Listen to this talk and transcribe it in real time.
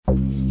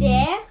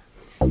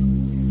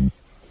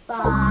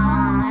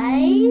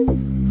5,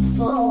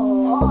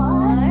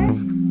 4,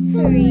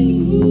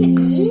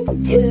 3,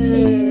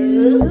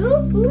 2,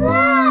 1.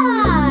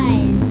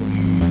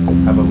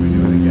 How about we do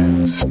it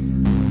again? 6,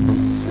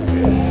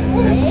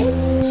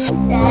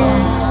 7,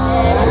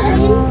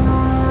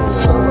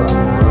 4,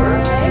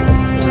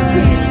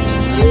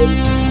 3, 2,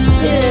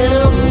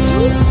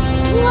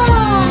 1.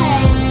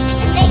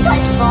 I think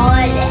I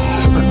farted.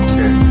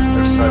 Okay,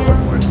 let's try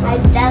one more I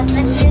time.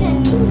 definitely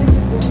didn't.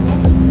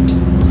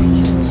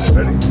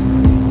 Ready?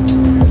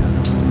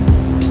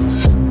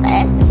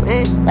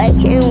 I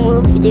can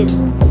move you.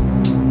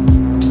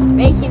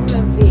 Making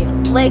reveal.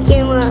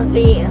 Making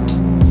reveal.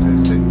 Say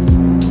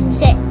 6,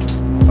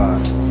 6,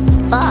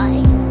 5,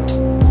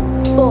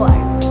 5, 4,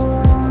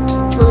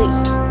 3,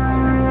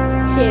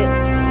 2,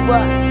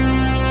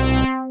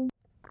 1.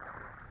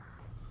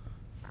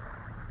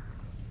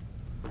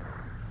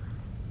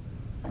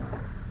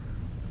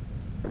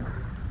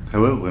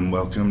 Hello and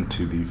welcome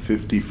to the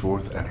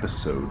 54th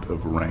episode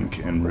of Rank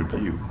and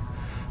Review.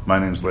 My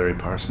name's Larry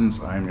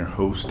Parsons, I am your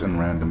host and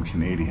random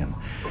Canadian,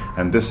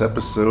 and this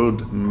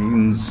episode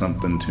means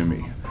something to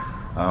me.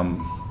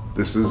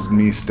 This is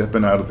me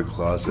stepping out of the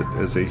closet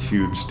as a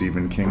huge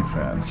Stephen King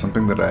fan,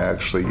 something that I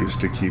actually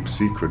used to keep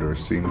secret or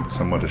seem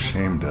somewhat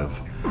ashamed of.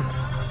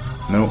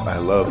 No, I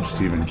love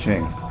Stephen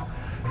King.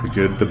 The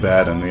good, the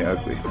bad, and the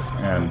ugly.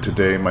 And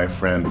today my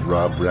friend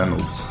Rob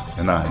Reynolds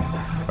and I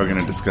are going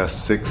to discuss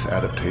 6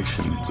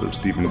 adaptations of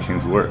Stephen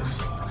King's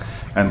works.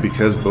 And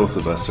because both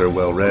of us are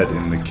well read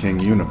in the King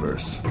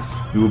universe,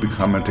 we will be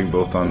commenting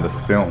both on the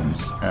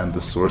films and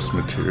the source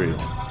material.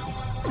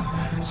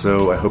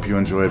 So I hope you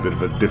enjoy a bit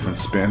of a different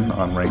spin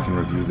on Rank and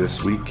Review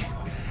this week,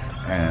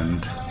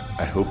 and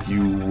I hope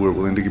you were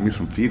willing to give me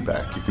some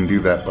feedback. You can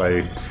do that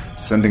by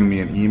sending me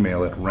an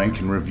email at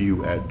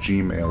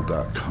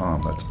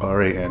rankandreview@gmail.com. That's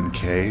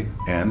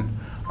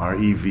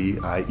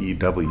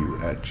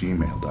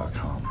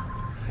ranknreview@gmail.com.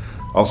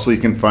 Also, you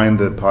can find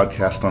the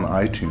podcast on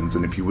iTunes,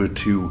 and if you were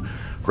to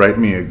write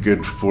me a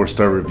good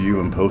 4-star review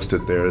and post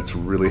it there, it's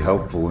really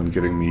helpful in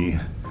getting me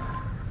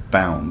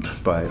found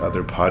by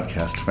other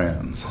podcast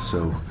fans.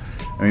 So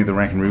any of the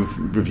Rank and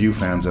Review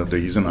fans out there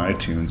using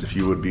iTunes, if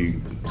you would be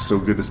so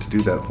good as to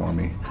do that for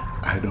me,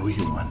 I'd owe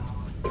you one.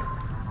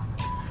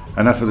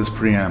 Enough of this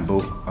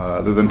preamble,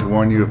 other than to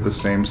warn you of the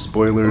same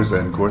spoilers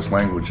and coarse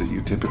language that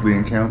you typically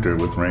encounter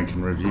with Rank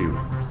and Review.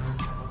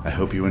 I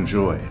hope you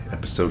enjoy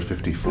episode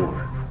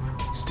 54,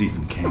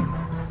 Stephen King.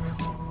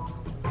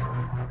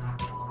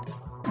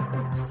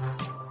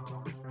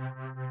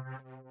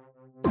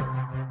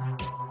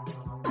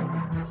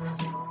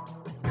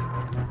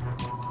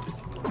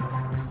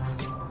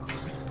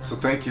 So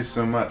thank you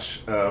so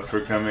much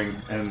for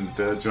coming and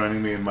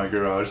joining me in my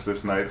garage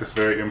this night, this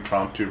very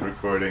impromptu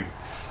recording.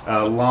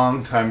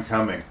 Long time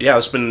coming. Yeah,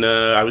 it's been,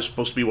 I was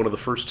supposed to be one of the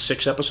first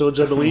 6 episodes,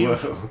 I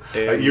believe.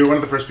 You're one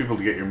of the first people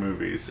to get your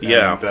movies.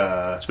 Yeah, and,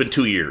 it's been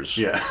 2 years.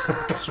 Yeah.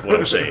 That's what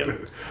I'm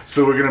saying.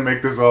 So we're going to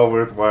make this all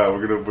worthwhile.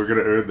 We're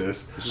gonna earn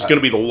this. This is going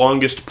to be the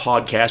longest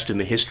podcast in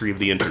the history of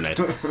the internet.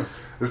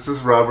 This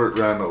is Robert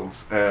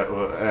Reynolds,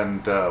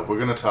 and we're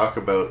going to talk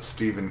about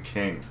Stephen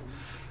King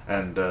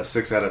and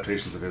 6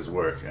 adaptations of his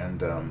work.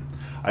 And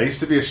I used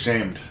to be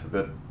ashamed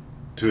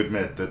to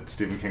admit that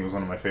Stephen King was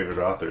one of my favorite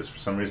authors. For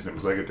some reason, it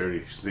was like a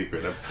dirty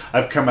secret.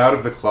 I've come out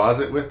of the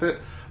closet with it,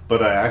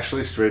 but I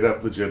actually straight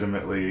up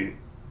legitimately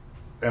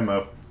am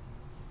a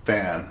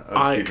fan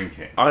of Stephen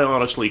King. I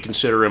honestly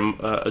consider him,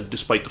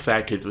 despite the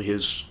fact of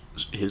his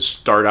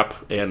startup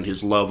and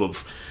his love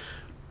of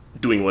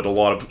doing what a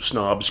lot of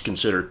snobs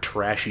consider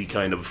trashy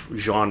kind of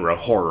genre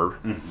horror,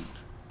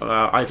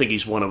 I think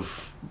he's one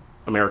of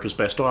America's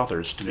best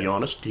authors, to be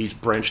honest. He's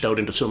branched out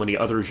into so many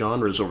other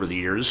genres over the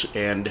years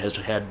and has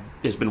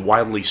been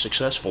wildly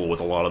successful with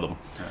a lot of them.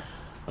 Yeah.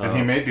 And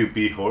he may do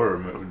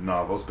B-horror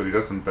novels, but he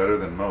does them better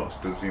than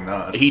most, does he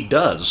not? He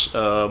does.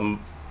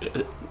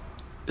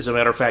 As a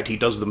matter of fact, he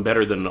does them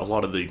better than a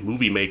lot of the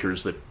movie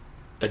makers that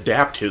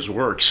adapt his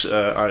works.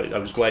 I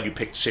was glad you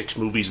picked 6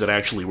 movies that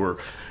actually were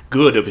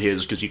good of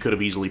his, because you could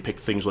have easily picked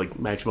things like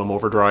Maximum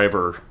Overdrive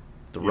or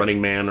The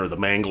Running Man or The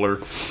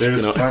Mangler.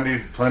 There's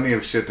plenty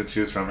of shit to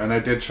choose from, and I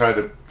did try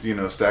to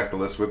stack the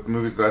list with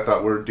movies that I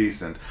thought were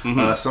decent.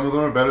 Some of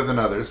them are better than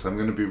others. I'm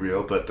going to be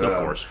real, but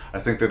of course, I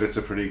think that it's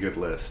a pretty good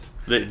list.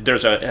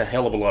 There's a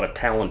hell of a lot of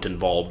talent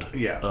involved,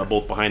 yeah,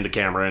 both behind the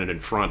camera and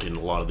in front in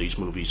a lot of these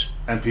movies.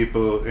 And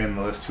people in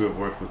the list who have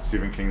worked with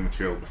Stephen King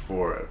material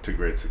before to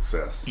great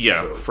success.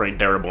 Yeah, so, Frank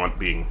Darabont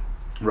being,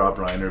 Rob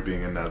Reiner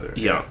being another.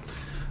 Yeah.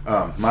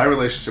 My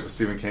relationship with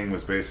Stephen King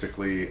was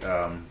basically,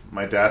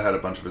 my dad had a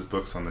bunch of his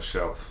books on the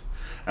shelf.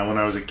 And when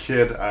I was a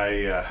kid,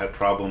 I had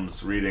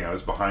problems reading. I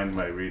was behind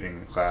my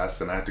reading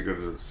class, and I had to go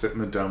to sit in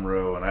the dumb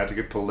row, and I had to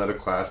get pulled out of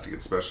class to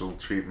get special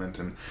treatment,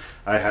 and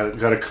I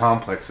got a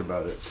complex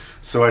about it.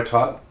 So I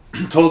told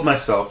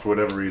myself, for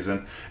whatever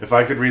reason, if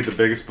I could read the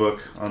biggest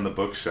book on the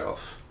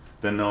bookshelf,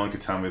 then no one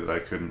could tell me that I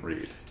couldn't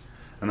read.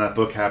 And that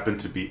book happened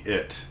to be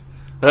It,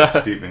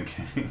 Stephen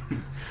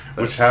King,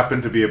 which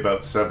happened to be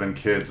about 7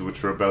 kids,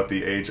 which were about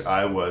the age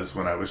I was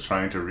when I was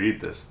trying to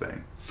read this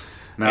thing.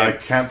 Now, I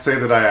can't say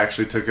that I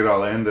actually took it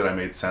all in, that I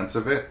made sense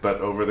of it, but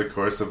over the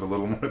course of a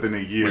little more than a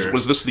year...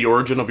 Was this the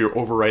origin of your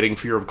overriding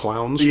fear of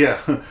clowns? Yeah.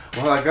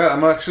 Well,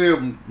 I'm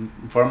actually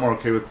far more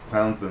okay with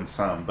clowns than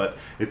some, but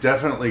it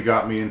definitely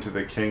got me into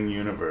the King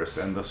universe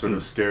and the sort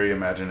of scary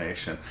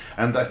imagination.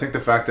 And I think the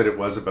fact that it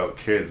was about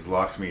kids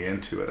locked me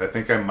into it. I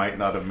think I might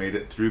not have made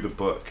it through the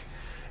book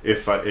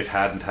if it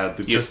hadn't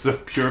had just the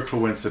pure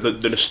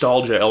coincidence. The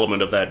nostalgia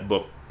element of that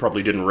book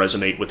probably didn't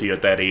resonate with you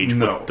at that age,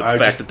 no, but the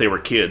fact that they were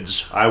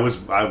kids. I was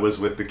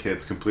with the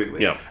kids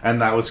completely. Yeah.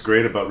 And that was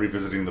great about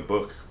revisiting the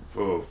book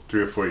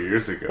 3 or 4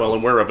 years ago. Well,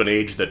 and we're of an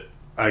age that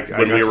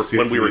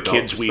when we were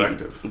kids,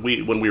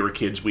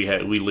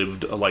 we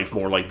lived a life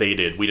more like they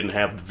did. We didn't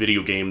have the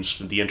video games,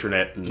 the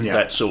internet, and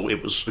that, so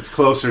it's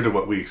closer to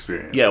what we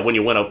experienced. Yeah, when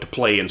you went out to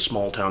play in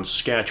small town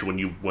Saskatchewan,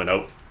 you went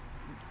out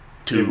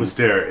to... It was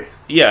Derry.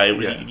 Yeah,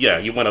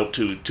 you went out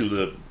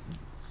to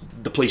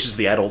the places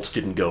the adults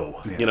didn't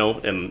go,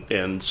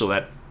 and so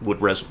that would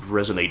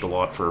resonate a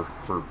lot for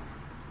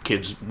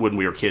kids when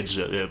we were kids,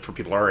 for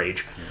people our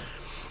age.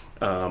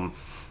 Yeah.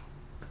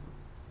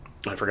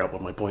 I forgot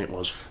what my point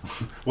was.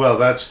 Well,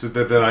 that's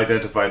that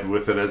identified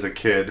with it as a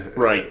kid.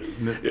 Right.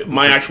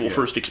 My actual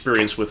first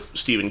experience with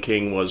Stephen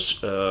King was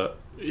the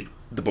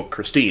book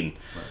Christine.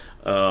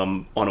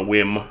 Right. On a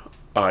whim,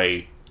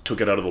 I took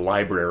it out of the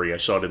library. I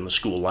saw it in the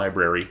school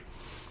library.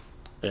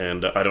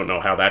 And I don't know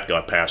how that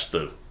got past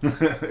the...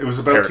 It was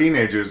about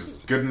teenagers.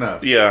 Good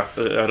enough. Yeah,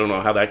 I don't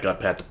know how that got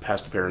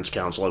past the Parents'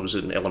 Council. I was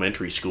in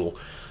elementary school.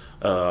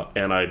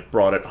 And I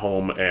brought it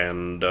home,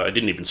 and I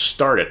didn't even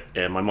start it.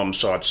 And my mom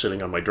saw it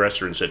sitting on my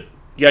dresser and said,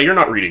 "Yeah, you're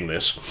not reading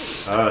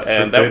this."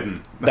 And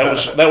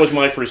that was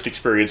my first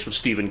experience with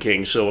Stephen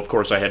King. So of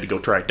course I had to go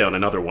track down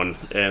another one,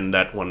 and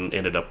that one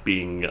ended up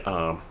being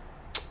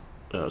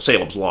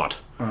Salem's Lot.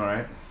 All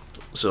right.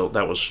 So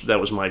that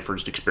was my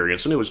first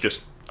experience, and it was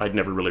just I'd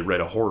never really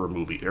read a horror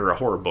movie or a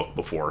horror book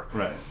before.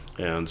 Right.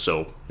 And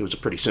so it was a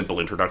pretty simple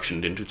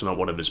introduction into. It's not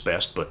one of his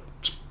best, but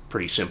it's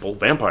pretty simple.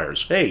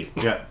 Vampires. Hey.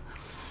 Yeah.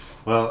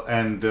 Well,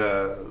 and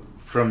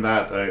from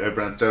that, I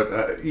branched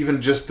out.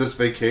 Even just this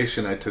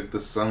vacation I took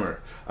this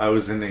summer, I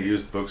was in a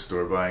used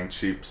bookstore buying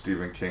cheap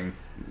Stephen King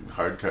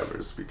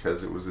hardcovers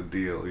because it was a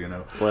deal,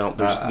 Well,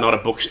 there's not a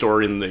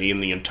bookstore in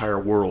the entire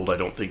world I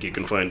don't think you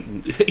can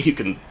find you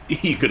can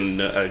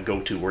go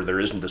to where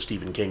there isn't a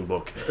Stephen King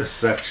book. A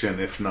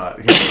section, if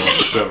not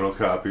several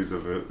copies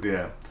of it.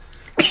 Yeah.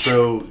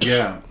 So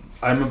yeah.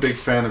 I'm a big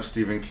fan of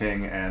Stephen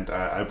King, and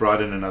I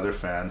brought in another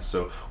fan,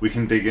 so we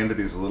can dig into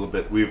these a little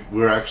bit.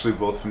 We're actually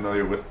both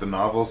familiar with the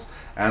novels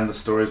and the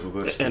stories with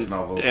which these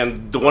novels...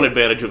 And the one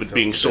advantage of it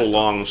being so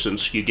long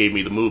since you gave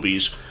me the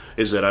movies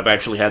is that I've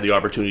actually had the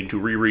opportunity to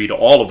reread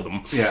all of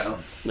them. Yeah.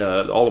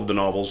 All of the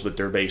novels that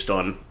they're based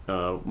on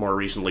more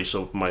recently,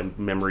 so my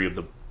memory of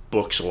the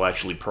books will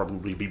actually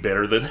probably be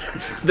better than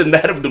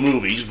that of the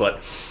movies,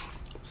 but...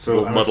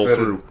 So I'm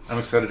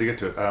excited to get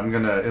to it. I'm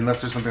gonna,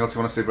 unless there's something else you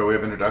want to say by way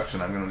of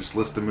introduction, I'm gonna just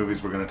list the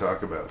movies we're gonna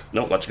talk about.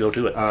 No, let's go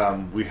to it.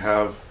 We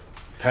have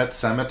Pet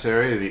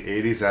Sematary, the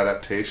 '80s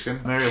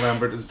adaptation. Mary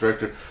Lambert is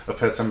director of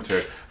Pet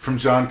Sematary. From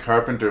John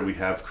Carpenter, we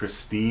have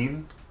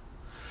Christine.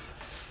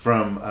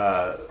 From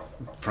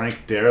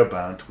Frank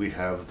Darabont, we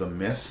have The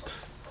Mist.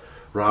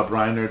 Rob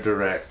Reiner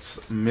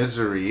directs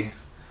Misery.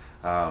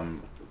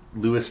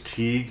 Louis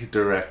Teague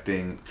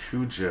directing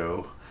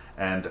Cujo.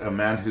 And a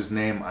man whose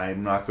name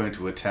I'm not going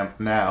to attempt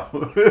now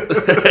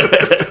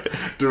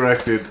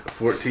directed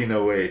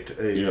 1408.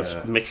 Yes,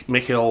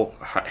 Michael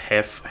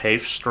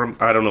Hafstrom.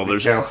 I don't know.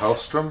 Michael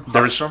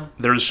Hafstrom?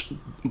 There's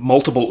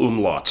multiple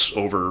umlauts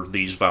over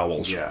these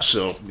vowels. Yeah.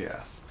 So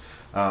yeah.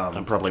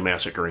 I'm probably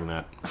massacring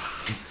that.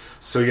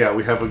 So yeah,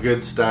 we have a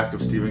good stack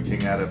of Stephen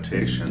King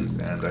adaptations,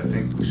 and I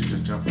think we should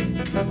just jump in.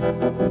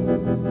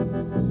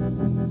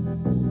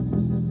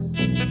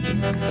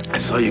 I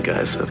saw you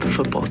guys at the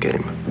football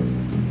game.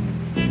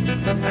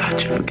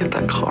 How'd you ever get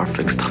that car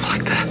fixed up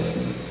like that?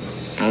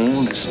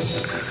 Oh,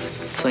 just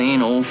plain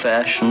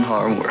old-fashioned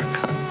hard work,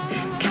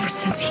 huh? Ever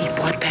since he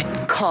bought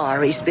that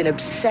car, he's been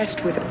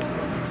obsessed with it.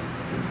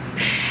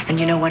 And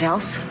you know what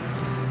else?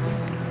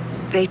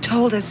 They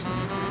told us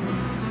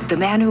the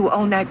man who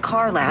owned that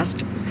car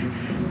last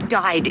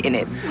died in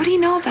it. What do you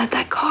know about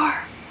that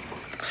car?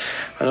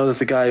 I know that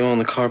the guy who owned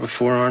the car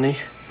before Arnie,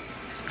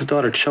 his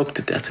daughter choked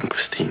to death in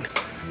Christine.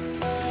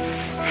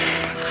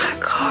 It's that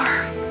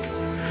car.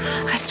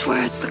 I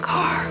swear it's the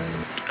car.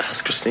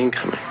 How's Christine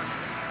coming?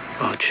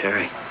 Oh,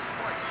 Cherry.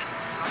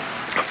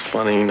 That's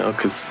funny,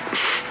 because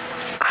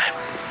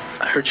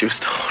I heard she was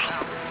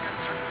totaled.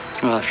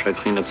 Well, after I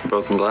cleaned up the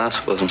broken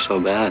glass, it wasn't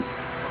so bad.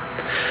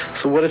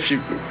 So what if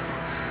you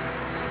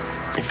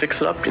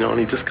fix it up, and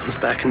he just comes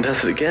back and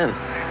does it again?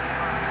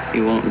 He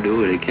won't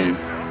do it again.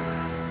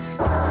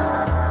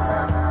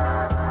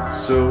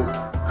 So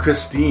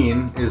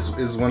Christine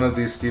is one of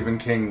these Stephen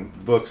King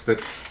books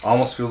that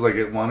almost feels like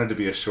it wanted to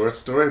be a short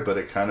story, but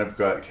it kind of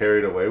got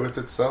carried away with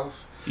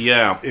itself.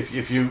 Yeah.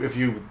 If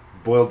you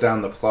boil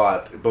down the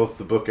plot, both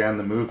the book and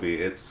the movie,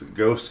 it's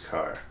Ghost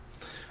Car.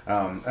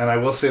 And I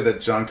will say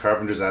that John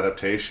Carpenter's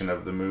adaptation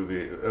of the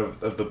movie,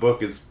 of the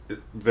book, is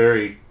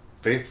very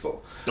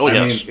faithful. Oh, yes.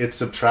 I mean, it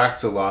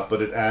subtracts a lot,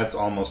 but it adds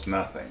almost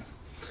nothing.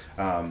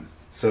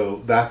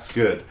 So that's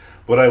good.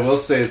 What I will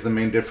say is the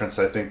main difference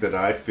I think that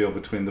I feel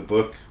between the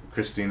book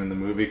Christine and the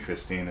movie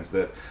Christine is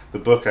that the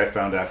book I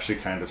found actually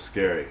kind of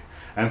scary.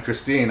 And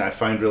Christine I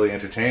find really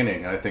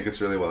entertaining, and I think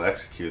it's really well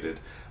executed,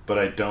 but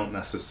I don't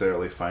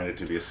necessarily find it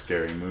to be a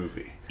scary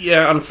movie.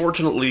 Yeah,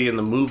 unfortunately, in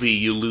the movie,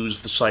 you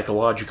lose the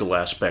psychological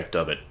aspect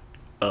of it,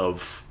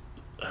 of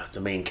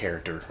the main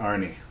character.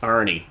 Arnie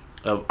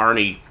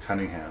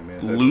Cunningham.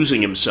 Yeah,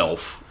 losing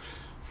himself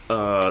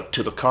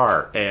to the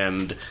car,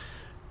 and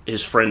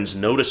his friends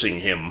noticing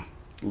him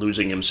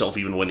losing himself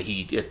even when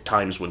at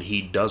times when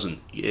he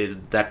doesn't.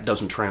 That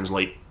doesn't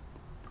translate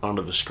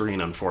onto the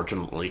screen,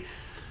 unfortunately.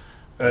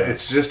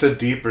 It's just a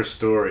deeper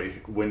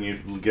story when you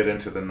get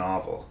into the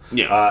novel.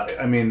 Yeah.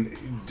 I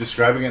mean,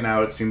 describing it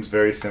now, it seems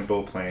very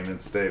simple, plain, and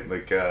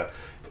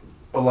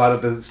a lot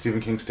of the Stephen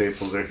King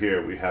staples are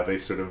here. We have a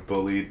sort of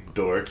bullied,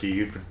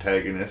 dorky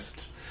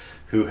protagonist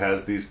who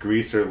has these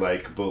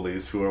greaser-like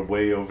bullies who are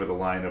way over the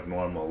line of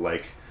normal,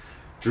 like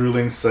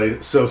drooling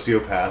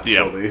sociopath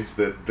bullies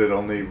that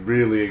only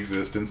really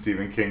exist in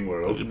Stephen King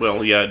world.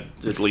 Well, yeah,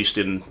 at least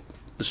in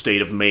the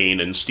state of Maine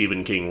and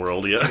Stephen King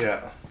world, yeah.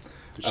 Yeah.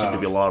 There seem to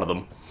be a lot of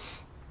them.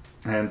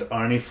 And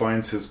Arnie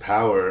finds his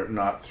power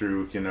not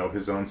through,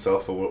 his own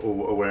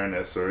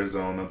self-awareness or his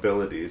own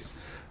abilities,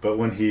 but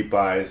when he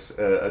buys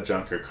a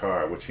junker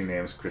car, which he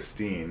names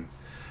Christine,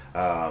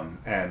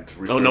 and...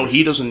 Oh, no,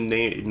 he doesn't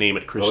name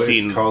it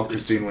Christine. It's called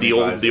Christine when he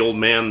buys the old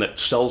man that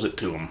sells it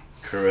to him.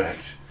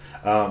 Correct.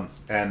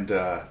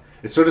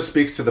 It sort of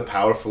speaks to the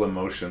powerful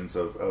emotions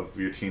of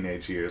your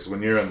teenage years.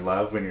 When you're in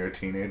love, when you're a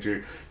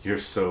teenager, you're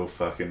so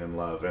fucking in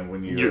love. And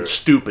when you're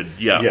stupid,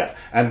 yeah. Yeah.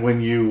 And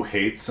when you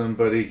hate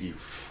somebody, you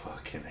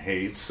fucking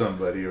hate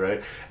somebody,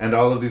 right? And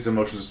all of these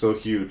emotions are so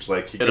huge.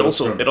 Like it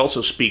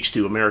also speaks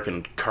to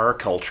American car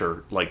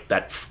culture, like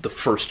the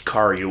first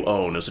car you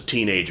own as a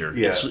teenager.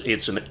 Yeah.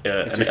 It's an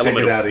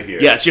element get out of here.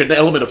 Yeah, it's an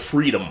element of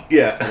freedom.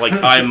 Yeah. Like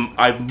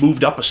I've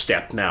moved up a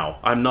step now.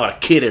 I'm not a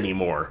kid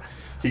anymore.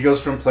 He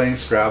goes from playing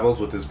Scrabbles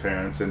with his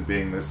parents and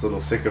being this little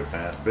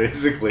sycophant,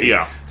 basically,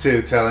 yeah,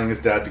 to telling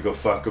his dad to go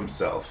fuck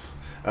himself.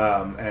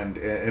 And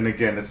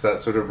again, it's that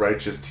sort of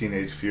righteous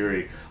teenage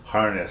fury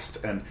harnessed.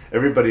 And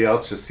everybody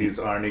else just sees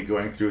Arnie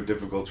going through a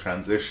difficult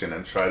transition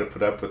and try to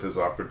put up with his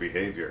awkward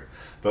behavior.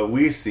 But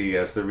we see,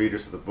 as the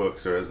readers of the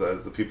books, or as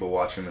the people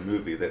watching the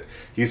movie, that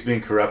he's being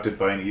corrupted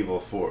by an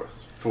evil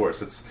force.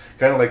 It's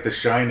kind of like The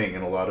Shining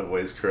in a lot of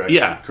ways,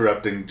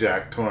 corrupting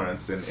Jack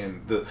Torrance,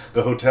 and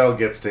the hotel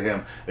gets to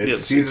him. It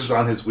seizes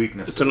on his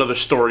weaknesses. It's another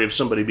story of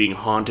somebody being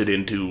haunted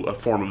into a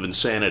form of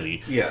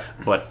insanity. Yeah.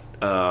 But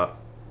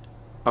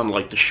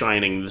unlike The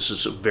Shining, this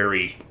is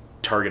very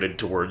targeted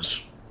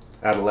towards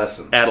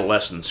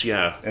adolescence,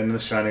 yeah. And in The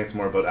Shining, it's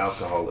more about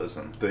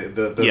alcoholism.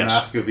 The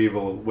mask of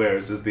evil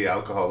wears is the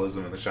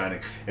alcoholism in The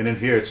Shining. And in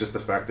here, it's just the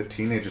fact that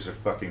teenagers are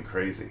fucking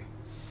crazy.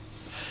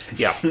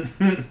 Yeah.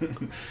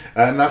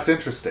 And that's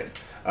interesting.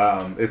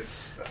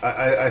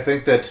 I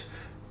think that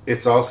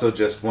it's also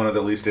just one of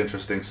the least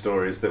interesting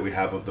stories that we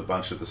have of the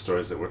bunch of the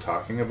stories that we're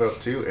talking about,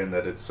 too, in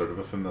that it's sort of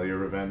a familiar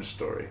revenge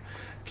story.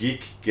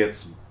 Geek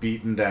gets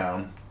beaten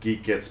down,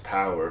 Geek gets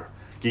power,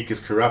 Geek is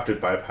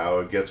corrupted by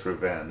power, gets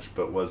revenge,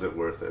 but was it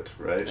worth it,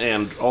 right?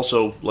 And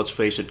also, let's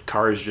face it,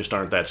 cars just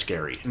aren't that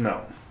scary.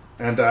 No.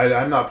 And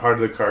I'm not part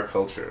of the car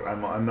culture.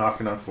 I'm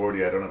knocking on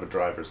 40. I don't have a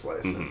driver's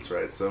license,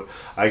 right? So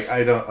I'm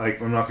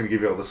not going to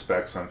give you all the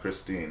specs on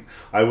Christine.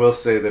 I will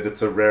say that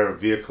it's a rare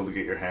vehicle to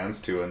get your hands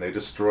to, and they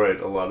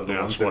destroyed a lot of the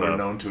ones that are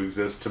known to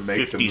exist to make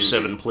the movie.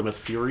 57 Plymouth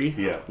Fury?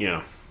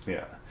 Yeah.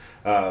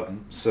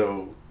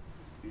 So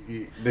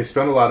they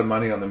spent a lot of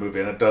money on the movie,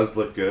 and it does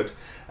look good.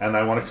 And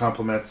I want to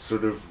compliment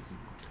sort of...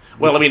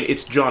 Well, I mean,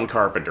 it's John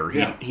Carpenter.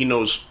 He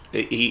knows...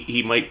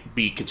 He might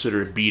be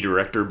considered a B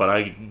director, but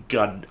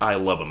I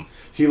love him.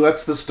 He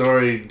lets the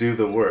story do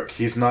the work.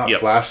 He's not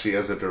flashy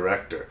as a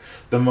director.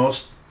 The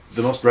most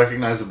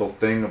recognizable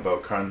thing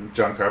about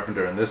John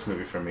Carpenter in this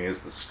movie for me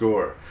is the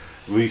score.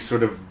 We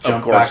sort of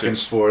jump back and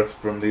forth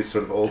from these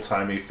sort of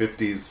old-timey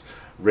 50s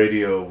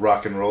radio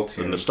rock and roll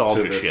tunes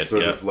to this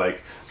sort of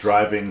like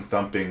driving,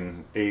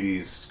 thumping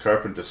 80s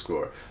Carpenter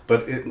score.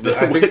 But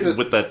I think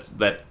with that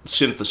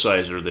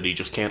synthesizer that he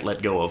just can't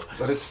let go of.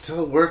 But it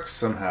still works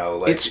somehow.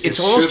 Like it's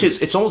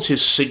almost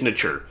his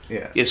signature.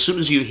 Yeah. As soon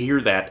as you hear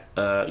that,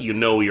 you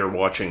know you're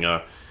watching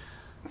a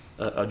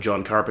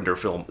John Carpenter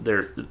film.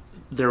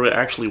 There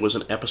actually was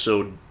an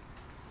episode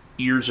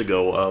years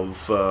ago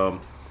of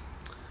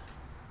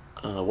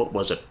what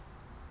was it?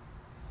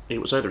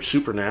 It was either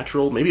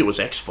Supernatural, maybe it was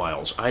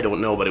X-Files. I don't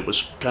know, but it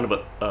was kind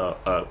of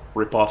a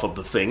rip-off of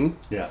The Thing.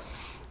 Yeah.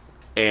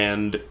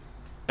 And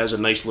as a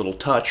nice little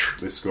touch,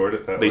 they scored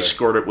it that way. They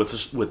scored it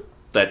with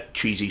that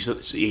cheesy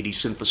 80s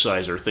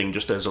synthesizer thing,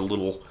 just as a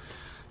little.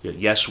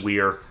 Yes, we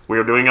are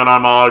doing an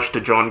homage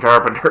to John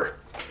Carpenter.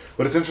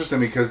 But it's interesting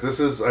because this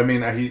is, I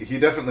mean, he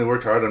definitely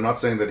worked hard. I'm not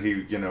saying that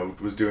he,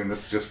 was doing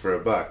this just for a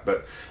buck,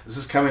 but this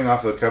is coming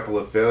off of a couple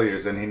of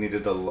failures, and he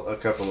needed a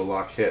couple of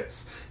lock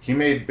hits. He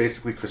made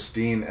basically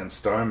Christine and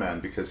Starman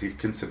because he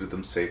considered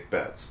them safe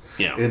bets.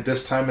 Yeah. At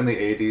this time in the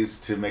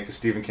 80s, to make a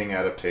Stephen King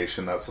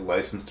adaptation, that's a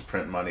license to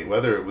print money,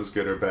 whether it was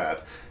good or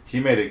bad. He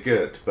made it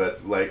good,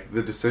 but,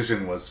 the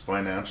decision was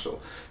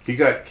financial. He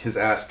got his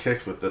ass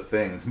kicked with The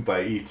Thing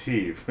by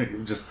E.T.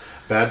 Just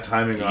bad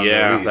timing on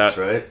release,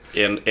 right?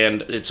 And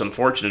it's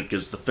unfortunate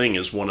because The Thing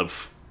is one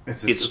of...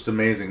 It's an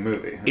amazing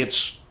movie.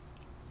 It's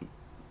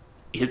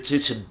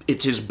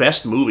his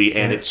best movie,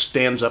 and it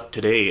stands up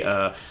today.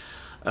 A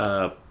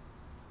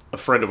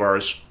friend of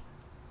ours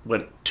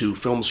went to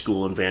film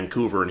school in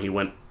Vancouver, and he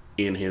went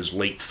in his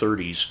late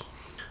 30s.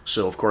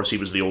 So, of course, he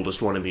was the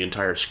oldest one in the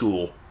entire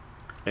school.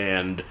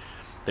 And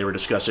they were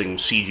discussing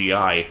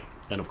CGI,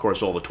 and of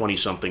course all the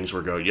 20-somethings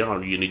were going,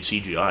 you need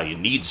CGI, you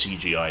need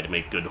CGI to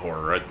make good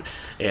horror. Right?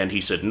 And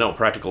he said, no,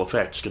 practical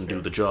effects can do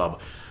the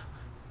job.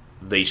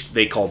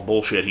 They called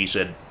bullshit. He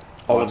said,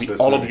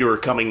 all of you are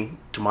coming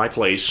to my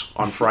place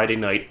on Friday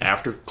night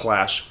after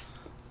class.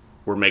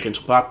 We're making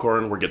some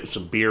popcorn, we're getting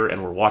some beer,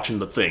 and we're watching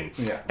The Thing.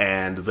 Yeah.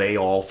 And they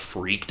all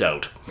freaked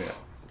out. Yeah.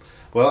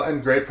 Well,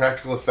 and great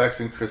practical effects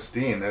in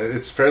Christine.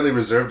 It's fairly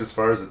reserved as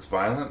far as its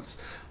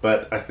violence,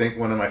 but I think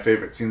one of my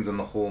favorite scenes in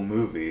the whole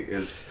movie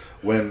is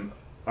when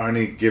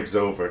Arnie gives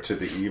over to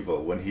the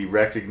evil, when he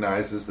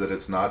recognizes that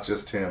it's not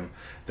just him,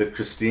 that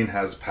Christine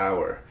has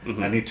power,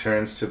 and he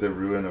turns to the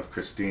ruin of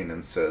Christine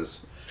and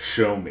says,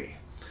 "Show me."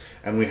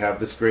 And we have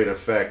this great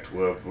effect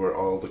where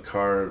all the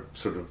car,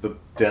 sort of the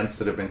dents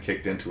that have been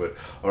kicked into it,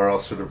 are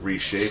all sort of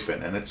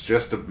reshapen. And it's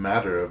just a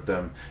matter of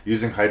them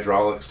using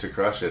hydraulics to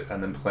crush it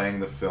and then playing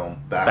the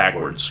film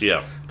backwards.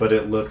 Yeah. But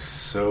it looks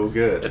so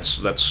good.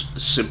 That's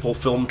simple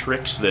film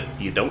tricks that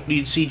you don't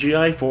need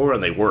CGI for,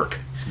 and they work.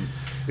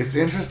 It's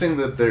interesting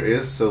that there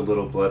is so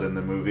little blood in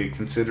the movie,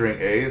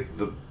 considering A,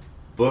 the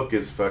book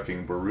is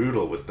fucking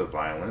brutal with the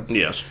violence.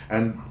 Yes.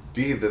 And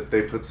B, that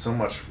they put so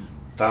much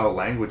foul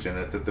language in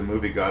it that the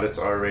movie got its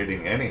R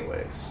rating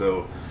anyway.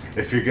 So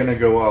if you're gonna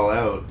go all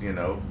out,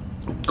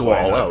 Go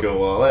all out.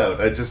 Go all out.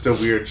 It's just a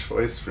weird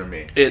choice for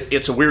me.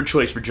 It's a weird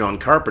choice for John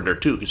Carpenter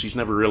too, because he's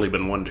never really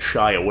been one to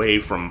shy away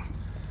from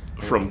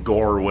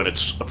gore when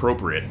it's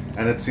appropriate.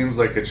 And it seems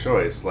like a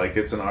choice. Like,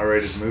 it's an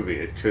R-rated movie.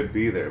 It could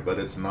be there, but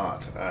it's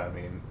not. I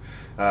mean,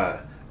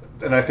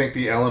 and I think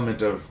the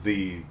element of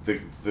the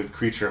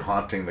creature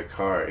haunting the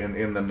car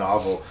in the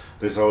novel,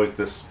 there's always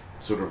this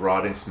sort of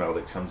rotting smell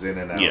that comes in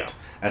and out. Yeah.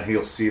 And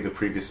he'll see the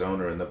previous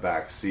owner in the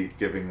back seat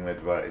giving him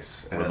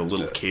advice. Or the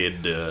little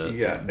kid.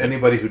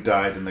 Anybody who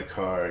died in the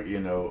car,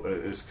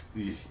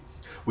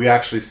 we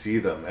actually see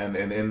them. And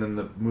in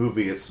the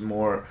movie, it's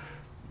more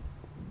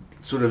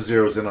sort of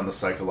zeroes in on the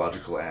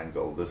psychological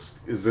angle. Is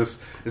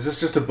this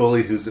just a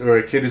bully or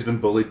a kid who's been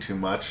bullied too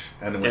much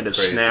and is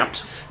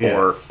snapped,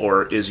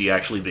 or is he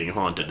actually being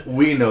haunted?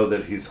 We know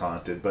that he's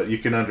haunted, but you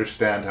can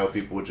understand how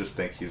people would just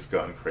think he's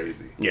gone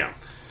crazy. Yeah.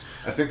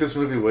 I think this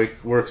movie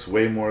works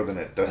way more than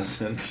it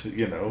doesn't,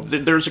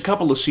 There's a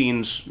couple of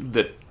scenes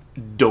that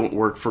don't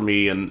work for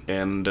me, and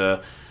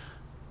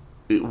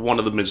one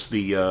of them is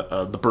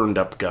the burned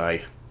up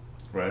guy.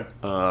 Right.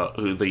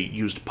 Who they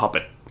used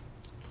puppet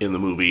in the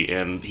movie,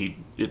 and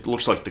it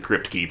looks like the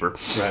Crypt Keeper.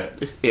 Right.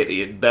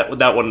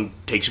 That one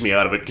takes me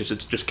out of it because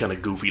it's just kind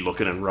of goofy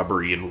looking and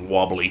rubbery and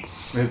wobbly.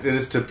 It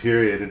is to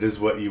period. It is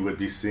what you would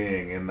be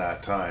seeing in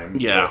that time.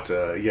 Yeah.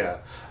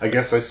 But I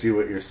guess I see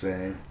what you're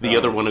saying. The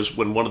other one is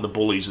when one of the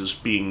bullies is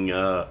being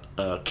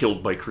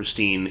killed by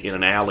Christine in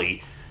an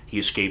alley. He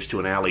escapes to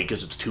an alley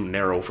because it's too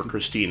narrow for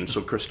Christine, and so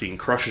Christine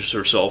crushes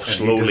herself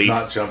slowly. He does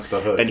not jump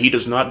the hood. And he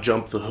does not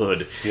jump the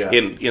hood. Yeah.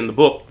 In the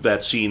book,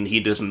 that scene, he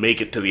doesn't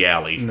make it to the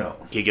alley. No.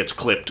 He gets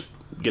clipped,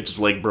 gets his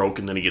leg broke,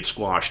 and then he gets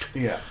squashed.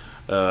 Yeah.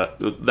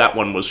 That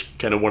one was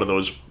kind of one of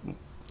those,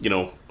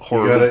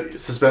 horror... You got a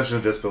suspension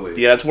of disbelief.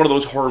 Yeah, it's one of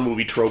those horror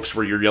movie tropes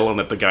where you're yelling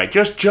at the guy,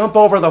 just jump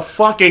over the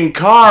fucking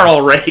car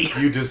already!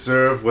 You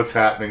deserve what's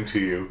happening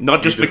to you.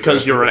 Not just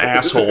because you're an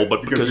asshole,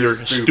 but because you're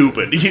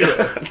stupid.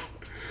 Yeah.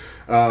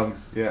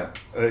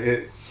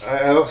 It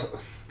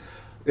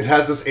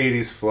has this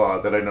 80s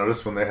flaw that I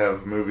noticed when they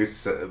have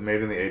movies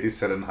made in the 80s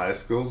set in high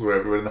schools, where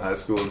everyone in the high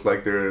school looks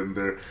like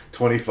they're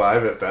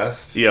 25 at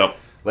best. Yep.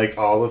 Like,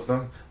 all of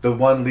them. The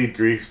one lead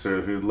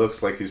greaser who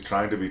looks like he's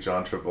trying to be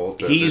John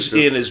Travolta. He's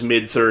in his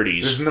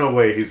mid-30s. There's no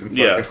way he's in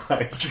fucking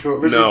high school.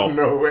 There's just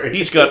no way.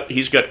 He's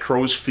got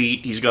crow's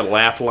feet. He's got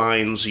laugh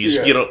lines. He's,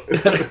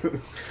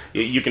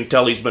 you can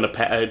tell he's been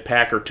a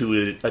pack or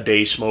two a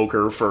day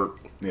smoker for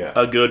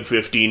a good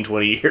 15,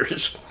 20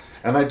 years.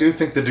 And I do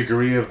think the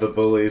degree of the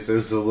bullies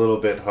is a little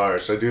bit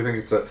harsh. I do think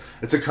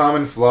it's a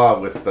common flaw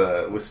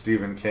with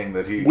Stephen King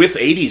that he... With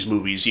 80s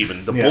movies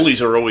even, the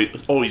bullies are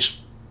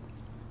always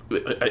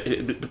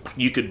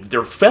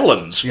they're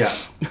felons. Yeah.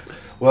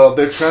 Well,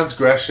 their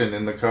transgression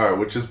in the car,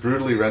 which is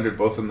brutally rendered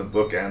both in the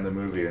book and the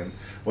movie, and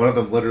one of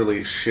them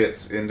literally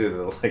shits into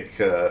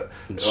the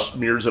and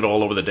smears it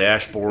all over the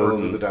dashboard.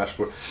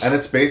 And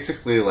it's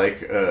basically like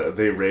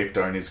they raped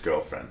Arnie's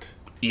girlfriend.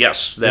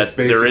 Yes, It's that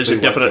there is a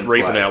basically definite what's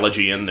rape implied.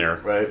 analogy in there.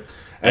 Right?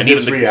 And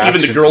his even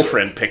reaction the to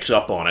girlfriend picks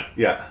up on it.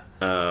 it.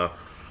 Yeah.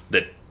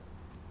 That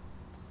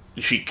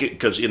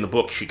because in the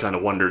book she kind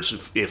of wonders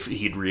if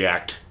he'd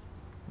react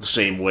the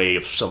same way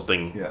if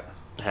something Yeah.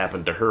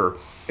 happened to her.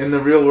 In the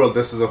real world,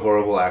 this is a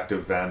horrible act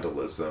of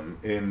vandalism.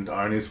 In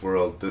Arnie's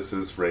world, this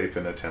is rape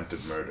and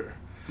attempted murder.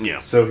 Yeah.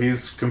 So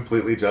he's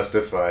completely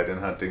justified in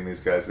hunting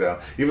these guys down.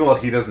 Even while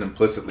he doesn't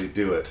implicitly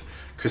do it,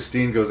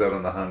 Christine goes out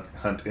on the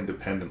hunt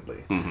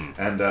independently. Mm-hmm.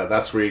 And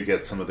that's where you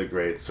get some of the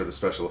great sort of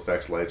special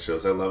effects light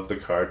shows. I love the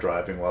car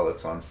driving while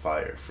it's on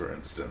fire, for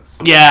instance.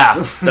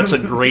 Yeah, that's a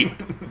great.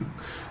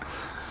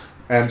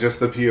 And just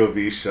the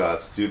POV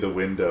shots through the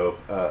window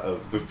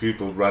of the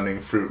people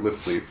running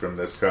fruitlessly from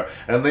this car.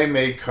 And they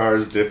made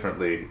cars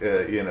differently,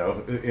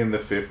 in the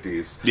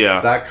 50s.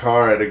 Yeah. That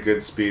car at a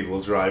good speed will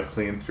drive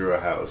clean through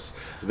a house.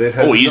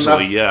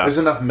 Easily, yeah. There's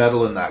enough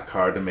metal in that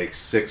car to make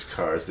 6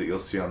 cars that you'll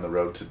see on the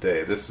road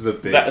today. This is a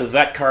big...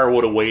 That car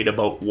would have weighed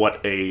about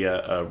what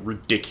a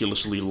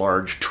ridiculously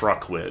large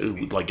truck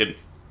would, like an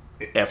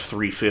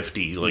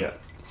F-350. Like, Yeah.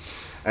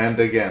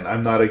 And again,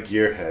 I'm not a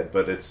gearhead,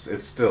 but it's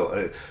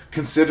still,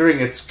 considering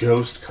its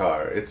ghost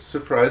car, it's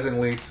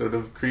surprisingly sort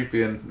of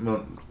creepy and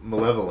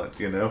malevolent,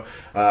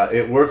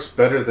 It works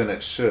better than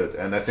it should,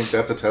 and I think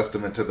that's a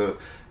testament to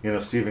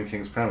the, Stephen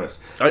King's premise.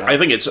 I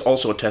think it's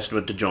also a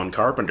testament to John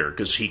Carpenter,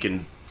 because he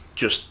can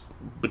just,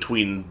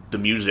 between the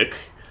music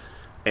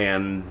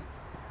and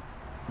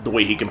the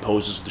way he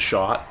composes the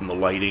shot and the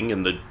lighting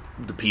and the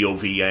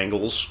POV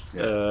angles,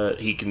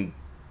 he can...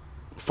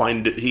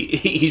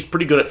 he's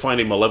pretty good at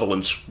finding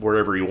malevolence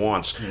wherever he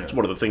wants. Yeah. It's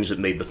one of the things that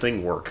made The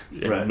Thing work.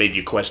 It made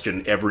you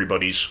question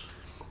everybody's...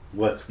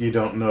 You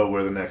don't know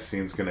where the next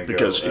scene's going to go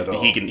because at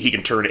all. he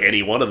can turn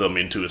any one of them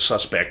into a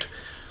suspect.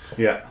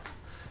 Yeah.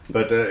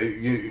 But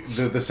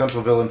the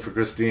central villain for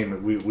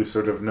Christine, we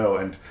sort of know,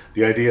 and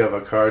the idea of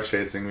a car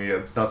chasing me,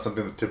 it's not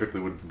something that typically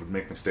would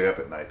make me stay up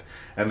at night.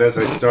 And as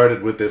I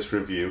started with this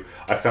review,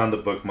 I found the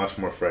book much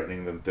more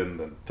frightening than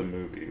the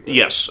movie. Right?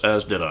 Yes,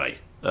 as did I.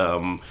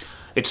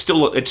 It's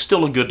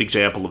still a good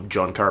example of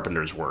John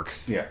Carpenter's work.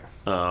 Yeah.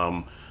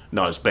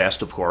 Not his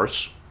best, of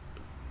course.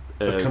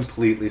 But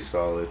completely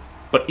solid.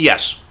 But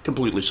yes,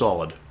 completely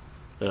solid.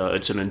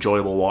 It's an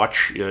enjoyable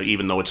watch,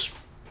 even though it's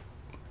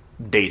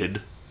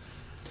dated.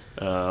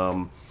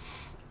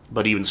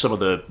 But even some of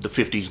the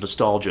 50s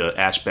nostalgia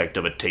aspect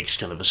of it takes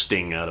kind of the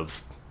sting out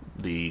of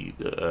the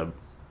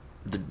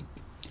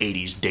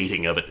 80s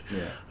dating of it.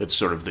 Yeah. It's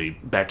sort of the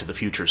Back to the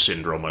Future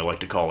syndrome, I like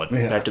to call it.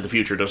 Yeah. Back to the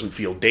Future doesn't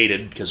feel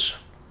dated because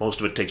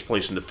most of it takes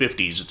place in the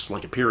 50s. It's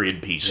like a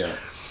period piece. Yeah.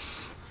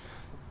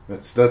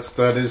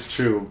 That is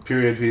true.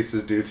 Period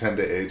pieces do tend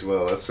to age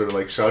well. That's sort of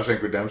like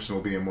Shawshank Redemption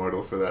will be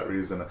immortal for that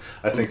reason.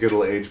 I think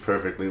it'll age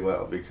perfectly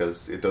well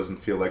because it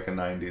doesn't feel like a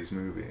 90s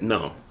movie.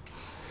 No.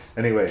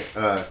 Anyway,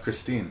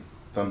 Christine,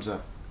 thumbs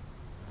up.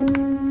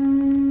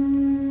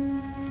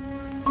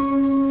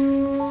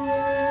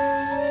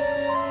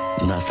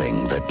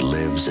 Nothing that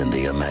lives in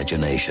the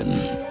imagination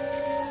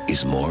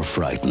is more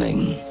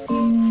frightening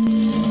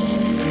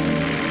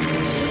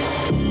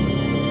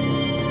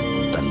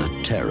than the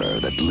terror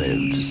that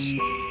lives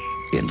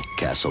in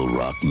Castle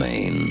Rock,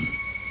 Maine.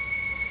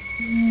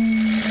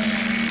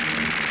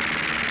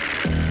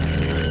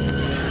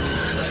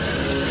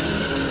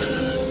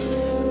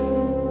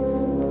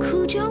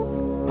 Cujo?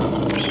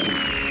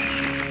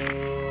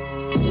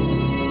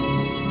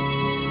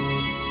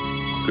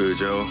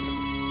 Cujo.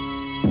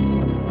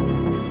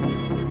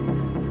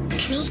 Can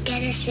he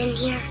get us in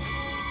here?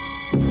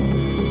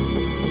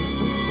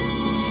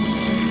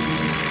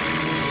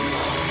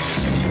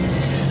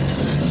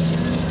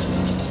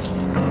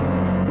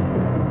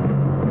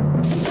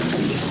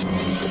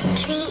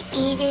 Can he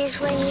eat his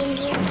way in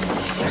here?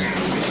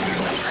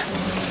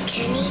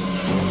 Can he?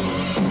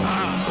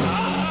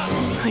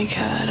 Oh my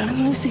God,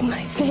 I'm losing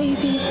my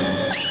baby.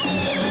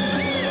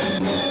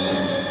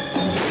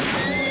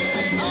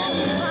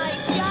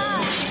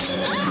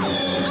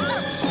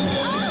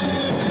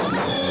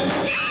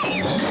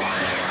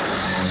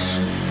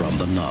 From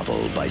the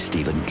novel by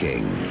Stephen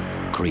King,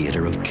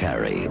 creator of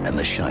Carrie and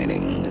The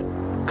Shining,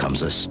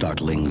 comes a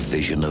startling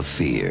vision of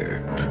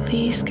fear.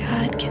 Please,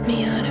 God, get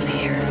me out of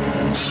here.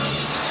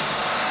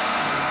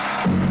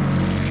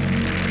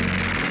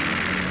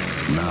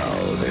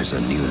 Now there's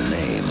a new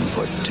name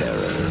for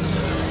terror.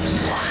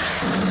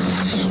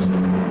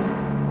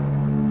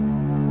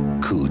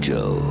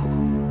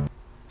 Cujo.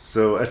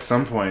 So at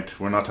some point,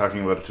 we're not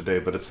talking about it today,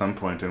 but at some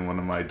point in one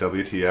of my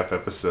WTF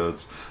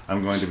episodes,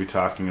 I'm going to be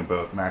talking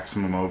about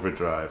Maximum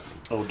Overdrive.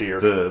 Oh dear.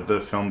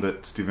 The film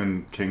that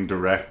Stephen King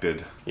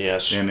directed.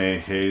 Yes. In a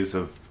haze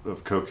of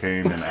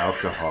cocaine and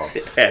alcohol.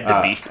 It had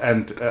to be.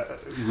 And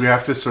we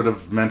have to sort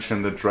of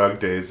mention the drug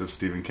days of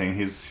Stephen King.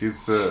 He's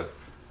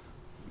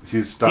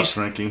stopped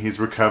drinking. He's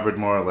recovered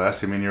more or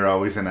less. I mean, you're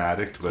always an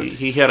addict, but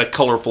he had a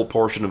colorful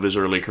portion of his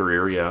early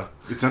career. Yeah,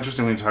 it's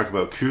interesting when you talk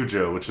about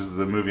Cujo, which is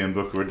the movie and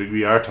book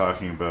we are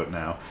talking about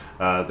now.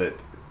 That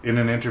in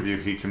an interview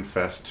he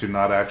confessed to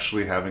not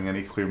actually having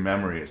any clear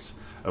memories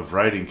of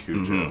writing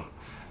Cujo.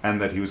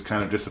 and that he was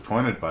kind of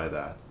disappointed by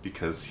that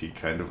because he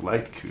kind of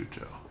liked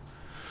Cujo.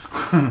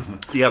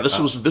 Yeah, this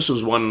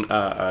was one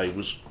I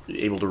was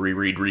able to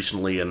reread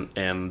recently,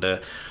 and I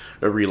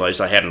realized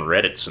I hadn't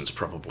read it since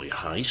probably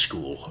high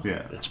school.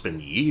 Yeah. It's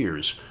been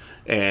years,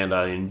 and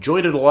I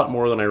enjoyed it a lot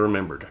more than I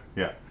remembered.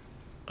 Yeah.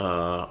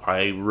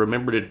 I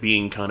remembered it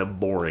being kind of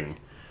boring,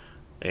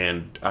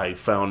 and I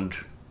found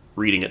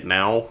reading it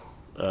now,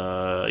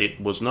 it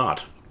was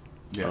not.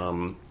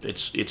 Yeah.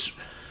 It's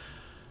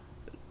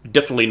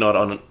definitely not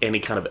on any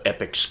kind of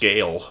epic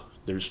scale.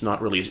 There's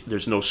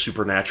no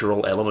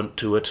supernatural element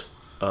to it.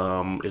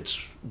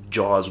 It's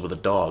Jaws with a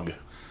dog.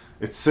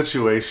 It's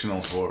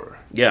situational horror.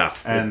 Yeah.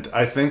 And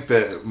I think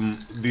that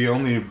the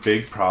only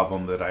big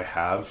problem that I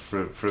have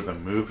for the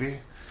movie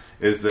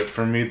is that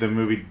for me the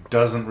movie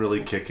doesn't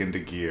really kick into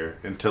gear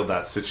until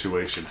that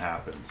situation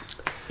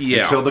happens.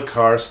 Yeah. Until the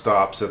car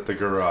stops at the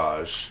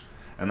garage.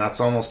 And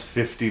that's almost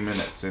 50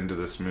 minutes into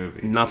this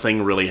movie.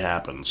 Nothing really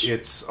happens.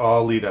 It's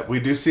all lead up. We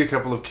do see a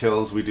couple of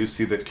kills. We do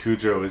see that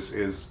Cujo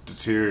is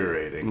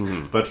deteriorating.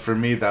 Mm-hmm. But for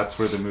me, that's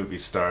where the movie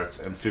starts.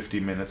 And 50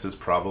 minutes is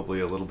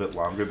probably a little bit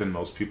longer than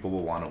most people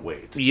will want to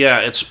wait. Yeah,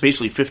 it's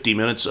basically 50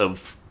 minutes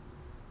of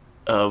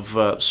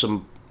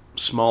some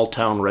small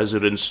town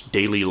residents'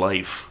 daily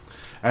life.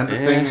 And the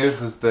thing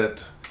is that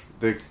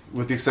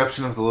with the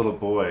exception of the little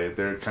boy,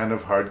 they're kind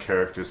of hard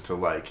characters to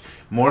like.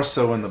 More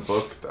so in the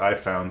book, I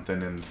found,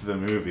 than in the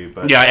movie.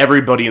 But yeah,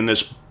 every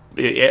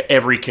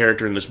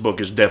character in this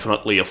book is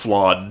definitely a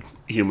flawed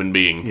human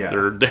being.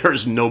 Yeah.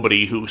 There's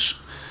nobody who's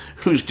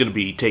going to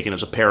be taken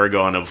as a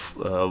paragon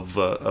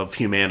of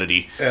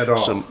humanity at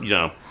all.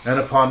 And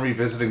upon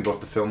revisiting both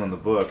the film and the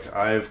book,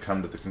 I've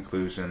come to the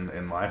conclusion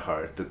in my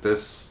heart that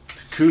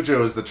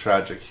Cujo is the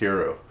tragic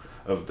hero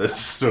of this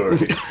story.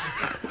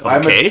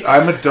 Okay.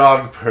 I'm a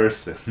dog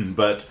person,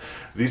 but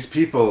these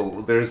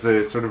people, there's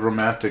a sort of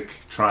romantic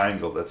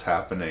triangle that's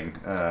happening.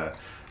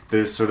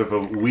 There's sort of a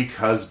weak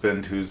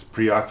husband who's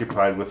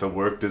preoccupied with a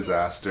work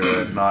disaster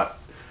and not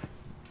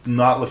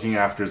looking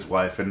after his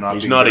wife, and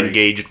he's not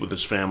engaged with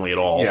his family at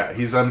all. Yeah,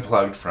 he's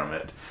unplugged from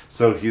it.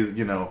 So he's,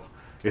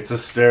 it's a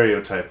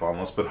stereotype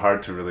almost, but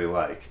hard to really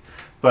like.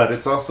 But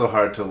it's also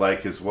hard to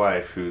like his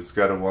wife, who's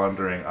got a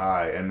wandering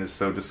eye and is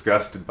so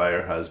disgusted by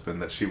her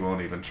husband that she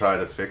won't even try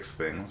to fix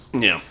things.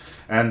 Yeah,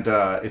 and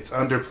it's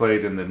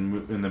underplayed in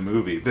the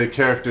movie. The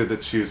character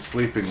that she was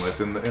sleeping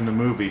with in the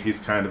movie, he's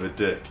kind of a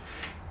dick.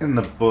 In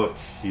the book,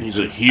 he's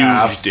a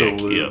huge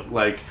dick. Yeah.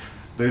 Like,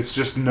 there's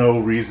just no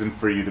reason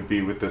for you to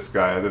be with this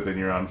guy other than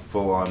you're on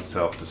full-on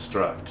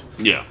self-destruct.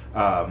 Yeah,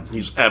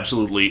 he's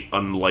absolutely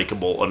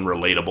unlikable,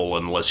 unrelatable,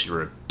 unless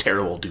you're a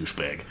terrible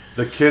douchebag.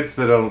 The kids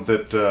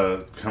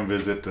that come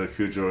visit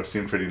Cujo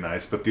seem pretty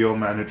nice, but the old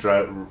man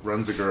who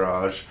runs the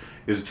garage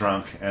is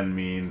drunk and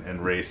mean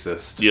and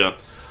racist. Yeah.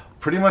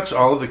 Pretty much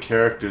all of the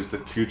characters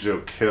that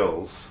Cujo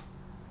kills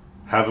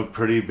have a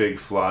pretty big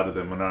flaw to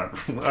them and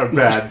are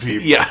bad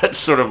people. Yeah, it's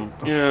sort of...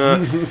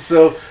 Yeah.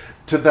 So,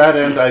 to that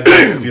end, I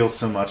don't feel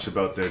so much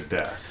about their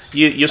deaths.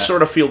 You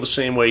sort of feel the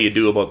same way you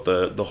do about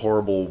the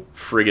horrible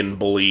friggin'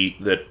 bully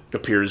that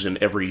appears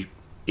in every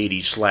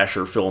 80s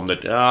slasher film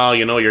that,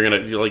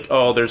 you're like,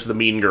 oh, there's the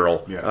mean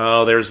girl. Yeah.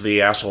 Oh, there's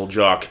the asshole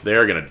jock.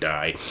 They're gonna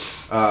die.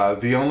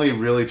 The only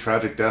really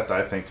tragic death,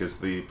 I think, is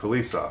the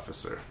police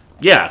officer.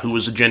 Yeah, who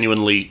was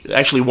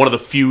actually one of the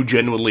few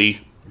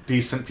genuinely...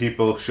 decent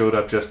people showed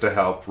up just to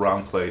help.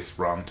 Wrong place,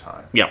 wrong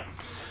time. Yeah.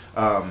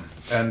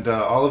 And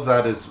all of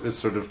that is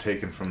sort of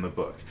taken from the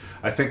book.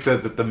 I think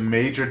that the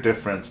major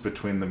difference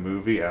between the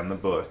movie and the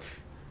book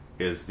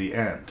is the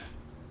end.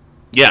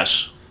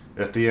 Yes.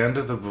 At the end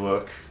of the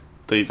book,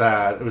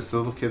 Thad, what's the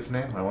little kid's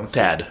name? I want to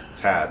say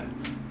Tad.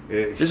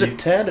 Is it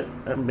Ted?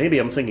 Maybe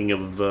I'm thinking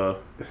of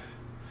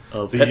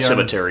Pet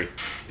Sematary.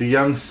 The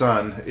young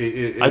son.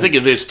 I think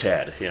it is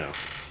Tad. Yeah.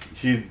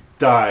 He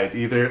died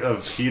either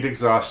of heat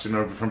exhaustion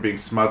or from being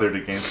smothered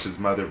against his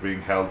mother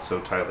being held so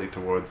tightly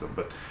towards him.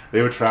 But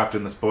they were trapped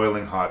in this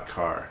boiling hot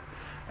car.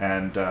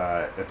 And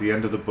at the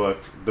end of the book,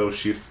 though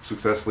she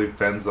successfully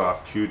fends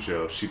off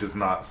Cujo, she does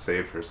not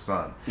save her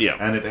son. Yeah.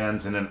 And it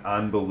ends in an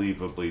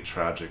unbelievably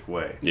tragic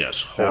way.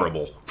 Yes,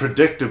 horrible.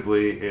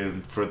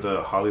 Predictably, for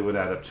the Hollywood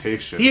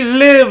adaptation... He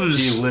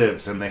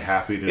lives! And they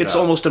happied it It's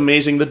up. almost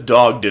amazing the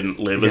dog didn't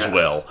live as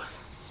well.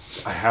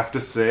 I have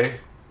to say,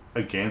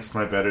 against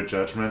my better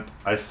judgment,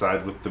 I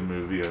side with the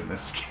movie in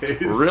this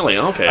case. Really?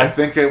 Okay. I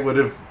think it would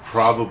have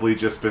probably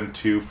just been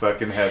too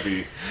fucking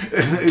heavy.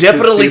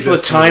 Definitely for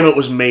the time it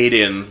was made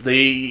in.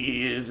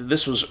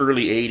 This was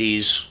early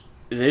 80s.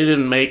 They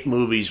didn't make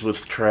movies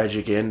with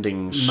tragic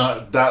endings.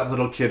 Not that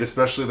little kid,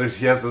 especially.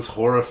 He has this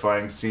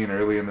horrifying scene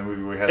early in the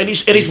movie where he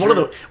has he's one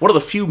of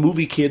the few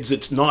movie kids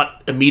that's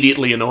not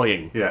immediately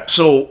annoying. Yeah.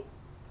 So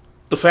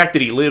the fact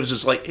that he lives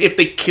is like, if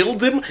they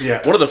killed him,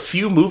 one of the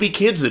few movie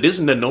kids that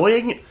isn't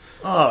annoying.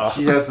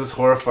 He has this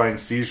horrifying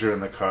seizure in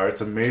the car.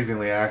 It's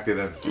amazingly acted,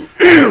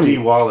 and Dee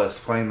Wallace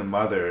playing the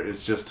mother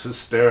is just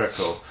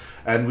hysterical.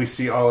 And we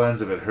see all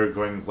ends of it, her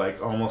going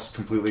like almost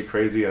completely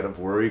crazy out of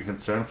worry and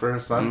concern for her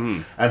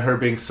son, and her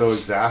being so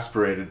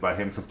exasperated by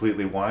him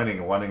completely whining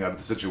and wanting out of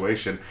the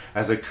situation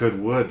as a kid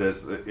would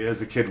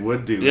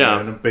do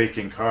in a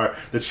baking car,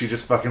 that she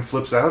just fucking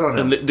flips out on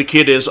him. And the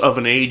kid is of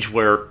an age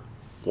where,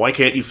 why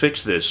can't you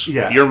fix this?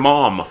 Yeah. Your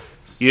mom.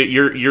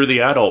 You're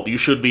the adult. You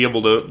should be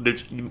able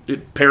to.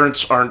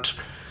 Parents aren't,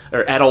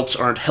 or adults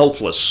aren't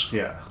helpless.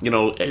 Yeah.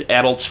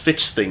 Adults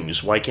fix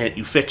things. Why can't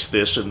you fix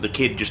this? And the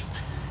kid just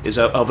is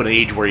of an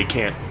age where he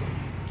can't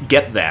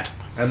get that.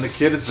 And the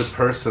kid is the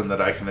person that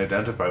I can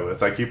identify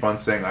with. I keep on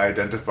saying I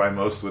identify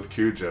most with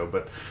Cujo,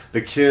 but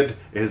the kid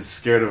is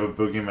scared of a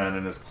boogeyman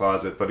in his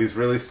closet, but he's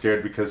really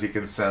scared because he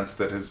can sense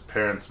that his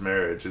parents'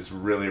 marriage is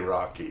really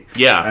rocky.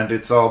 Yeah. And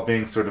it's all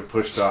being sort of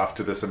pushed off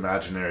to this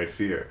imaginary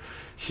fear.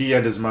 He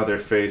and his mother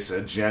face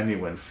a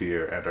genuine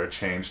fear and are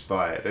changed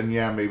by it. And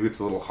yeah, maybe it's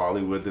a little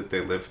Hollywood that they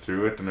live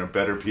through it and are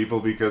better people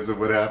because of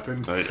what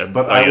happened.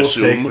 But I will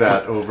take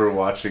that over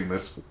watching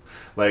this,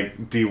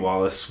 like, Dee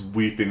Wallace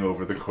weeping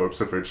over the corpse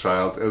of her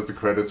child as the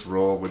credits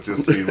roll would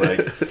just be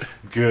like,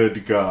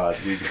 good God,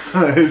 you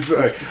guys.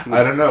 I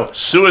don't know.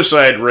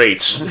 Suicide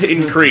rates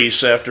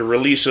increase after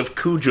release of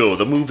Cujo,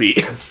 the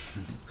movie.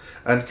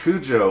 And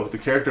Cujo, the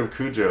character of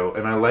Cujo,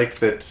 and I like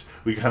that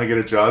we kind of get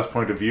a Jaws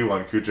point of view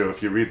on Cujo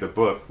if you read the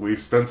book. We've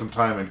spent some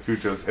time in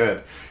Cujo's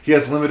head. He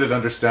has limited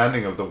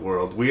understanding of the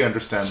world. We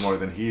understand more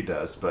than he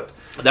does, but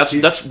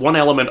that's one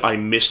element I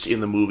missed in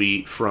the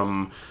movie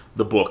from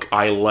the book.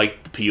 I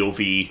liked the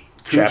POV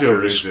Cujo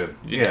chapters. vision.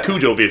 Yeah.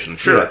 Cujo vision,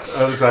 sure.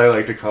 Yeah, as I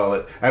like to call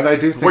it. And I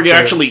do think where you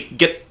actually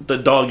get the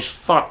dog's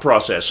thought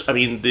process. I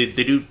mean, they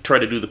do try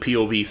to do the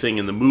POV thing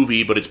in the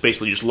movie, but it's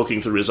basically just looking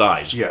through his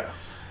eyes. Yeah.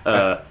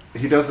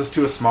 He does this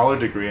to a smaller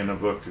degree in a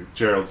book,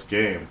 Gerald's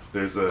Game.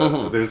 There's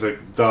a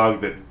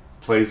dog that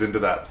plays into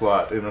that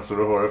plot in a sort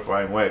of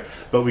horrifying way.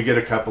 But we get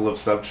a couple of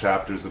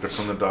sub-chapters that are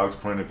from the dog's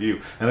point of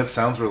view. And it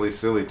sounds really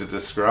silly to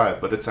describe,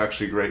 but it's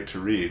actually great to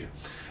read.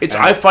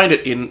 I find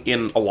it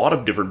in a lot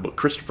of different books.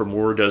 Christopher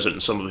Moore does it in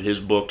some of his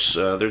books.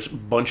 There's a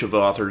bunch of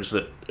authors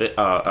that...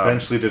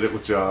 eventually did it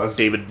with Jaws.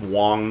 David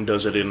Wong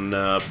does it in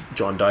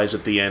John Dies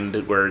at the End,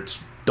 where it's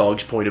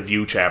dog's point of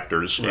view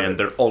chapters, right. And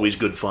they're always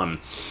good fun.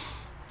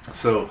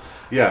 So,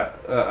 yeah,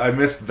 I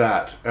missed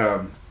that,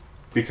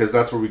 because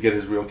that's where we get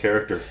his real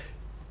character.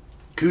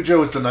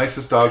 Cujo is the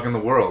nicest dog in the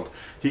world.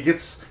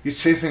 He's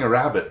chasing a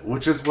rabbit,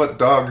 which is what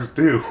dogs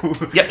do.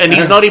 Yeah, and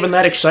he's not even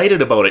that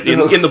excited about it.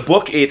 In the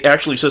book, it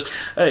actually says,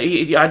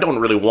 I don't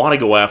really want to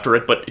go after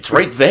it, but it's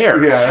right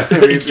there. Yeah,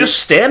 I mean, it's just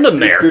standing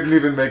there. He didn't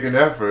even make an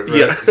effort,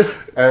 right? Yeah.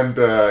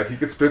 And he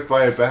gets bit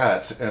by a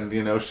bat and,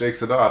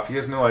 shakes it off. He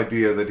has no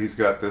idea that he's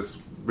got this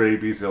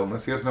rabies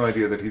illness. He has no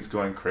idea that he's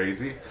going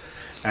crazy.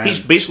 And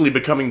he's basically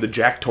becoming the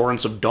Jack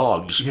Torrance of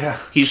dogs. Yeah.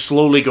 He's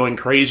slowly going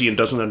crazy and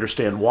doesn't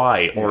understand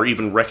why, or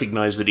even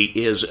recognize that he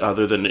is,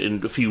 other than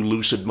in a few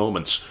lucid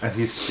moments. And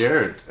he's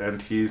scared,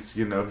 and he's,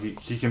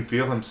 he can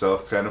feel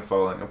himself kind of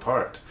falling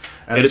apart.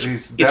 And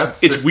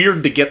it's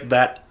weird to get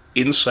that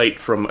insight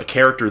from a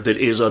character that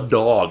is a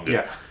dog.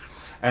 Yeah.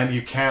 And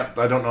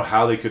I don't know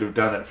how they could have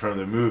done it from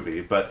the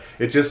movie, but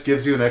it just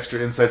gives you an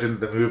extra insight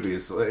into the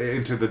movies,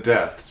 into the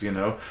deaths, and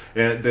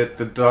that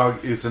the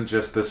dog isn't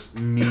just this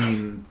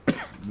mean,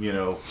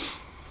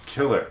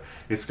 killer.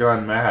 It's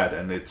gone mad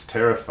and it's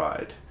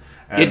terrified.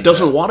 And it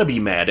doesn't want to be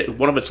mad.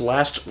 One of its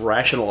last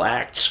rational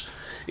acts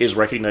is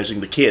recognizing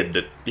the kid,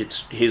 that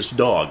it's his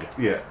dog.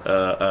 Yeah.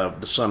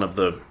 The son of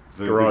the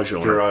garage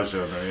owner. Garage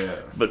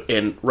owner, yeah.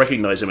 And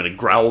recognize him, and it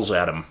growls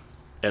at him.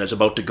 And is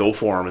about to go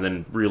for him, and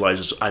then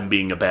realizes, I'm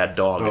being a bad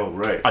dog. Oh,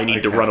 right. I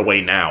need to run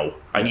away now.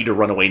 I need to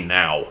run away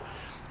now.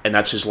 And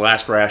that's his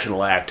last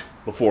rational act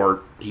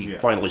before he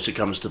finally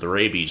succumbs to the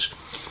rabies.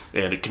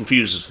 And it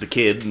confuses the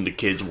kid, and the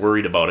kid's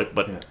worried about it,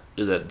 but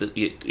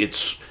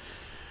it's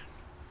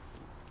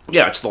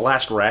the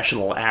last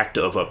rational act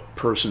of a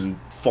person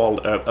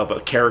of a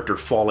character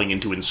falling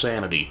into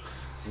insanity.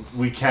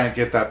 We can't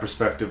get that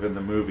perspective in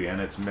the movie,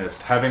 and it's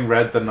missed. Having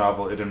read the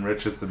novel, it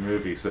enriches the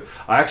movie. So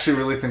I actually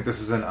really think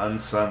this is an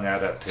unsung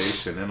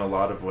adaptation in a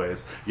lot of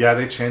ways. Yeah,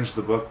 they changed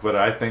the book, but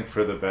I think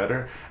for the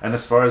better. And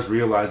as far as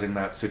realizing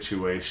that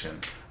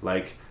situation,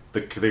 like,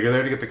 they're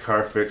there to get the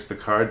car fixed, the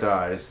car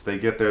dies, they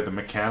get there, the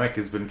mechanic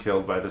has been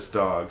killed by this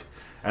dog,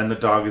 and the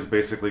dog is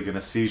basically going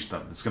to siege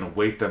them. It's going to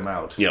wait them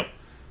out. Yep.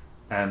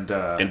 And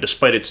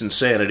despite its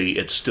insanity,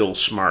 it's still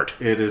smart.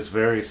 It is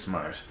very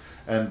smart.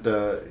 And,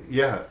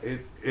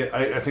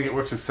 I think it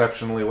works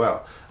exceptionally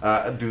well.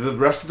 The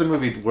rest of the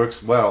movie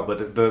works well,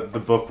 but the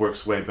book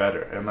works way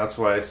better. And that's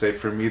why I say,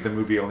 for me, the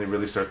movie only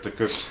really starts to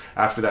cook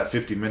after that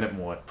 50-minute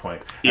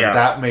point. And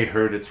that may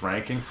hurt its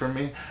ranking for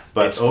me.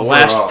 But it's overall, the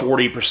last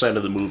 40%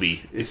 of the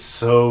movie. It's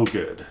so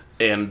good.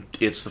 and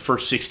it's the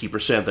first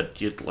 60%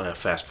 that you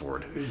fast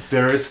forward.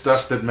 There is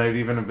stuff that might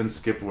even have been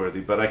skip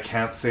worthy, but I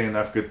can't say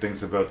enough good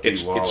things about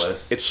Dee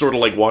Wallace. It's sort of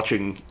like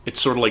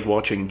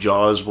watching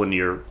Jaws when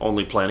you're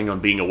only planning on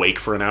being awake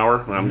for an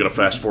hour. I'm going to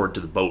fast forward to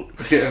the boat.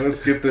 Yeah, let's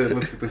get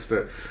this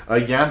started.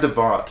 Jan de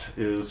Bont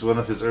is one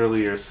of his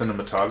earlier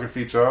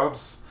cinematography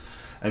jobs,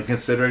 and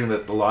considering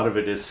that a lot of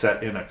it is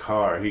set in a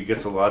car, he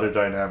gets a lot of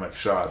dynamic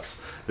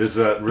shots. There's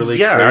a really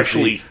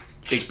crazy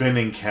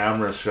spinning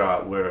camera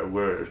shot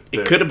where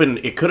it could have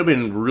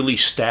been really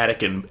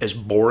static and as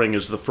boring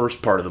as the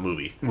first part of the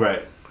movie.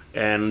 Right.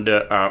 And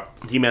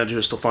he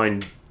manages to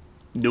find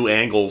new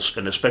angles,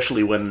 and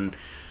especially when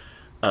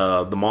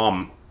the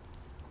mom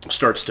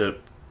starts to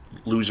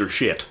lose her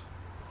shit,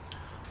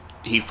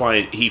 he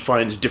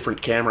finds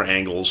different camera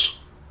angles.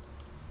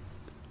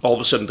 All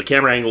of a sudden, the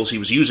camera angles he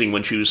was using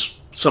when she was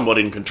somewhat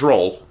in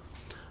control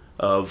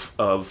of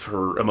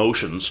her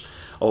emotions,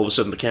 all of a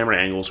sudden the camera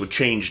angles would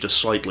change to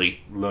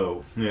slightly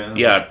low.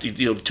 Yeah,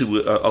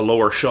 to a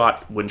lower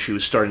shot when she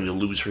was starting to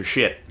lose her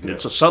shit. Yeah.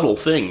 It's a subtle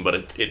thing,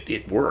 but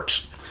it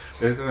works.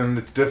 And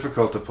it's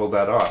difficult to pull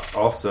that off.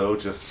 Also,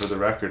 just for the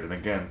record, and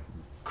again,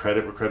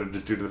 credit where credit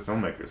is due to the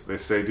filmmakers. They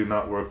say do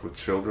not work with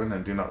children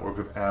and do not work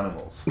with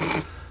animals.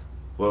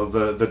 Well,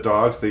 the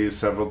dogs, they use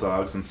several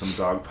dogs and some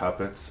dog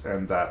puppets,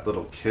 and that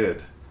little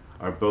kid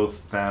are both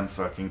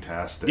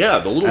fan-fucking-tastic. Yeah,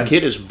 the little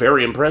kid is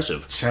very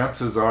impressive.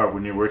 Chances are,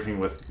 when you're working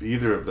with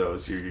either of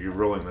those, you're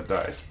rolling the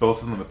dice.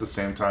 Both of them at the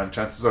same time,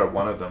 chances are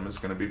one of them is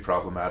going to be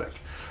problematic.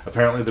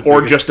 Apparently,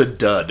 just a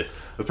dud.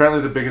 Apparently,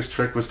 the biggest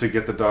trick was to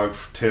get the dog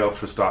tail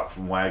to stop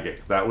from wagging.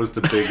 That was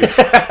the biggest.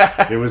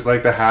 It was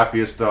like the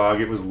happiest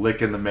dog. It was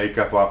licking the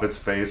makeup off its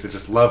face. It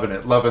just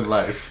loving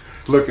life.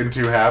 Looking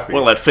too happy.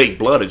 Well, that fake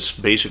blood is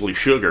basically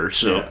sugar,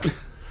 so... Yeah.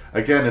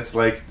 Again, it's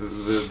like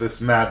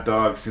this mad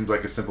dog seems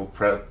like a simple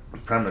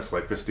premise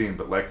like Christine,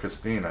 but like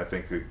Christine, I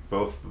think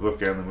both the book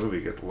and the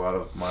movie get a lot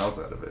of miles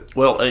out of it.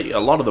 Well,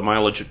 a lot of the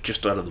mileage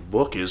just out of the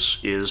book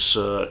is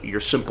your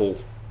simple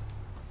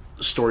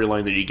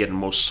storyline that you get in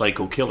most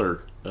psycho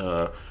killer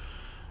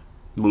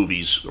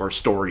movies or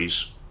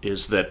stories,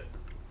 is that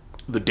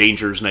the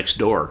danger's next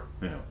door.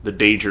 Yeah. The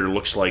danger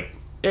looks like,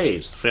 hey,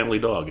 it's the family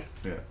dog.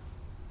 Yeah.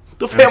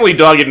 The family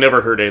dog had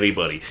never hurt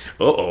anybody.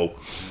 Uh-oh.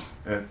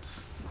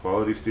 It's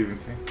quality Stephen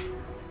King.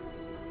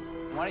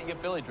 Why don't you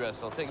get Billy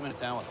dressed? I'll take him into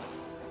town with me.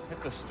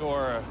 Hit the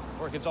store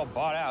before it gets all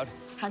bought out.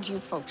 How'd you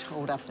folks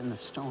hold up in the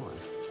storm?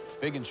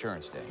 Big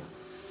insurance day.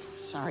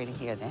 Sorry to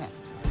hear that.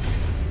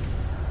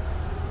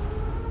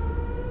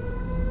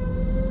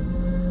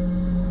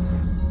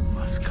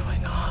 What's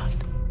going on?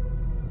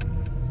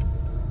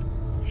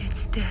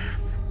 It's death.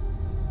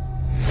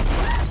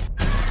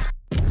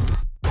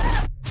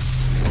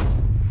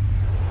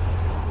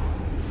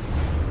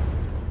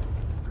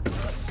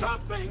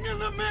 Something in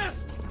the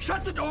mist!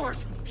 Shut the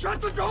doors!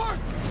 Shut the doors!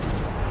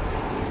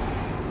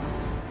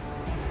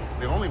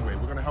 The only way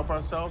we're going to help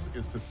ourselves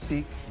is to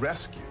seek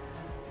rescue.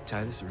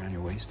 Tie this around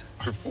your waist?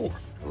 Or four.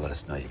 Well, let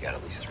us know you got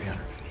at least 300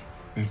 feet.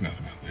 There's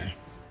nothing out there.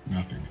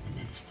 Nothing in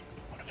the mist.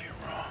 What if you're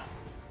wrong?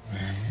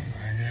 Then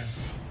I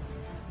guess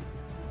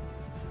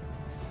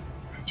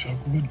the joke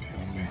would be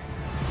on me.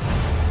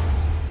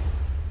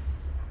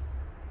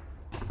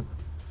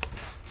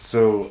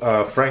 So,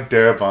 Frank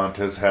Darabont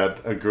has had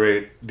a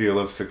great deal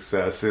of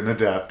success in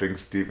adapting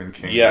Stephen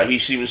King. Yeah, he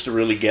seems to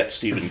really get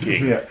Stephen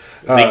King. Yeah.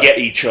 They get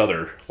each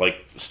other.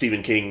 Like,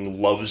 Stephen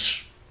King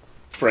loves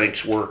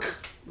Frank's work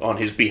on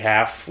his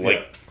behalf.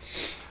 Like,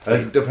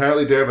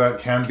 apparently Darabont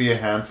can be a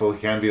handful, he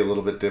can be a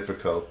little bit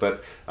difficult,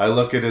 but I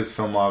look at his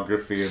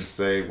filmography and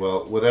say,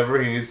 well,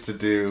 whatever he needs to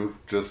do,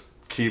 just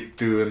keep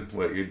doing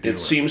what you're doing. It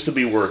seems to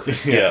be worth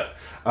it, yeah.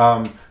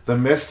 The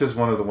Mist is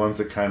one of the ones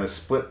that kind of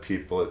split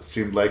people. It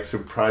seemed like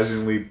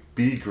surprisingly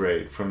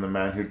B-grade from the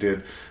man who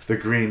did The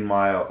Green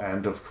Mile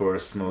and, of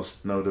course,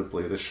 most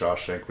notably, The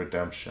Shawshank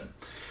Redemption.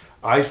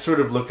 I sort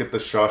of look at The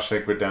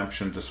Shawshank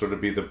Redemption to sort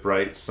of be the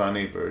bright,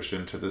 sunny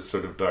version to this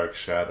sort of dark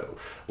shadow,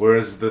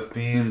 whereas the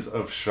themes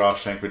of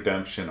Shawshank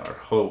Redemption are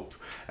hope,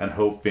 and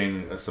hope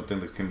being something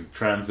that can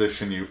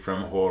transition you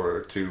from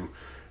horror to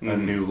a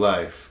new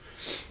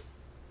life.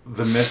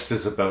 The Mist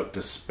is about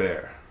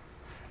despair.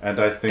 And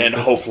I think and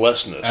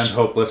hopelessness. And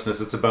hopelessness.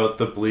 It's about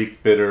the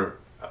bleak, bitter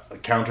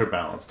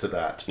counterbalance to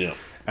that. Yeah.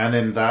 And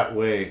in that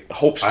way,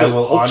 I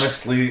will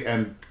honestly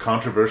and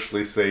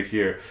controversially say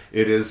here,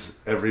 it is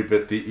every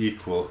bit the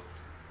equal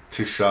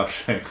to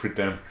Shawshank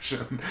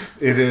Redemption.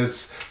 It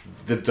is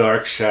the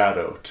dark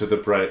shadow to the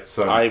bright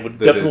sun. I would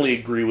definitely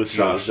agree with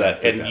you with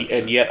that.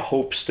 And yet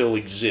hope still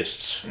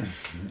exists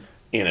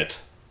in it.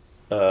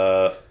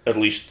 At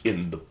least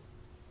in the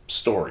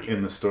story.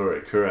 In the story,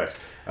 correct.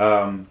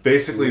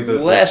 Basically,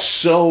 less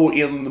so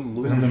in the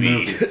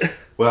movie.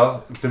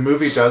 Well, the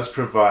movie does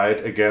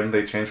provide, again,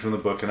 they changed from the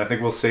book, and I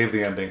think we'll save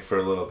the ending for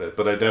a little bit,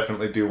 but I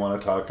definitely do want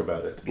to talk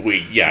about it.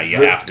 You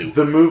have to.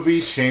 The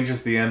movie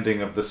changes the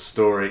ending of the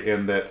story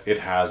in that it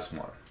has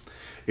one.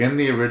 In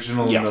the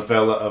original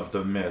novella of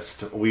The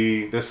Mist,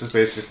 this is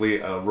basically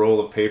a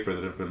roll of paper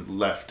that have been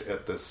left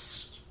at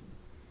this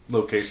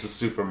location, the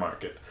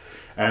supermarket.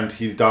 And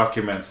he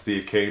documents the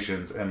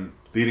occasions and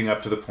leading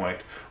up to the point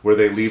where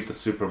they leave the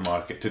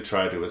supermarket to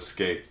try to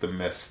escape the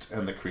mist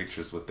and the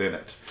creatures within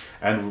it.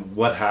 And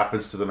what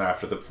happens to them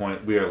after the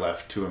point, we are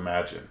left to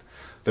imagine.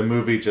 The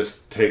movie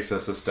just takes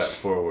us a step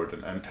forward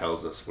and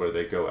tells us where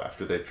they go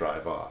after they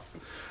drive off.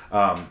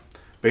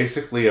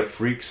 Basically, a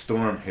freak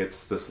storm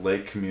hits this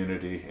lake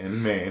community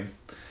in Maine,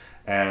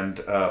 and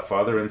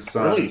father and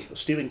son... Really?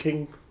 Stephen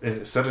King?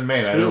 Set in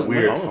Maine, I know,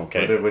 weird. Oh,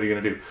 okay. What are you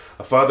going to do?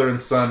 A father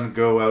and son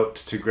go out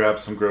to grab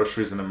some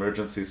groceries and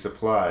emergency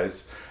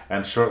supplies,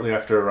 and shortly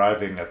after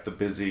arriving at the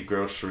busy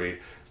grocery,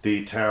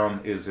 the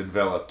town is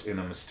enveloped in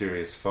a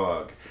mysterious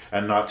fog.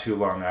 And not too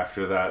long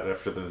after that,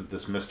 after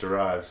this mist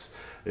arrives,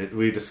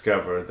 we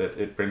discover that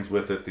it brings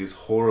with it these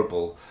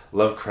horrible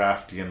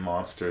Lovecraftian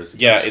monsters.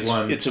 Yeah,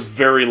 it's a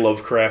very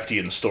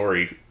Lovecraftian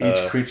story.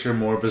 Each creature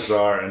more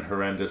bizarre and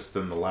horrendous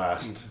than the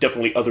last.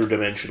 Definitely other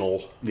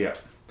dimensional. Yeah.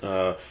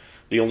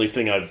 The only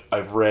thing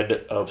I've read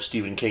of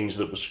Stephen King's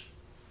that was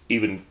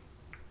even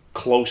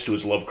close to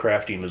his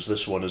Lovecraftian as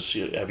this one is.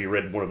 Have you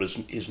read one of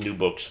his new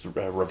books,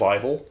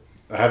 Revival?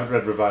 I haven't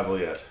read Revival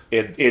yet.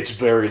 It's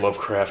very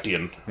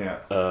Lovecraftian. Yeah.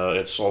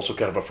 It's also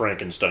kind of a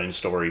Frankenstein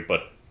story,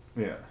 but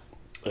yeah.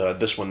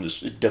 This one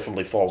it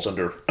definitely falls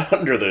under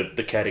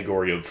the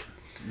category of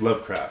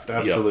Lovecraft,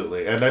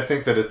 absolutely. Yeah. And I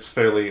think that it's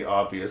fairly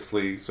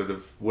obviously sort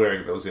of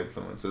wearing those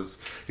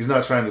influences. He's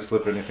not trying to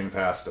slip anything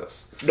past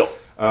us. No.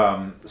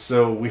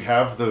 So we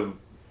have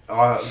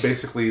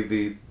basically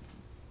the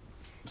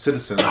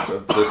citizens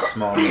of this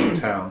small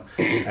town,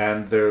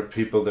 and they're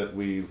people that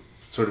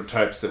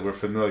types that we're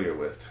familiar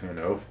with,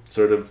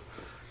 sort of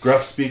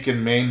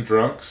gruff-speaking Maine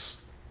drunks,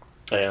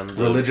 and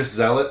religious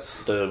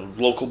zealots, the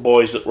local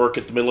boys that work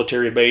at the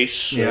military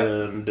base, yeah.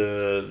 And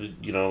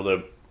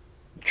the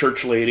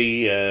church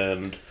lady,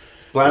 and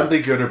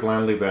blandly good or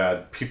blandly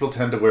bad. People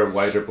tend to wear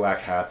white or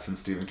black hats in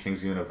Stephen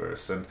King's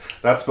universe, and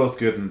that's both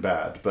good and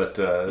bad. But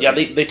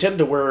they tend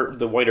to wear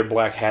the white or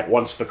black hat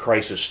once the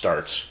crisis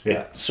starts.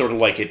 Yeah, it's sort of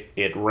like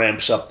it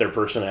ramps up their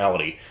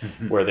personality,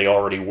 where they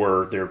already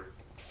were. They're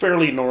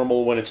fairly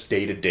normal when it's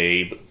day to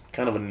day, but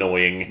kind of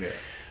annoying,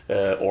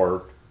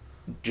 or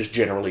just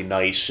generally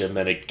nice, and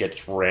then it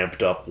gets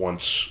ramped up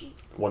once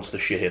the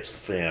shit hits the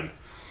fan.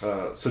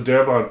 So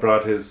Darabont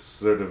brought his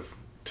sort of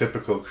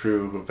typical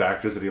crew of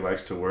actors that he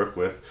likes to work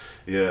with.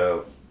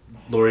 Yeah,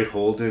 Laurie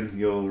Holden,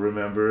 you'll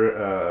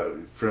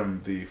remember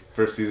from the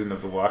first season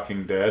of The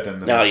Walking Dead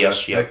and The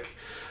Majestic.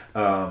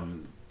 Yes,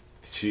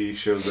 she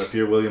shows up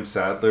here. William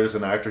Sadler's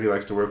an actor he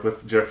likes to work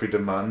with. Jeffrey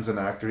DeMunn's an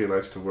actor he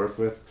likes to work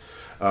with.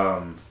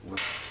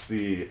 What's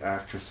the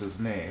actress's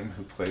name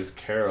who plays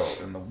Carol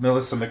in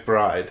Melissa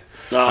McBride?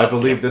 I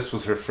believe this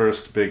was her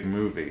first big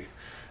movie.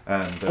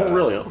 And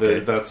really? Okay.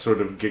 That sort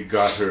of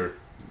got her,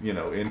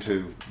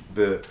 into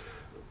the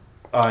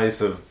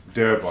eyes of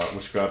Darabont,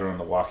 which got her on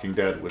The Walking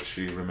Dead, which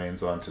she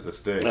remains on to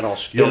this day. And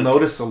also, you'll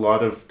notice a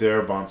lot of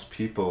Darabont's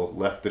people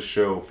left the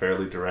show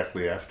fairly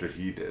directly after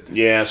he did.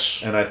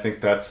 Yes. And I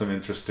think that's some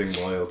interesting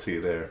loyalty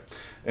there.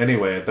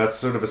 Anyway, that's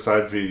sort of a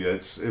side view.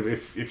 It's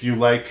if you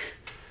like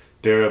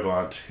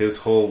Darabont, his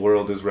whole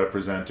world is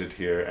represented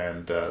here,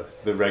 and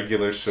the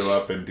regulars show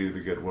up and do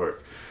the good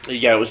work.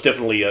 Yeah, it was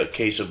definitely a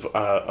case of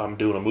I'm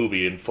doing a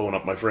movie and phone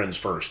up my friends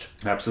first.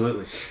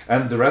 Absolutely.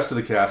 And the rest of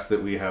the cast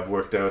that we have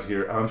worked out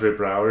here, Andre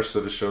Braugher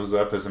sort of shows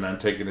up as an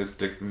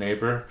antagonistic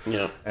neighbor.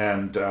 Yeah.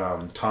 And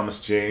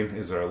Thomas Jane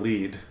is our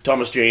lead.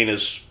 Thomas Jane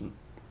is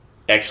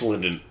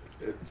excellent in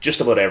just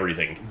about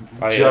everything.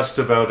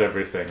 About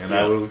everything, and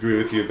I will agree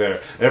with you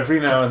there. Every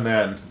now and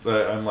then,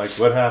 I'm like,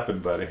 "What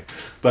happened, buddy?"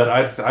 But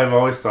I've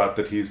always thought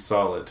that he's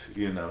solid.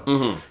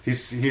 Mm-hmm.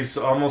 He's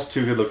almost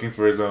too good looking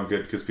for his own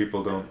good because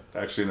people don't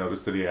actually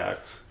notice that he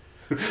acts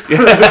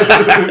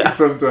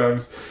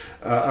sometimes.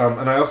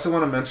 And I also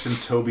want to mention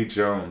Toby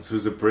Jones,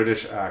 who's a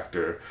British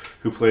actor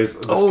who plays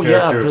this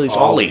character. Plays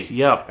Ollie.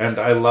 Yeah, and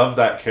I love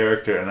that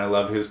character, and I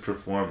love his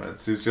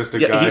performance. He's just a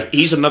guy.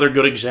 He's another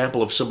good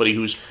example of somebody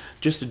who's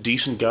just a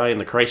decent guy, and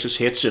the crisis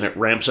hits, and it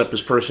ramps up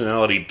his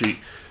personality.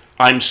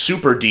 I'm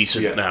super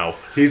decent now.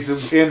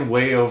 He's in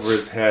way over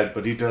his head,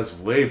 but he does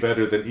way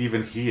better than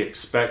even he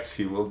expects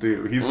he will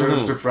do. He sort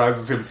of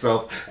surprises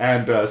himself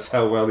and us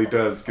how well he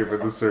does given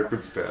the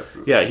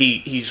circumstances. Yeah,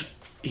 he's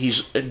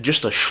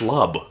just a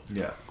schlub.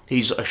 Yeah.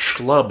 He's a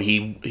schlub.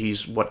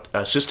 He's what,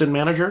 assistant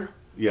manager?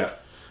 Yeah.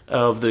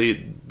 Of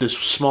this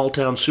small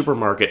town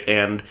supermarket,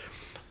 and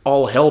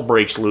all hell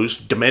breaks loose.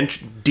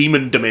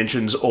 Demon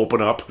dimensions open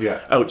up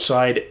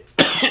outside,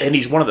 and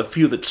he's one of the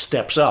few that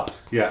steps up.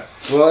 Yeah.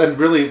 Well, and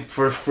really,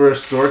 for a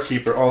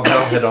storekeeper, all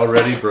hell had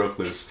already broke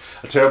loose.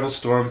 A terrible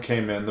storm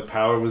came in. The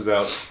power was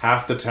out.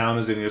 Half the town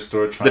is in your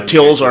store trying to... The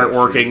tills aren't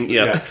working.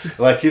 Yeah.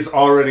 Like, he's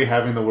already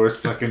having the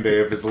worst fucking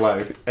day of his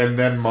life. And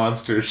then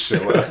monsters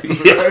show up.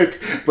 Right?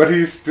 But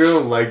he's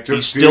still,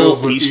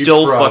 deals with each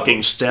problem.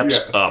 Fucking steps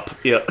up.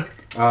 Yeah.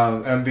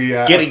 And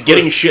the...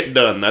 getting shit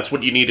done. That's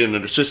what you need in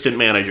an assistant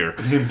manager.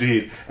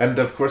 Indeed. And,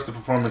 of course, the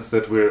performance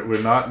that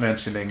we're not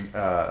mentioning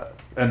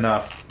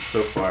enough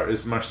so far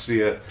is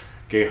Marcia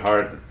Gay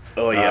Harden.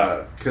 Oh,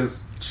 yeah.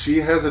 Because...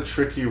 she has a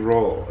tricky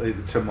role,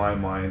 to my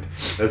mind,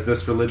 as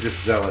this religious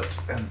zealot.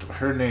 And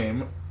her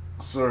name,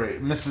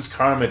 Mrs.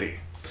 Carmody.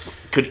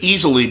 Could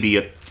easily be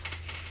a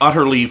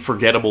utterly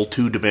forgettable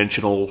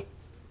two-dimensional...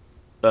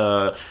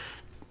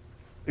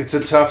 It's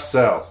a tough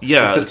sell.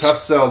 Yeah. It's a tough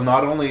sell.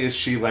 Not only is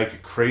she,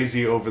 like,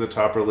 crazy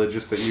over-the-top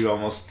religious that you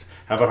almost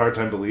have a hard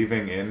time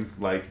believing in,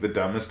 like, the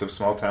dumbest of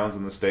small towns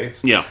in the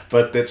States. Yeah.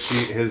 But that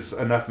she has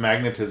enough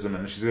magnetism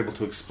and she's able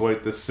to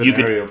exploit this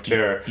scenario of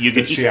terror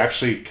that she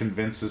actually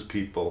convinces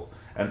people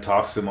and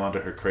talks them onto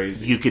her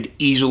crazy. You could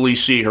easily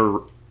see her,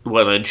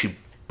 well, and she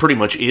pretty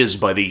much is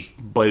by the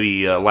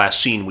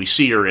last scene we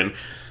see her in.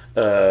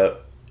 A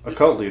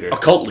cult leader. A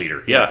cult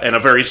leader, yeah, and a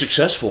very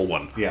successful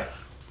one. Yeah.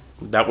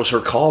 That was her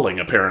calling,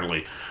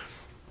 apparently.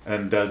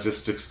 And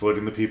just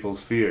exploiting the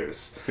people's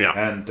fears. Yeah.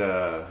 And,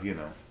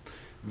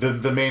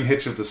 the main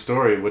hitch of the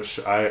story, which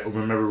I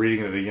remember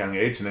reading at a young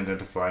age and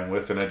identifying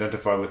with, and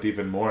identify with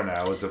even more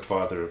now as a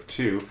father of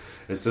two,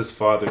 is this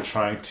father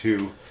trying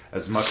to,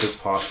 as much as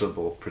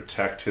possible,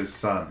 protect his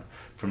son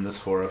from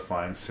this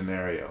horrifying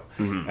scenario.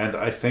 Mm-hmm. And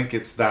I think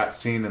it's that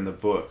scene in the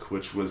book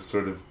which was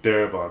sort of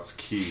Darabont's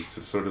key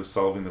to sort of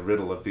solving the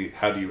riddle of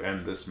how do you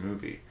end this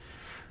movie.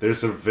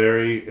 There's a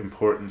very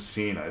important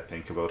scene, I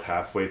think, about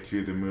halfway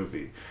through the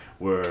movie,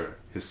 where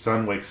his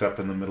son wakes up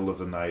in the middle of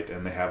the night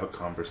and they have a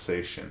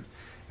conversation,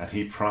 and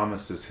he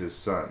promises his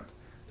son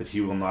that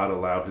he will not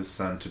allow his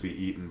son to be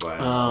eaten by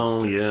a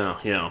monster. Oh,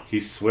 yeah. He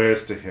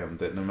swears to him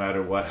that no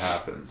matter what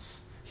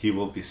happens, he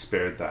will be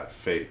spared that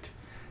fate.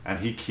 And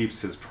he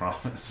keeps his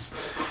promise.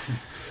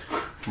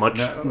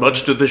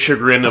 Much to the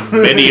chagrin of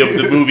many of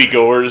the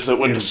moviegoers that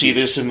went to see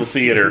this in the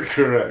theater.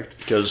 Correct.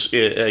 Because,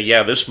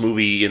 this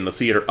movie in the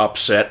theater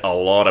upset a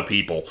lot of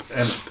people.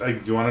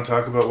 And you want to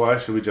talk about why?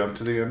 Should we jump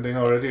to the ending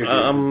already? Or is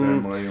there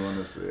more you want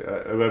to say?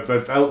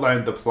 I've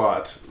outlined the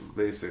plot,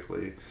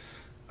 basically.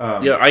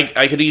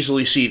 I could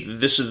easily see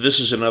this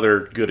is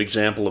another good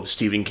example of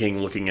Stephen King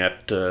looking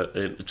at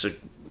it's a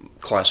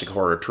classic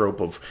horror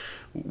trope of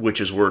which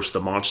is worse,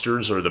 the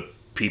monsters or the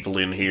people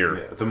in here.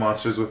 Yeah, the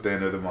monsters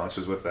within or the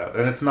monsters without,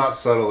 and it's not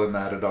subtle in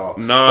that at all.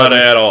 Not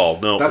at all.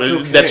 No,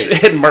 that's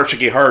okay. And Marcia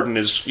Gay Harden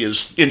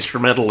is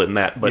instrumental in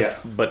that. But yeah.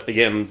 But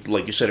again,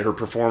 like you said, her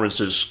performance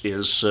is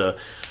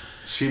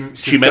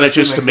she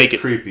manages to make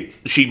it creepy.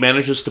 She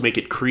manages to make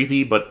it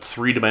creepy, but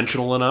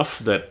 3-dimensional enough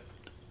that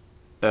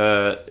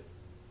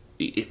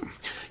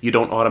you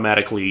don't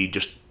automatically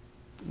just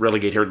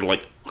relegate her to,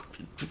 like,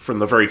 from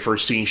the very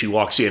first scene she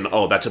walks in,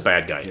 oh, that's a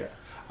bad guy. Yeah.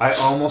 I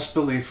almost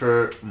believe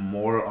her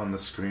more on the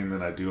screen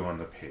than I do on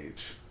the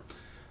page.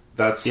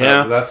 That's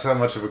how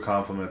much of a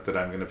compliment that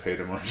I'm going to pay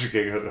to Marcia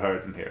Gay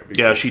Harden here.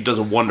 Yeah, she does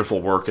a wonderful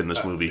work in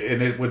this movie.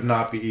 And it would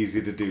not be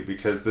easy to do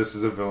because this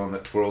is a villain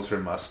that twirls her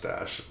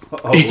mustache.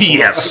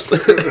 Yes.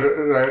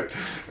 Right?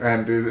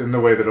 And in the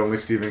way that only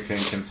Stephen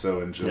King can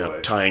so enjoy.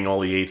 Yeah, tying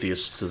all the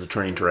atheists to the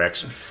train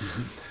tracks.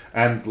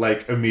 And,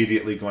 like,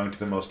 immediately going to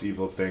the most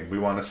evil thing. We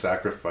want to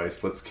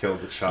sacrifice. Let's kill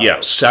the child. Yeah,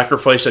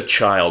 sacrifice a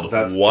child.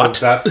 What?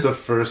 That's the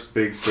first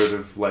big sort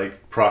of,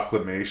 like,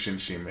 proclamation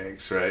she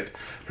makes, right?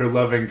 Her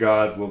loving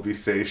God will be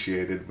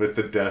satiated with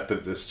the death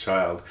of this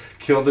child.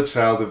 Kill the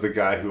child of the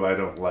guy who I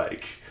don't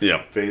like.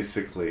 Yeah.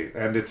 Basically.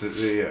 And it's,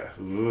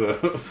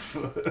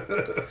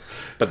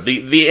 But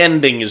the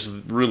ending is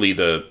really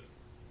the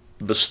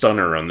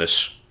stunner on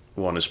this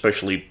one,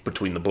 especially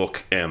between the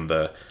book and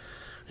the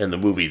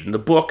movie. In the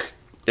book,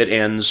 it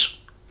ends,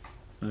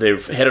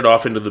 they've headed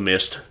off into the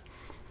mist,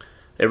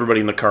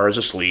 everybody in the car is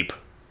asleep,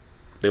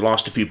 they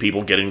lost a few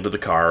people getting into the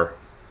car,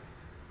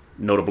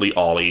 notably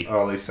Ollie.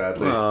 Ollie,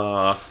 sadly.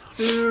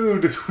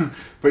 Dude!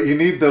 But you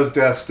need those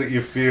deaths that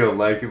you feel,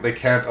 like, they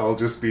can't all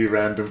just be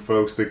random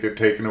folks that get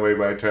taken away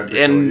by a tentacle.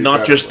 And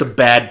not just the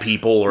bad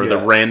people or the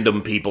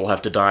random people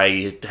have to die,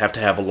 you have to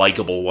have a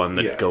likable one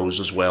that goes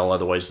as well,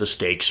 otherwise the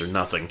stakes are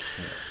nothing.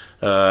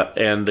 Yeah.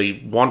 And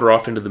they wander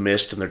off into the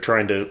mist and they're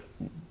trying to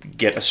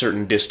get a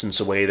certain distance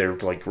away. They're,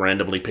 like,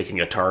 randomly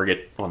picking a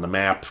target on the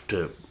map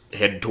to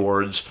head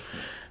towards,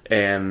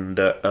 and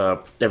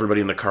everybody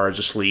in the car is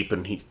asleep,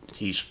 and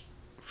he's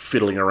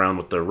fiddling around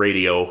with the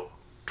radio,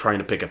 trying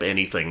to pick up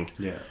anything.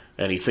 Yeah.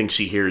 And he thinks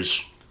he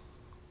hears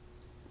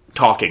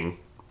talking,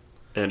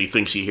 and he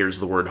thinks he hears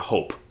the word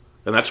hope,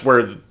 and that's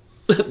where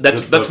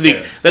that's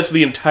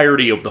the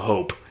entirety of the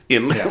hope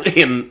in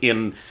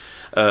the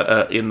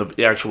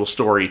actual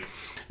story,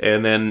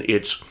 and then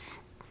it's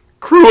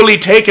cruelly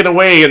taken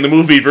away in the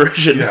movie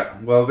version. Yeah,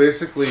 well,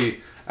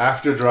 basically,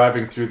 after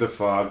driving through the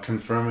fog,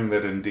 confirming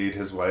that indeed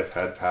his wife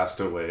had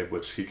passed away,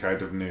 which he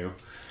kind of knew,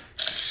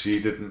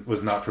 she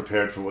was not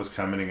prepared for what was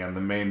coming, and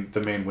the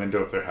main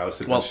window of their house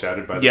had been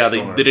shattered by the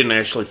storm. Yeah, they didn't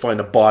actually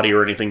find a body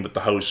or anything, but the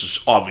house has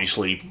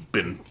obviously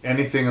been...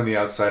 Anything on the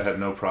outside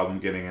had no problem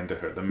getting into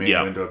her. The main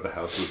window of the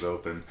house was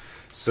open.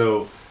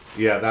 So,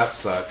 yeah, that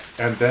sucks.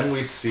 And then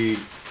we see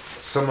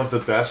some of the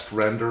best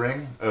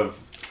rendering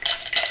of...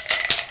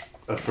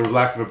 for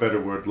lack of a better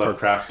word,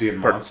 Lovecraftian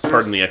monsters.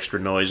 Pardon the extra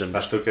noise.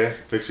 That's okay.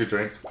 Fix your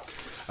drink.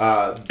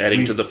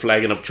 Adding to the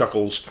flagon of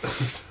chuckles.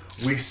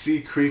 We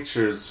see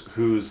creatures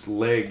whose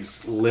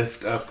legs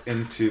lift up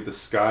into the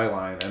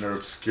skyline and are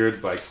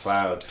obscured by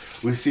cloud.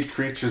 We see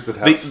creatures that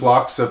have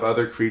flocks of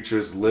other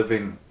creatures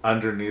living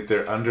underneath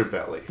their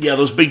underbelly. Yeah,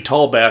 those big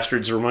tall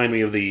bastards remind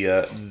me of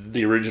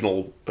the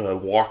original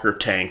Walker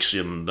tanks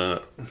in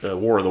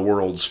War of the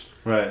Worlds.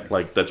 Right.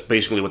 Like, that's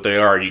basically what they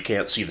are. You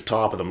can't see the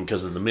top of them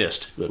because of the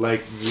mist. But.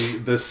 Like,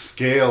 the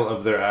scale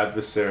of their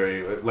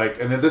adversary, like,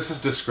 and this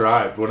is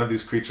described, one of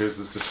these creatures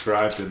is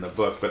described in the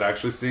book, but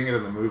actually seeing it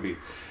in the movie,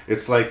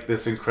 it's like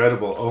this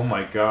incredible, oh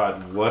my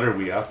god, what are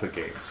we up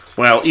against?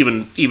 Well,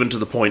 even to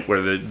the point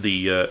where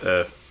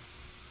the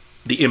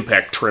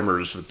impact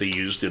tremors that they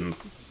used in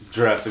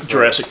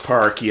Jurassic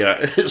Park,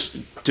 yeah,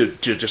 to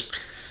just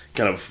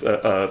kind of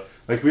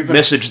like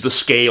message the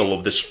scale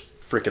of this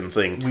frickin'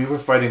 thing. We were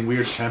fighting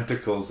weird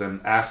tentacles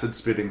and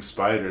acid-spitting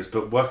spiders,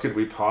 but what could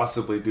we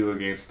possibly do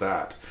against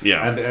that?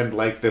 Yeah. And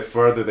like, the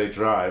further they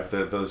drive,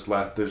 there's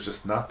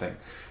just nothing.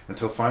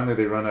 Until finally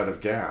they run out of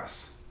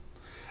gas.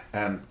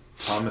 And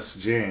Thomas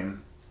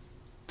Jane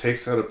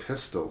takes out a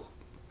pistol,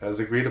 as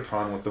agreed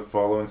upon with the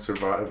following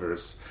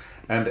survivors,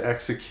 and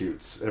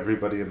executes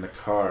everybody in the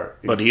car.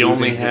 But he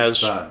only has...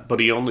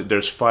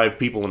 there's 5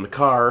 people in the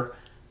car,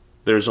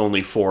 there's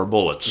only 4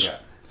 bullets. Yeah.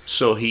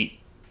 So he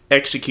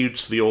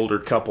executes the older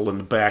couple in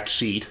the back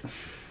seat,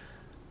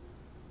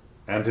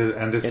 and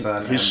his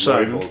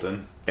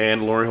son,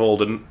 Laurie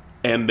Holden,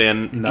 and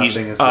then he's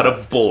out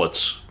of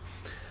bullets.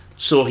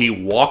 So he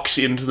walks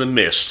into the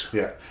mist.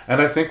 Yeah,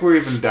 and I think we're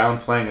even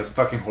downplaying, as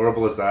fucking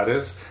horrible as that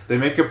is. They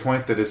make a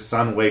point that his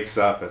son wakes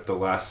up at the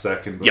last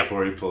second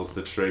before he pulls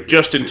the trigger,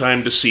 just in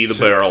time to see the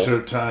barrel,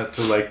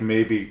 to like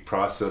maybe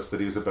process that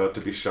he was about to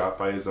be shot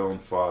by his own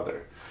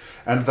father,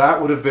 and that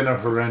would have been a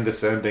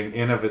horrendous ending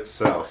in of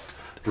itself.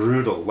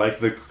 Brutal, like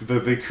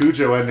the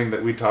Cujo ending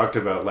that we talked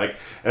about. Like,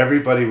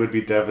 everybody would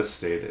be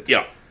devastated.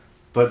 Yeah,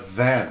 but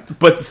then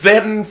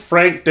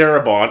Frank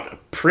Darabont,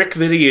 prick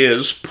that he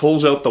is,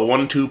 pulls out the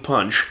 1-2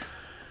 punch.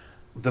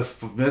 The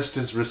mist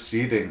is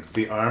receding.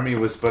 The army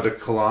was but a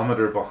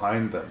kilometer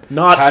behind them.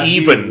 Not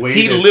even.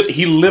 He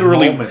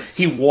literally moments.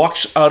 He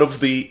walks out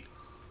of the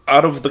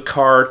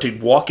car to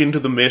walk into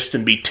the mist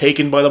and be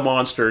taken by the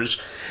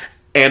monsters,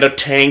 and a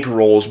tank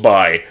rolls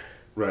by.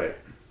 Right.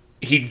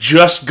 He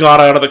just got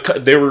out of the car.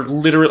 They were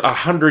literally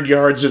 100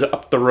 yards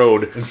up the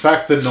road. In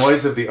fact, the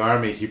noise of the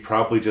army, he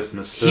probably just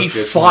mistook. He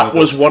thought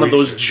was one of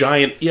those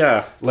giant,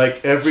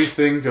 Like,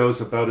 everything goes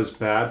about as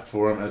bad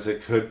for him as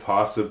it could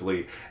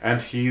possibly,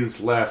 and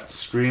he's left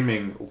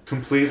screaming,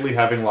 completely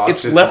having lost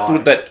his mind. It's left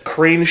with that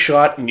crane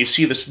shot, and you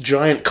see this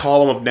giant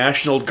column of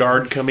National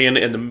Guard come in,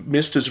 and the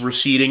mist is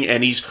receding,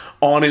 and he's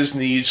on his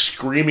knees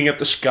screaming at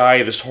the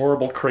sky, this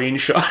horrible crane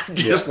shot,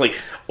 just like,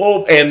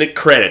 and the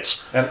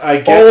credits. And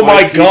I get oh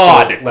my god!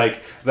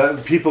 Like,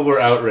 that, people were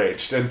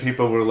outraged, and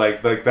people were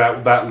like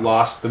that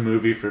lost the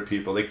movie for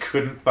people. They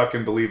couldn't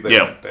fucking believe they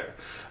went there.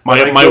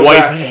 My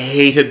wife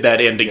hated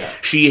that ending. Yeah.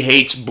 She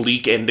hates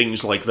bleak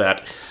endings like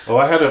that. Oh,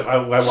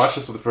 I watched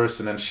this with a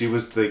person, and she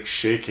was like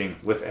shaking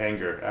with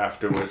anger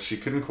afterwards. She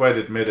couldn't quite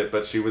admit it,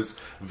 but she was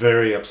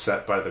very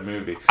upset by the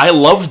movie. I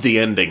loved the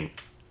ending,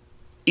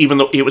 even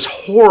though it was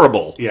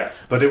horrible. Yeah,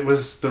 but it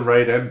was the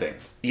right ending.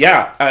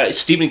 Yeah,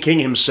 Stephen King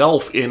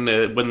himself,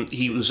 when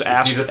he was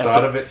asked... If he'd have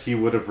thought of it, he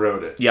would have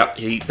wrote it. Yeah,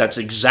 that's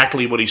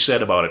exactly what he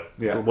said about it.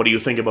 Yeah. What do you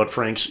think about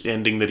Frank's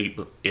ending that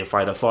if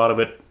I'd have thought of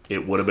it,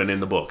 it would have been in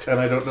the book? And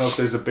I don't know if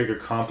there's a bigger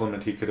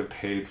compliment he could have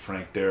paid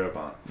Frank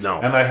Darabont. No.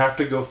 And I have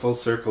to go full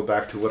circle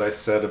back to what I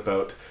said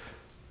about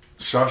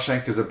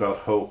Shawshank is about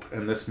hope,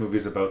 and this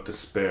movie's about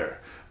despair.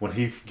 When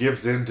he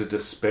gives in to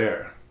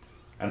despair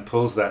and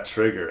pulls that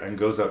trigger and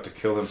goes out to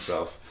kill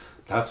himself,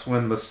 that's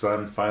when the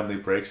sun finally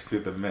breaks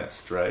through the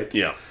mist, right?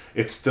 Yeah.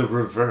 It's the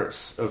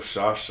reverse of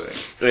Shawshank.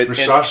 For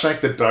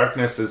Shawshank, the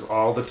darkness is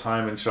all the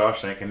time in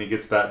Shawshank, and he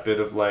gets that bit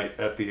of light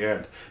at the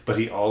end. But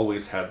he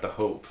always had the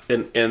hope.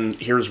 And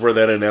here's where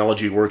that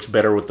analogy works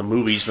better with the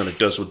movies than it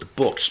does with the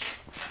books.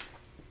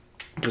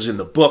 Because in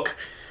the book,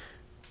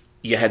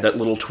 you had that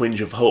little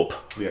twinge of hope.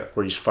 Yeah.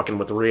 Where he's fucking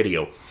with the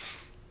radio.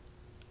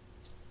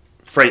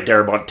 Frank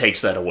Darabont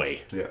takes that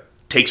away. Yeah.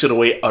 Takes it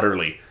away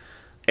utterly.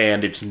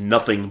 And it's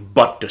nothing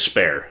but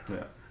despair.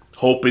 Yeah.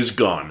 Hope is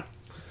gone.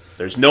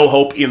 There's no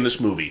hope in this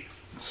movie.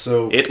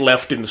 So it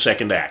left in the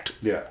second act.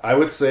 Yeah, I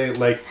would say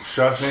like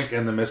Shawshank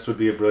and The Mist would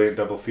be a brilliant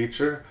double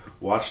feature.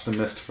 Watch The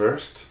Mist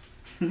first,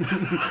 and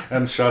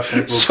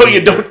Shawshank. So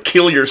you don't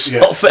kill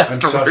yourself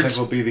afterwards. And Shawshank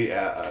will be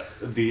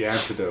the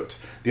antidote.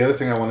 The other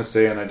thing I want to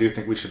say, and I do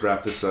think we should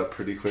wrap this up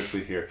pretty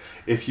quickly here.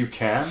 If you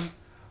can,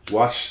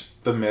 watch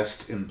The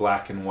Mist in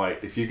black and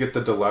white. If you get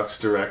the deluxe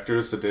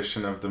director's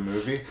edition of the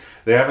movie,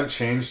 they haven't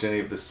changed any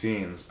of the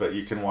scenes, but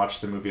you can watch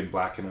the movie in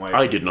black and white.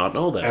 I did not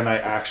know that. And I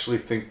actually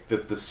think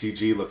that the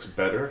CG looks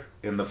better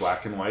in the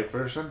black and white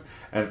version,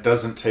 and it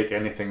doesn't take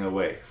anything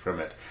away from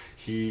it.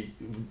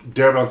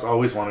 Darabont's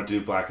always wanted to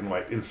do black and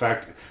white. In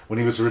fact, when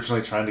he was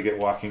originally trying to get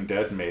Walking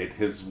Dead made,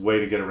 his way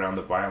to get around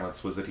the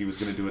violence was that he was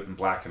going to do it in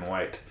black and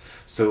white.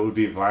 So it would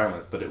be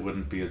violent, but it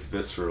wouldn't be as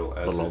visceral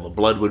as... Well, all the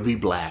blood would be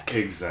black.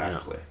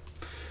 Exactly.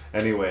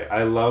 Anyway,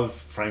 I love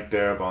Frank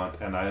Darabont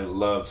and I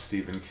love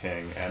Stephen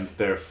King, and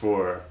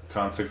therefore,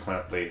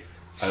 consequently,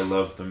 I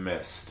love The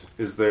Mist.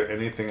 Is there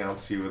anything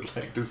else you would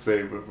like to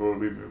say before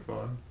we move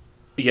on?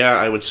 Yeah,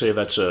 I would say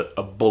that's a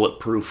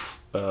bulletproof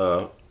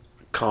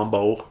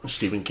combo,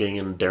 Stephen King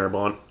and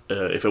Darabont,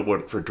 if it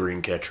weren't for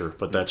Dreamcatcher,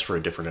 but that's for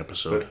a different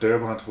episode. But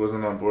Darabont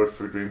wasn't on board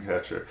for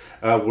Dreamcatcher.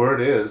 Word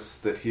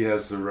is that he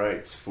has the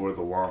rights for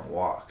The Long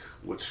Walk,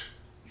 which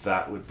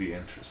that would be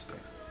interesting.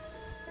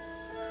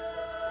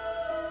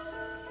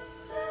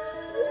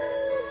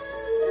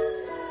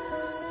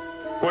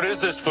 What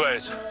is this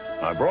place?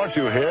 I brought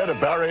you here to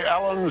bury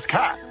Alan's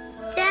cat.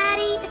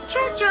 Daddy, is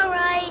church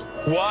alright?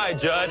 Why,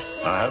 Judd?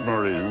 I have my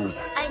reasons.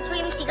 I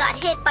dreamed he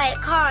got hit by a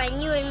car and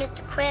you and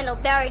Mr. Crandall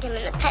buried him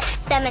in the pet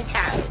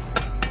cemetery.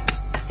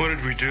 What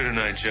did we do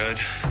tonight, Judd?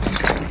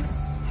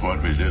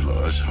 What we did,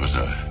 Lois, was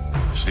a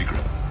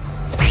secret.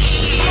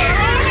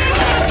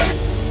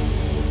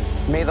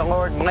 May the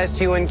Lord bless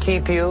you and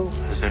keep you.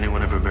 Has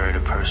anyone ever buried a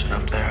person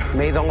up there?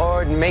 May the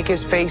Lord make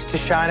his face to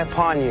shine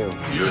upon you.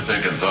 You're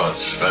thinking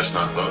thoughts best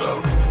not thought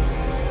of.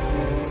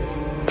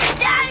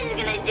 Daddy's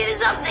gonna do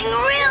something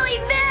really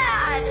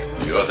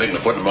bad. You're thinking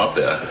of putting him up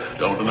there.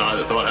 Don't deny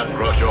the thought hadn't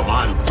crossed your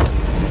mind.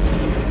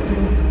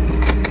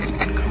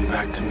 Come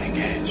back to me,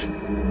 Gage.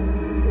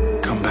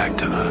 Come back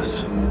to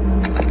us.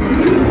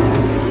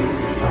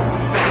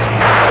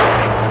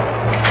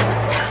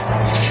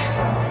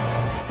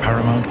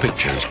 Paramount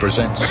Pictures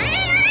presents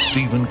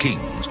Stephen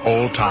King's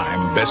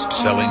all-time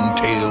best-selling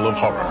tale of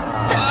horror.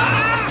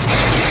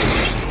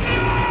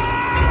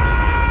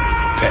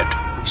 Pet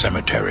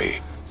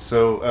Sematary.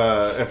 So,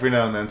 every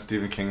now and then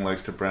Stephen King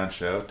likes to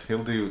branch out.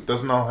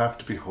 Doesn't all have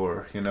to be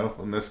horror, you know?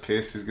 In this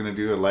case, he's going to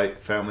do a light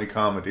family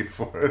comedy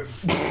for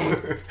us.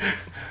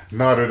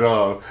 Not at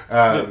all.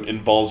 It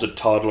involves a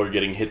toddler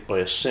getting hit by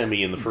a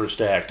semi in the first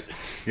act.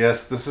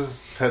 Yes, this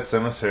is Pet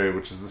Sematary,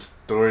 which is the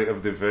story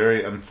of the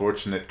very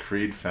unfortunate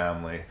Creed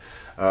family,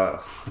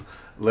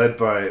 led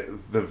by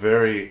the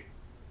very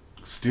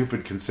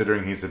stupid,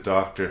 considering he's a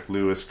doctor,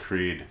 Louis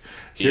Creed.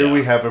 Here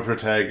we have a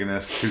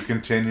protagonist who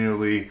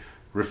continually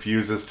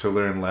refuses to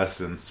learn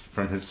lessons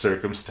from his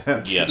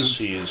circumstances.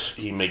 Yes,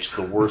 he makes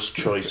the worst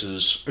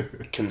choices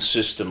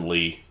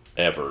consistently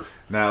ever.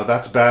 Now,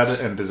 that's bad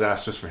and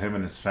disastrous for him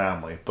and his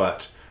family,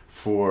 but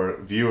for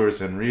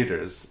viewers and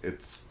readers,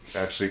 it's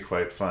actually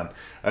quite fun.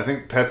 I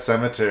think Pet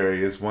Sematary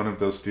is one of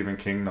those Stephen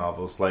King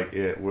novels like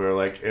it, where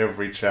like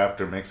every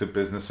chapter makes a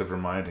business of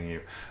reminding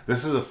you,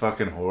 this is a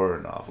fucking horror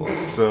novel.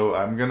 So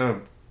I'm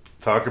gonna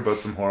talk about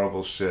some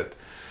horrible shit.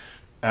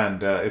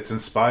 And it's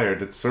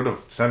inspired, it's sort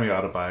of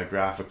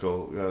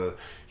semi-autobiographical.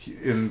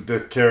 In the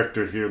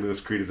character here, Louis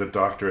Creed is a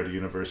doctor at a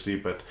university,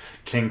 but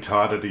King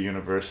taught at a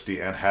university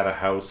and had a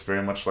house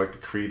very much like the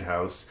Creed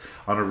house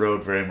on a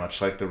road very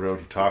much like the road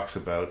he talks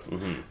about,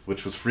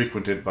 which was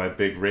frequented by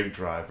big rig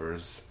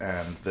drivers,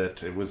 and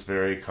that it was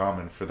very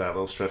common for that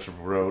little stretch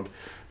of road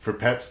for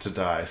pets to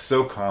die.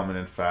 So common,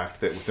 in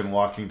fact, that within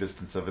walking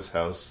distance of his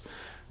house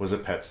was a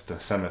pet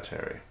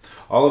cemetery.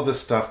 All of this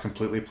stuff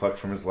completely plucked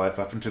from his life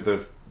up into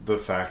the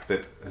fact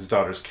that his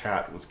daughter's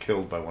cat was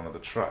killed by one of the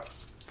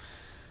trucks.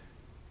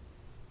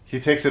 He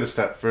takes it a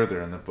step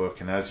further in the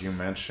book, and as you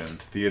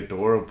mentioned, the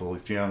adorable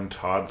young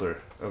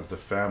toddler of the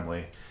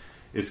family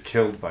is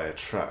killed by a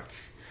truck.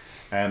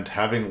 And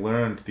having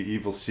learned the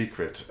evil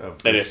secret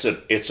of this...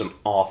 And it's an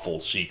awful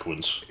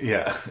sequence.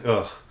 Yeah.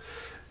 Ugh.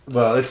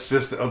 Well, it's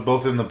just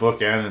both in the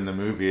book and in the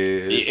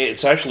movie.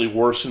 It's actually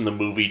worse in the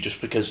movie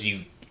just because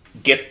you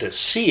get to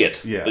see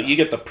it. Yeah. But you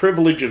get the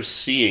privilege of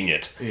seeing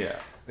it. Yeah.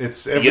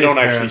 It's you don't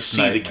actually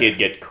see the kid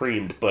get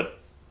creamed, but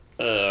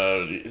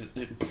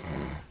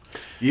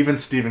even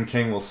Stephen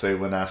King will say,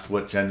 when asked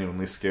what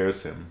genuinely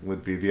scares him,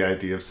 would be the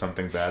idea of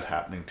something bad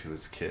happening to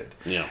his kid.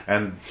 Yeah.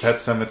 And Pet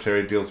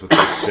Sematary deals with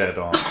this dead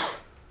on.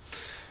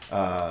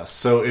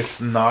 So it's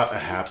not a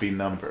happy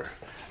number,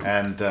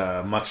 and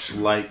much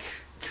like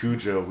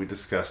Cujo we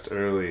discussed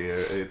earlier,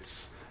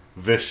 it's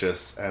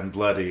vicious and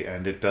bloody,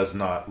 and it does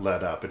not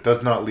let up. It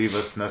does not leave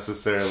us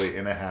necessarily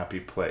in a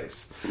happy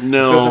place.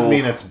 No. It doesn't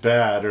mean it's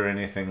bad or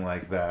anything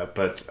like that,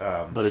 but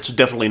it's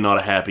definitely not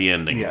a happy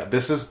ending. Yeah,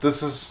 this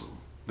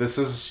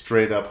is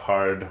straight up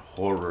hard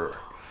horror,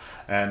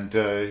 and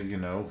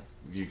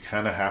you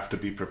kind of have to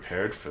be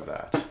prepared for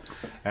that.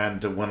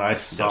 And when I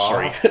saw...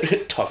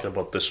 talking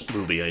about this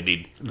movie, I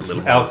need a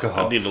little alcohol.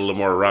 More, I need a little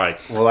more rye.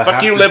 Well, I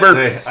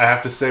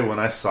have to say, when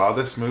I saw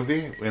this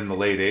movie in the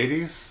late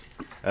 80s,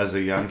 as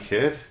a young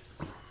kid,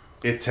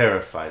 it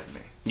terrified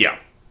me. Yeah.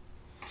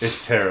 It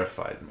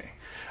terrified me.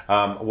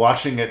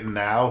 Watching it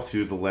now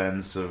through the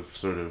lens of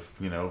sort of,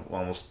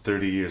 almost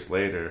 30 years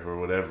later, or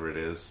whatever it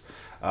is,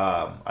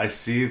 I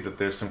see that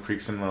there's some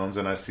creaks and moans,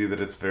 and I see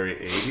that it's very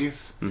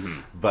 80s,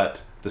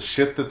 but the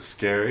shit that's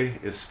scary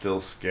is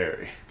still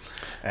scary.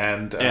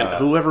 And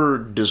whoever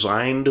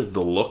designed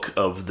the look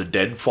of the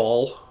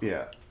deadfall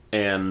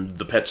and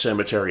the Pet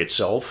Sematary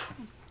itself,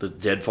 the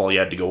deadfall you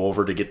had to go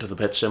over to get to the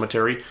Pet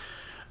Sematary,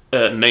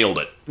 nailed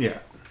it. Yeah.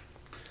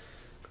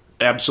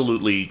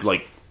 Absolutely,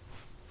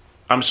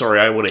 I'm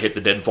sorry, I would have hit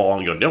the deadfall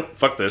and go, nope,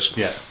 fuck this.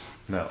 Yeah.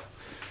 No.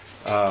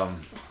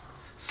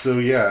 So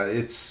yeah,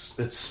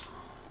 it's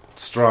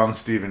strong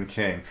Stephen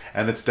King,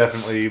 and it's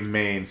definitely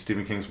Maine,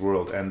 Stephen King's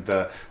world, and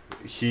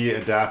he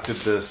adapted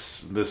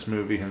this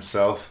movie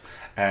himself,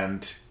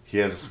 and he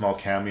has a small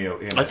cameo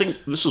in it. I think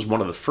this is one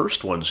of the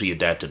first ones he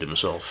adapted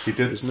himself. He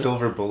did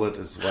Silver Bullet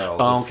as well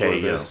before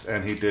this,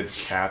 and he did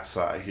Cat's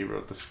Eye. He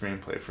wrote the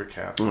screenplay for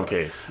Cat's Eye.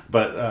 Okay.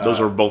 But those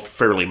are both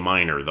fairly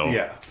minor, though.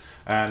 Yeah.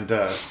 And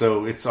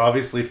so it's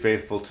obviously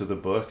faithful to the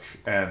book,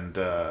 and,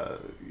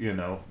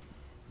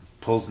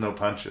 pulls no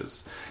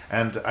punches.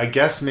 And I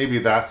guess maybe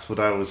that's what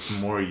I was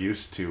more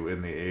used to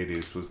in the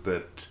 80s, was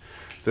that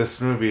this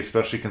movie,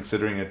 especially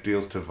considering it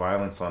deals to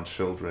violence on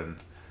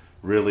children,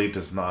 really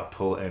does not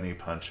pull any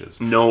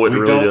punches. No, it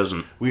really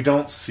doesn't. We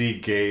don't see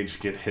Gage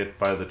get hit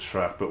by the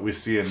truck, but we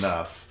see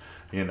enough.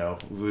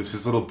 There's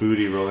his little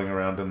booty rolling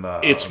around in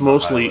the. It's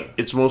mostly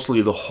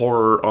the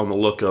horror on the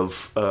look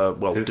of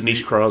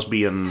Denise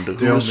Crosby and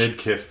Dale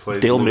Midkiff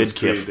plays Dale Louis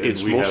Midkiff. Creed,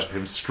 and we have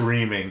him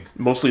screaming.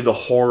 Mostly the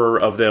horror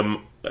of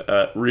them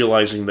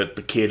realizing that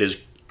the kid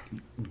is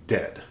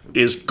dead.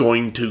 Is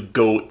going to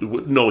go.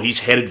 No, he's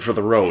headed for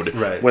the road.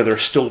 Right. Where they're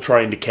still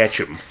trying to catch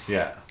him.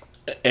 Yeah.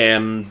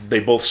 And they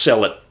both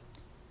sell it.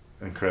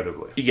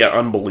 Incredibly. Yeah,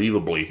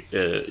 unbelievably.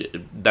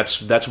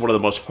 That's one of the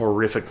most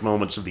horrific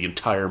moments of the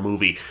entire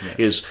movie,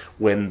 is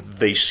when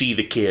they see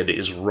the kid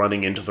is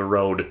running into the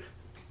road,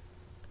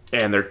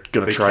 and they're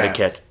going to try to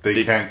catch.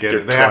 They can't get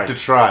it. They have to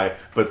try,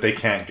 but they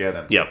can't get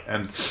him. Yeah.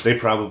 And they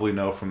probably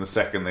know from the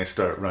second they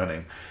start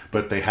running,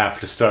 but they have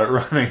to start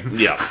running.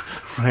 Yeah.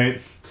 Right?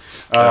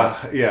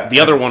 Yeah. The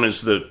other one is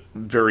the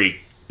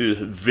very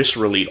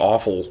viscerally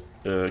awful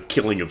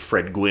killing of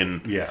Fred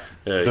Gwynn. Yeah.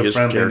 The his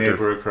friendly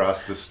neighbor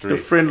across the street. The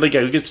friendly guy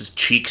who gets his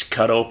cheeks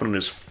cut open and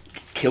his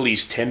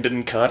Achilles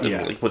tendon cut,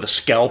 and with a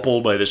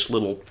scalpel by this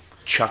little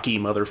Chucky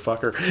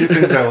motherfucker. Two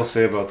things I will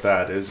say about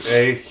that is,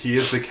 A, he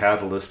is the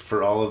catalyst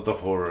for all of the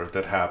horror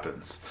that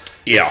happens.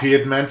 Yeah. If he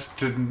had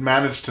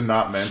managed to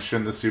not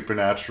mention the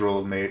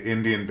supernatural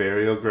Indian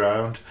burial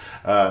ground,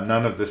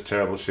 none of this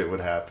terrible shit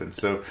would happen.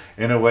 So,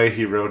 in a way,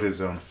 he wrote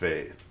his own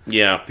fate.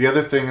 Yeah. The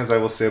other thing is I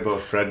will say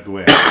about Fred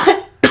Gwynn,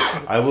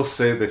 I will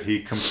say that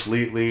he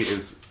completely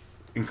is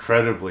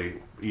incredibly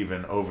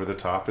even over the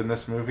top in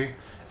this movie,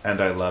 and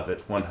I love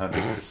it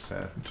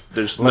 100%.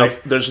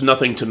 There's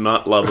nothing to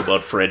not love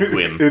about Fred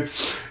Gwynn.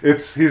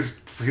 He's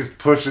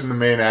pushing the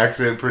main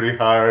accent pretty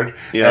hard,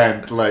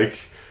 and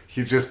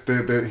he just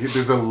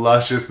there's a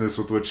lusciousness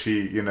with which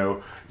he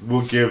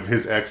will give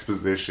his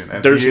exposition,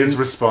 and he is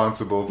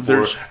responsible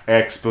for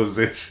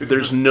exposition.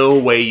 There's no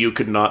way you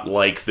could not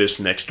like this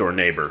next door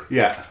neighbor.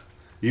 Yeah.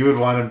 You would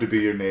want him to be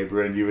your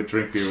neighbor, and you would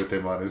drink beer with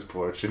him on his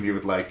porch, and you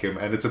would like him,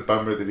 and it's a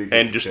bummer that he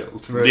gets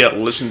killed. Right? Yeah,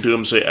 listen to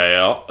him say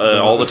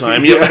all the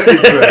time. Yeah,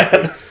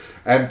 exactly.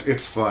 And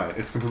it's fine.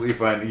 It's completely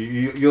fine.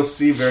 You'll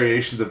see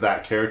variations of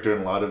that character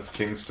in a lot of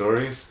King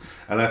stories,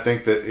 and I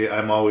think that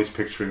I'm always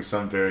picturing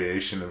some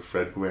variation of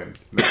Fred Gwynn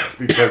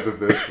because of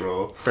this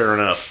role. Fair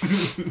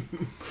enough.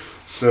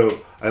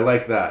 So, I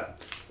like that.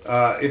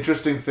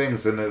 Interesting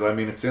things, and I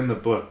mean, it's in the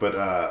book, but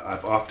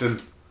I've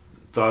often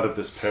thought of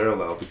this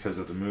parallel because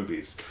of the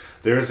movies.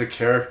 There is a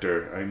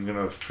character, I'm going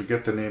to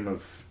forget the name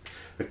of,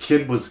 a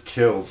kid was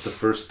killed the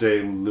first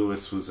day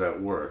Lewis was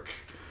at work.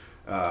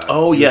 He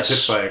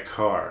was hit by a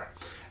car.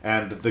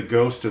 And the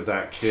ghost of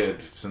that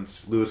kid,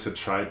 since Lewis had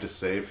tried to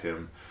save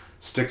him,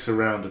 sticks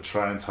around to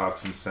try and talk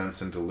some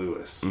sense into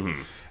Lewis.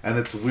 Mm-hmm. And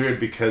it's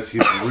weird because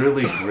he's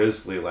really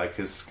grisly, like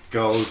his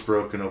skull is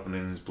broken open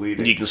and he's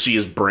bleeding. You can see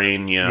his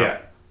brain,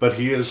 Yeah, but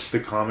he is the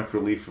comic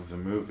relief of the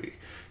movie.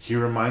 He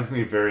reminds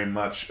me very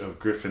much of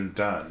Griffin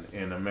Dunne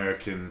in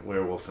American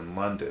Werewolf in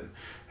London.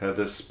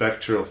 This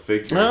spectral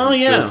figure who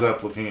shows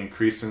up looking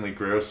increasingly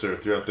grosser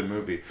throughout the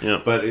movie,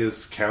 but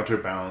is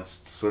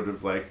counterbalanced, sort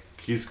of like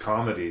he's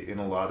comedy in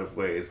a lot of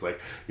ways. Like,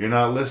 you're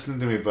not listening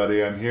to me,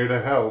 buddy, I'm here to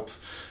help.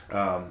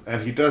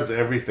 And he does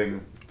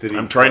everything that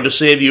I'm trying to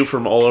save you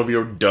from all of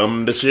your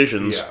dumb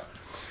decisions. Yeah.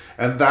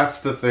 And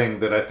that's the thing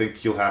that I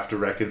think you'll have to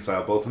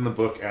reconcile, both in the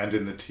book and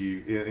in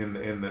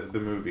the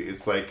movie.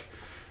 It's like,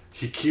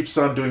 he keeps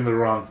on doing the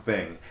wrong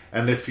thing.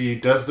 And if he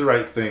does the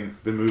right thing,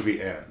 the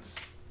movie ends.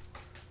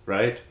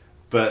 Right?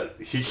 But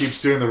he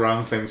keeps doing the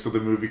wrong thing so the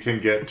movie can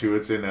get to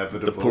its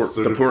inevitable.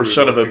 The poor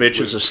son of a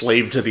bitch is a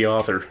slave to the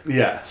author.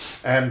 Yeah.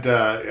 And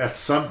at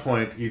some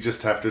point, you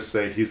just have to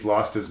say he's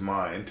lost his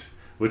mind.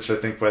 Which I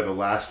think by the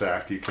last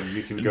act, you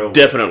can go...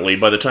 Definitely.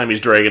 By the time he's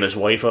dragging his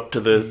wife up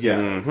to the... You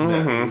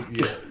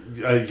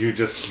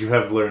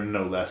have learned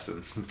no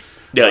lessons.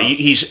 Yeah,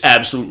 he's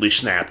absolutely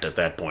snapped at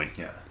that point.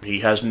 Yeah.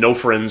 He has no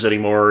friends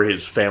anymore.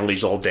 His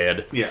family's all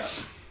dead. Yeah.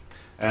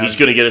 And he's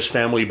going to get his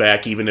family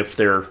back even if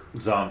they're...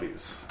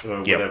 zombies, or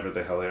whatever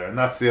the hell they are. And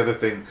that's the other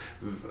thing.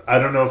 I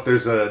don't know if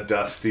there's a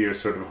dustier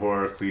sort of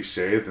horror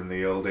cliche than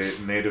the old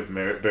native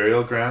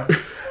burial ground.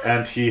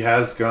 And he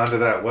has gone to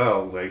that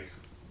well. Like,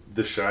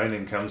 The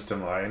Shining comes to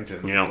mind.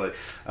 And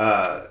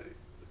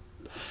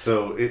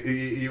So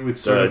you would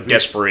sort of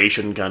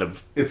desperation kind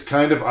of. It's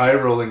kind of eye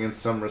rolling in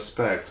some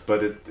respects,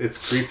 but it's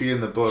creepy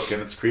in the book,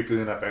 and it's creepy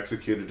enough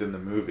executed in the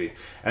movie.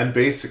 And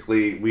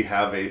basically, we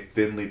have a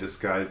thinly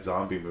disguised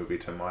zombie movie,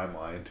 to my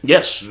mind.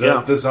 Yes,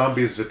 the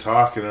zombies are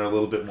talking are a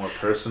little bit more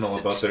personal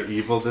about their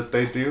evil that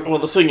they do. Well,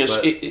 the thing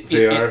is,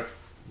 they are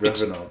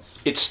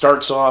revenants. It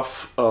starts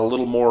off a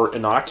little more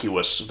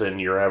innocuous than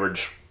your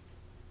average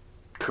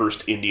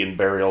cursed Indian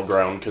burial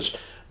ground because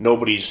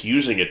nobody's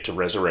using it to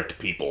resurrect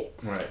people.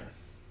 Right.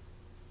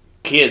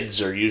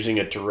 Kids are using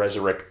it to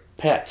resurrect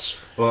pets.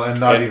 Well, and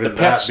not even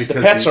that, because the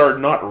pets are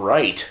not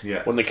right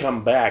when they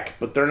come back,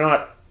 but they're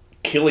not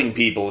killing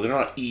people. They're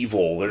not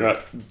evil.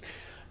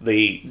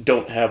 They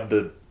don't have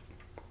the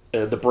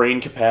brain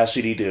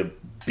capacity to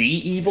be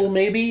evil.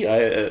 Maybe.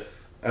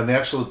 And the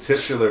actual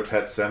titular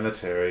pet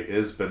cemetery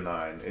is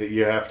benign.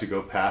 You have to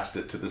go past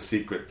it to the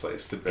secret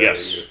place to bury your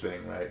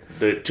thing,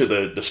 right? To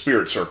the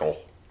spirit circle.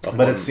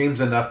 But it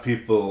seems enough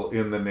people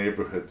in the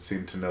neighborhood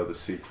seem to know the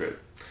secret.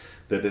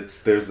 That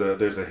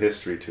there's a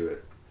history to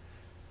it.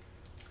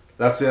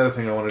 That's the other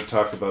thing I wanted to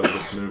talk about in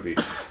this movie.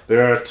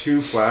 There are 2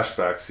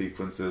 flashback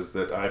sequences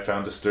that I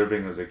found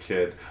disturbing as a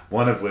kid,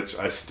 one of which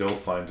I still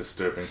find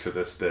disturbing to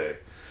this day.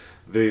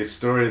 The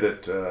story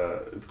that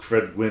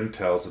Fred Gwynne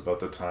tells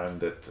about the time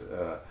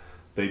that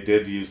they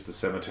did use the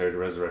cemetery to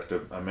resurrect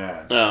a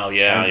man. Oh,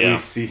 yeah, and we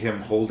see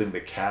him holding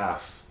the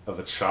calf of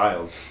a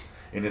child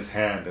in his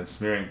hand and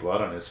smearing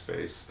blood on his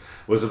face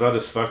was about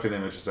as fucked an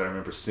image as I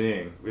remember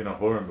seeing in a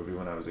horror movie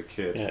when I was a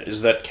kid. Yeah,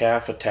 is that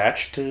calf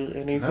attached to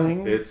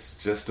anything? No,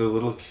 it's just a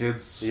little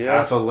kid's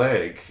half a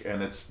leg,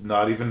 and it's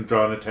not even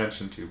drawn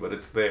attention to, but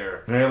it's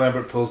there. Mary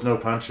Lambert pulls no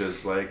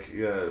punches,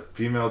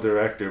 female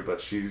director, but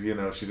she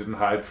didn't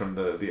hide from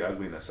the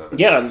ugliness of it.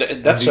 Yeah,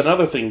 and that's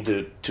another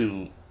thing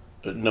to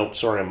no,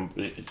 sorry,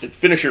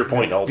 finish your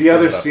point. The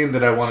other scene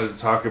that I wanted to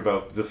talk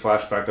about, the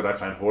flashback that I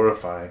find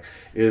horrifying,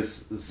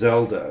 is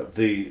Zelda.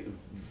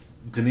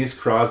 Denise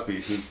Crosby,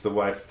 who's the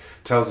wife,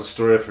 tells a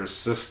story of her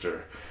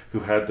sister who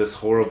had this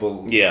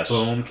horrible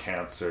bone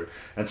cancer,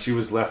 and she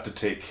was left to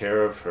take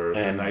care of her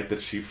the night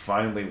that she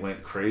finally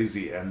went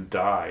crazy and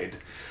died.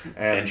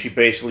 And she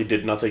basically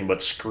did nothing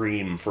but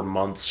scream for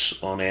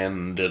months on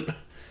end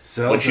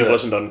when she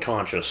wasn't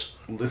unconscious.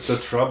 It's a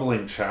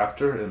troubling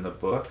chapter in the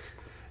book.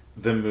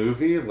 The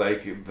movie,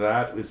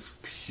 that is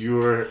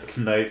pure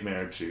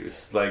nightmare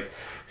juice.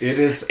 It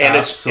is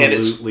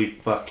absolutely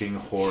fucking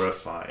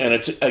horrifying. And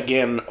it's,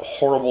 again,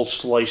 horrible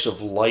slice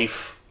of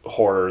life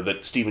horror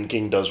that Stephen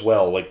King does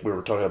well. Like we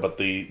were talking about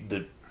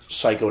the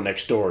psycho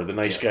next door, the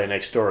nice guy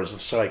next door is the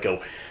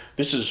psycho.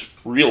 This is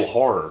real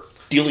horror,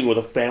 dealing with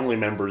a family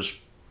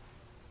member's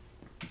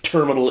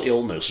terminal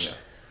illness. Yeah.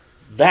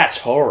 That's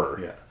horror.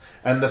 Yeah.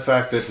 And the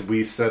fact that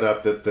we set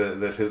up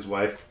that his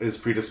wife is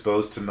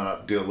predisposed to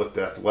not deal with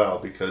death well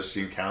because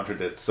she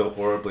encountered it so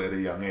horribly at a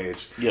young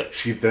age. Yeah.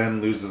 She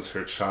then loses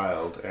her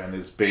child and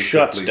is basically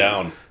shuts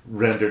down,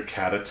 rendered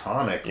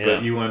catatonic. Yeah.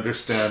 But you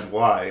understand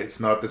why. It's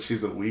not that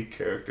she's a weak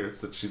character,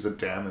 it's that she's a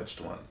damaged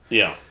one.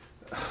 Yeah.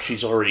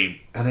 She's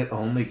already... And it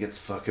only gets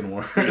fucking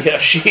worse.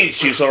 Yeah,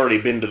 she's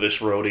already been to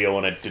this rodeo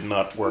and it did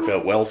not work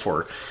out well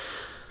for her.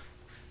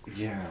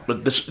 Yeah.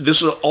 But this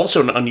is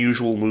also an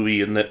unusual movie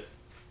in that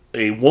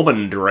a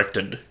woman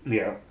directed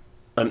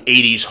an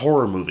 80s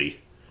horror movie.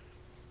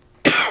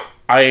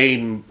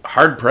 I'm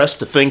hard-pressed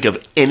to think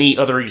of any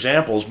other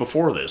examples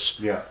before this.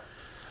 Yeah.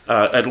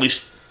 At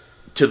least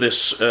to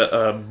this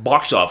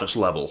box office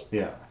level.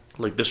 Yeah.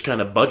 This kind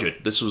of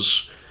budget. This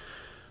was...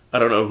 I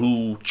don't know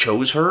who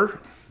chose her.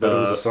 But it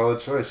was a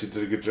solid choice. She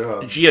did a good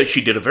job. Yeah,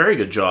 she did a very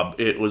good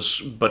job.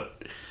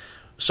 But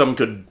some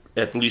could,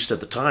 at least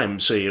at the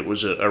time, say it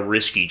was a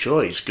risky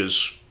choice,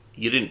 because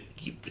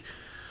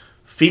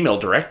female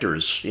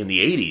directors in the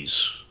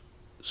 80s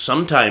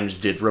sometimes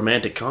did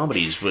romantic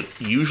comedies, but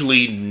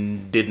usually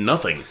did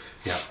nothing.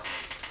 Yeah.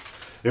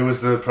 It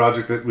was the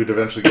project that we'd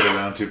eventually get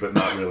around to, but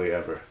not really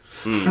ever.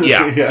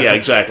 Yeah,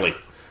 exactly.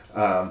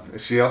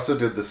 She also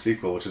did the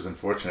sequel, which is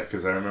unfortunate,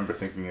 because I remember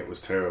thinking it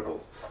was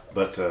terrible.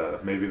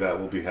 But maybe that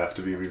will have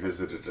to be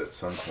revisited at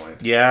some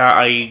point. Yeah,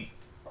 I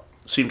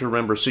seem to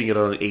remember seeing it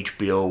on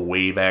HBO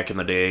way back in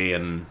the day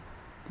and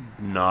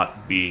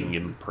not being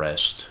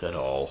impressed at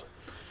all.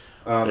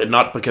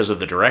 Not because of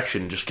the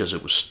direction, just because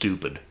it was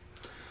stupid.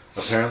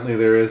 Apparently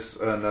there is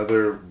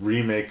another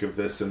remake of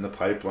this in the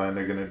pipeline.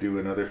 They're going to do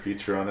another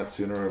feature on it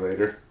sooner or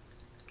later.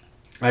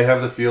 I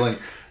have the feeling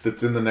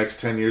that in the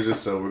next 10 years or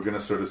so, we're going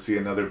to sort of see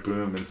another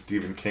boom in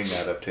Stephen King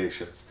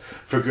adaptations.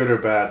 For good or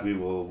bad,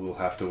 we'll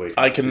have to wait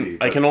and see.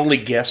 I can only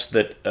guess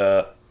that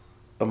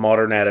a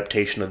modern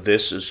adaptation of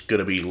this is going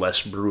to be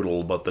less brutal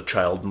about the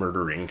child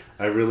murdering.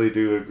 I really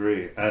do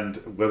agree. And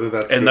whether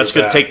that's and that's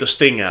going to take the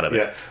sting out of it.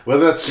 Yeah,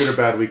 whether that's good or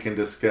bad, we can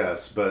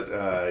discuss.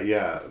 But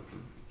yeah,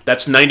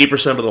 that's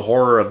 90% of the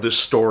horror of this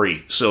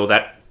story. So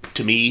that,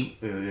 to me,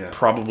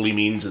 probably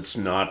means it's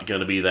not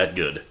going to be that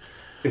good.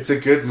 It's a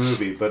good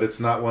movie, but it's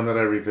not one that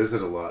I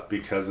revisit a lot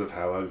because of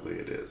how ugly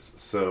it is.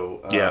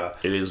 So yeah,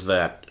 it is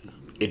that.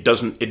 It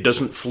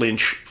doesn't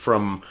flinch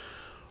from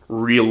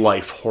real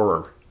life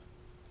horror.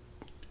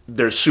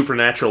 there's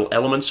supernatural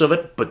elements of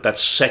it, but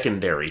that's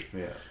secondary.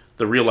 Yeah.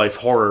 The real-life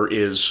horror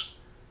is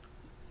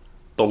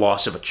the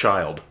loss of a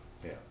child.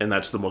 Yeah. And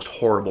that's the most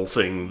horrible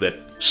thing that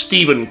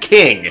Stephen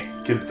King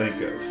can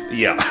think of.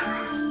 Yeah.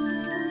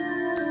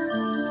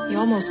 You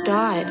almost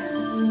died.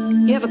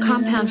 You have a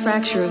compound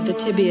fracture of the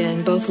tibia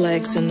in both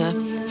legs, and the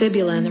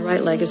fibula in the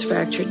right leg is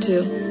fractured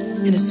too.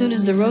 And as soon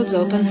as the road's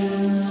open,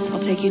 I'll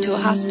take you to a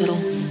hospital.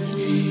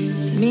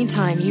 In the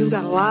meantime, you've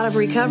got a lot of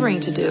recovering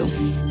to do.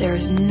 There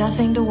is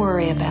nothing to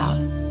worry about.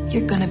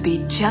 You're gonna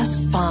be just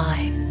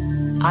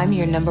fine. I'm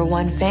your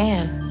 #1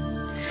 fan.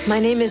 My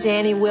name is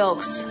Annie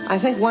Wilkes. I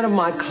think one of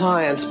my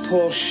clients,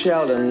 Paul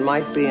Sheldon,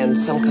 might be in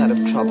some kind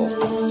of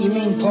trouble. You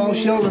mean Paul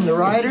Sheldon, the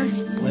writer?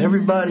 Well,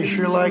 everybody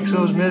sure likes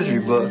those misery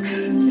books.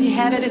 They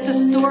had it at the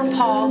store,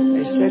 Paul.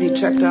 They said he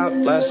checked out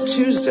last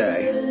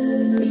Tuesday.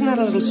 Isn't that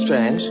a little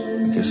strange?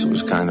 I guess it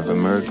was kind of a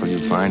miracle you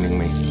finding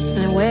me.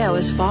 In a way, I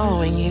was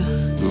following you.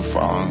 You were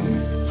following me?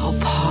 Oh,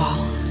 Paul,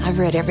 I've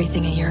read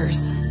everything of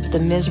yours. The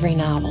misery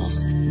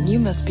novels. You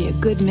must be a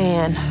good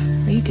man,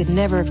 or you could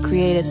never have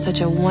created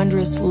such a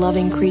wondrous,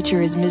 loving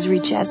creature as Misery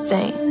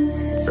Chastain.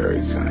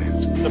 Very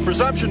kind. The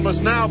presumption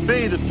must now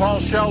be that Paul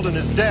Sheldon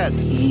is dead.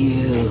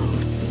 You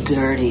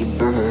dirty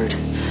bird.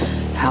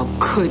 How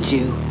could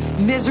you?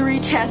 Misery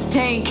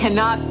Chastain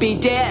cannot be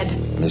dead.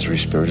 Misery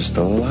Spirit is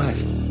still alive.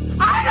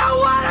 I don't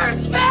want her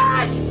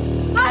spirit!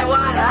 I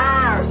want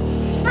her!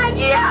 And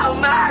you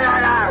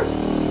murdered her!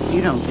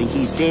 You don't think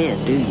he's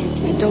dead, do you?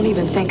 And don't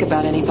even think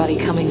about anybody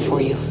coming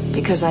for you,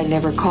 because I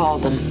never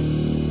called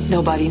them.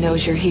 Nobody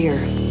knows you're here.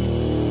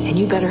 And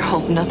you better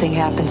hope nothing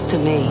happens to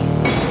me.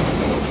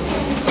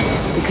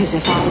 Because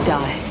if I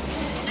die,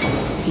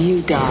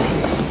 you die.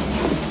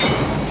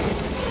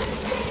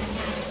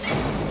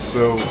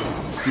 So,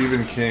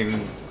 Stephen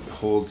King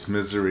holds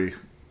Misery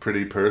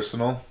pretty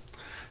personal.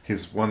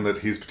 He's one that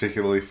he's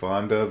particularly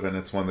fond of, and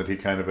it's one that he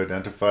kind of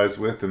identifies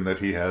with, and that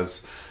he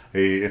has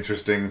a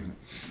interesting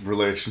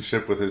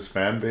relationship with his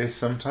fan base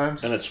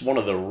sometimes. And it's one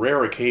of the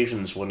rare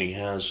occasions when he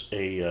has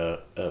a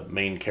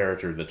main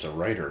character that's a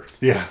writer.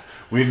 Yeah,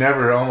 we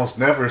almost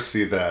never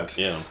see that.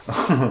 Yeah.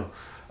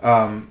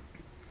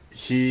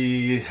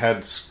 He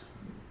had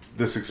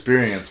this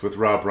experience with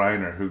Rob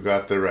Reiner, who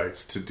got the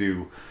rights to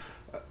do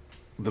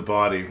The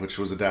Body, which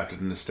was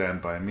adapted into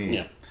Stand By Me.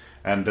 Yeah.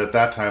 And at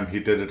that time, he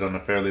did it on a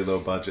fairly low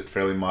budget,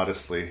 fairly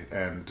modestly.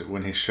 And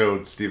when he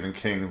showed Stephen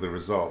King the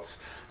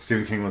results,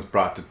 Stephen King was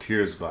brought to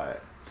tears by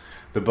it.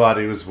 The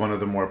Body was one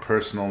of the more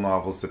personal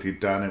novels that he'd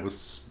done. It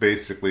was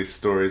basically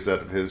stories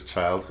out of his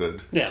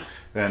childhood. Yeah.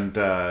 And,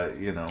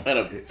 And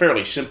a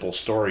fairly simple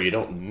story. You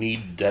don't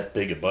need that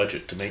big a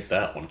budget to make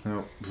that one.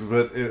 No,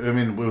 but,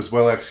 it was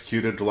well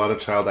executed, a lot of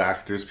child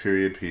actors,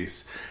 period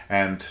piece.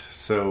 And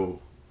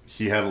so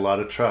he had a lot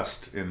of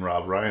trust in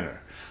Rob Reiner.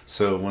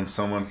 So when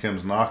someone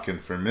comes knocking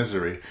for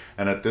Misery,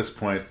 and at this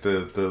point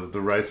the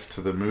rights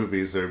to the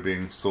movies are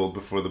being sold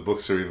before the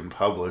books are even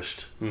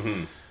published,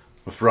 mm-hmm.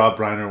 If Rob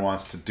Reiner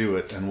wants to do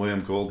it and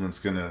William Goldman's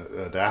going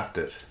to adapt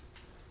it,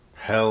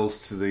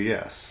 hell's to the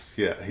yes.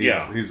 Yeah,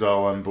 he's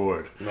all on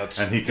board.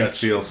 And he can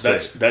feel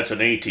safe. That's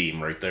an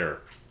A-team right there.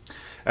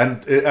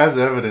 And as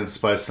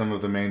evidenced by some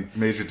of the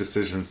major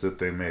decisions that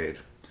they made.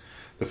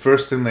 The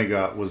first thing they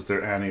got was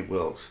their Annie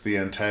Wilkes, the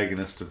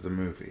antagonist of the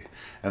movie.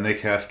 And they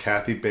cast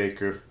Kathy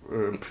Bates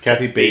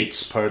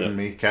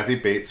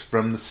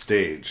from the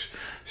stage.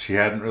 She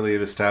hadn't really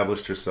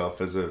established herself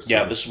as a...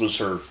 This was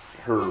her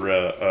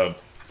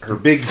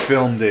big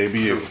film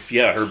debut.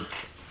 Her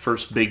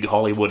first big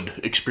Hollywood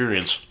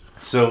experience.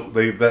 So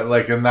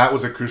that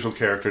was a crucial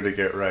character to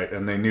get right,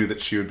 and they knew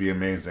that she would be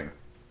amazing.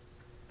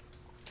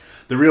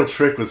 The real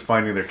trick was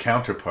finding their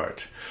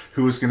counterpart.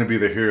 Who was going to be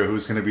the hero? Who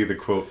was going to be the,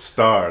 quote,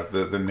 star,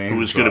 the name Who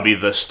was going to be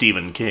the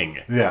Stephen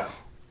King. Yeah.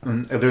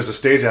 And there's a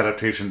stage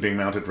adaptation being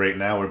mounted right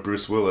now where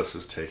Bruce Willis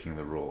is taking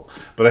the role.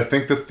 But I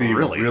think that the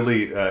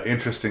really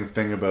interesting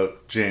thing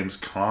about James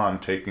Caan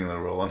taking the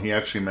role, and he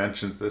actually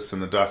mentions this in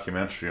the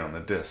documentary on the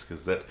disc,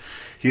 is that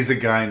he's a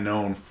guy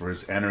known for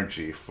his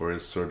energy, for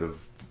his sort of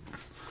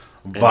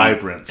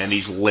vibrance. And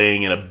he's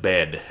laying in a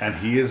bed. And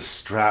he is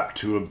strapped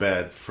to a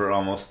bed for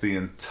almost the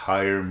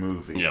entire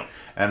movie. Yeah.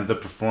 And the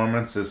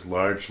performance is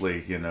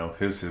largely,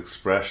 his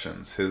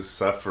expressions, his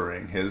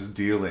suffering, his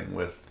dealing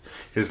with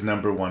his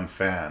 #1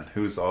 fan,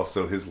 who's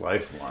also his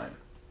lifeline.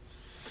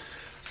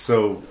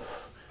 So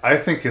I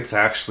think it's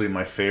actually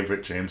my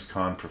favorite James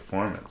Caan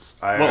performance.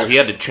 He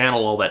had to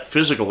channel all that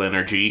physical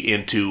energy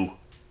into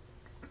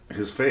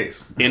his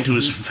face.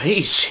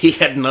 He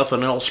had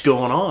nothing else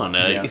going on.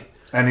 Yeah.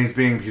 And he's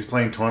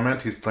playing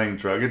torment, he's playing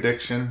drug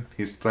addiction,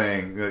 he's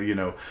playing,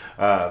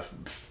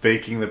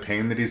 faking the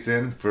pain that he's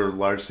in for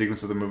large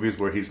sequences of the movies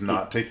where he's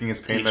not taking his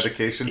pain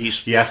medication.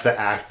 He has to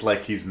act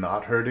like he's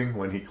not hurting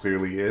when he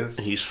clearly is.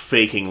 He's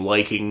faking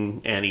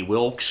liking Annie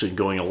Wilkes and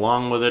going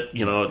along with it,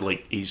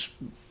 he's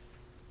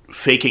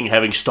faking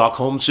having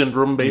Stockholm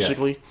Syndrome,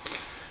 basically. Yeah.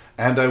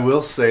 And I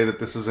will say that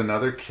this is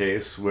another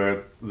case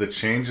where the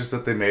changes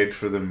that they made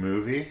for the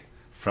movie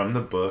from the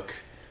book,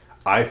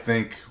 I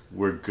think,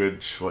 were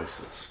good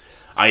choices.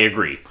 I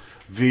agree.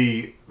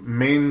 The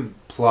main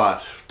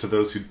plot, to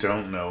those who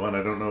don't know, and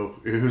I don't know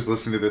who's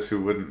listening to this who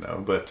wouldn't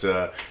know, but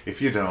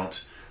if you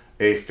don't,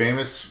 a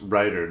famous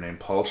writer named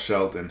Paul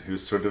Sheldon, who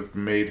sort of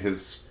made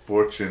his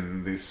fortune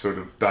in these sort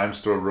of dime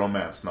store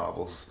romance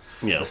novels.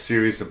 Yeah. A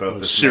series about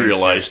this...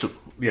 Serialized.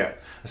 Yeah.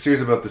 A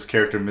series about this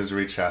character,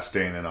 Misery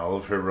Chastain, and all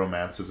of her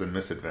romances and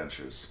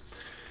misadventures.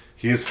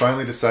 He has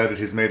finally decided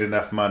he's made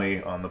enough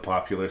money on the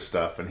popular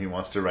stuff, and he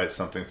wants to write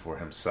something for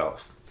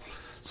himself.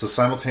 So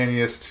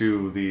simultaneous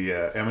to the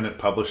eminent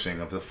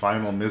publishing of the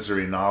final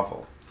Misery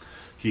novel,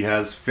 he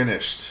has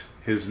finished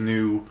his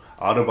new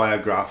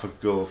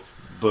autobiographical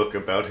book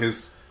about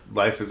his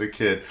life as a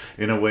kid.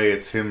 In a way,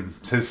 it's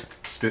his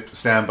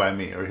Stand By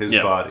Me, or his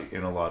body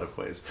in a lot of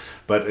ways.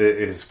 But it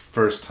is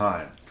first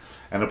time.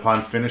 And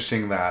upon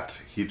finishing that,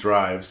 he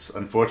drives,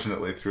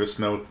 unfortunately, through a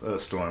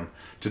snowstorm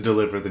to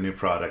deliver the new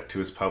product to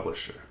his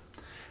publisher.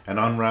 And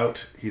en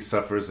route, he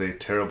suffers a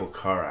terrible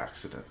car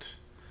accident.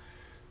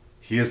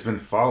 He has been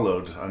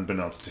followed,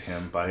 unbeknownst to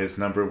him, by his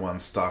 #1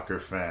 stalker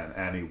fan,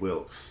 Annie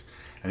Wilkes.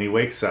 And he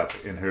wakes up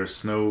in her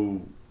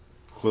snow-cut-off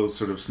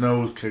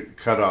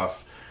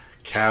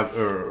cab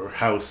or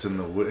house in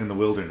the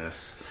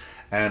wilderness,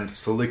 and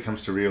slowly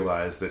comes to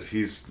realize that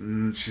she's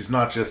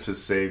not just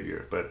his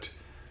savior, but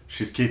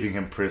she's keeping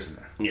him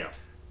prisoner. Yeah.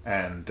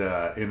 And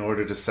in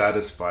order to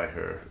satisfy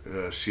her,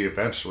 she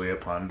eventually,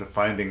 upon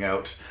finding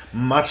out,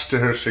 much to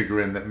her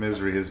chagrin, that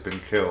Misery has been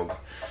killed,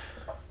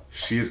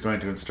 she is going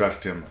to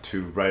instruct him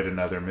to write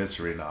another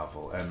Misery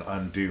novel and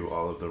undo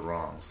all of the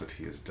wrongs that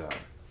he has done.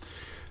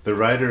 The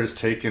writer is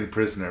taken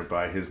prisoner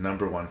by his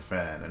 #1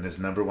 fan, and his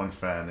 #1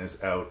 fan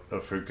is out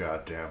of her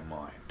goddamn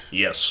mind.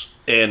 Yes,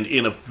 and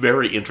in a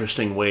very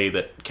interesting way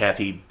that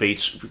Kathy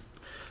Bates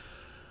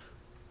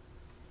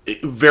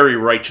very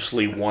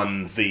righteously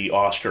won the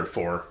Oscar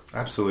for.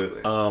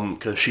 Absolutely.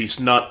 Because she's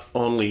not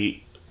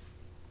only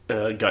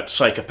got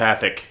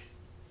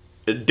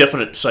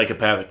definite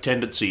psychopathic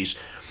tendencies,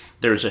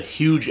 there's a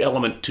huge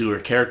element to her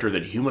character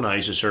that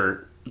humanizes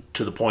her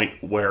to the point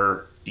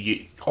where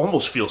you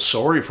almost feel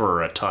sorry for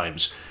her at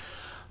times.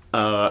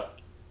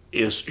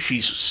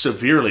 She's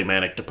severely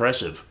manic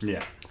depressive.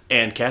 Yeah.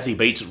 And Kathy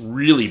Bates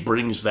really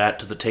brings that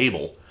to the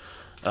table.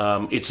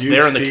 It's huge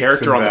there in the peaks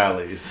character and on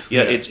valleys.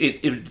 Yeah,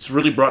 it's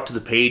really brought to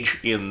the page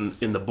in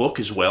the book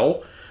as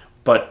well,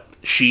 but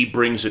she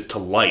brings it to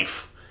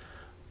life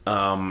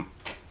in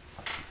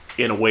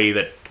a way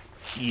that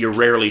you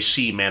rarely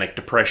see manic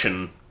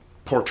depression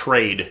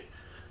portrayed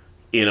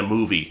in a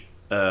movie.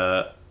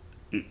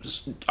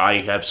 I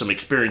have some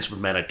experience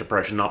with manic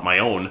depression, not my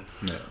own,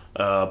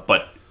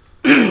 but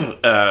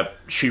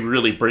she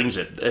really brings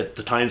it. At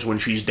the times when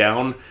she's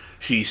down,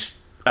 she's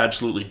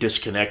absolutely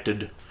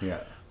disconnected. Yeah.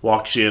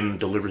 Walks in,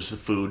 delivers the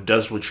food,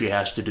 does what she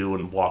has to do,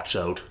 and walks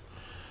out.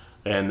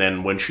 And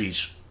then when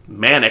she's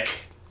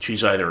manic,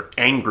 she's either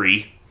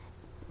angry,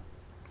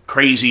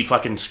 crazy,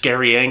 fucking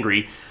scary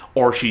angry,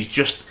 or she's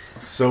just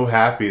so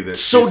happy that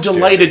so she's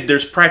delighted scared.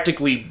 There's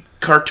practically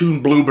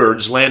cartoon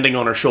bluebirds landing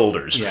on her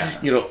shoulders. Yeah.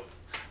 You know.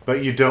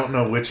 But you don't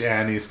know which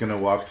Annie's going to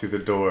walk through the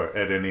door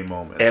at any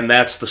moment. And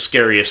that's the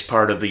scariest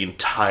part of the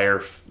entire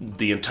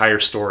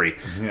story.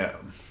 Yeah.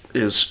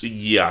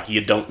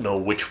 You don't know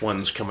which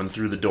one's coming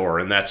through the door,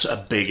 and that's a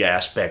big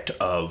aspect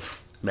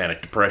of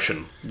manic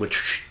depression,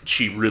 which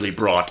she really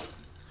brought.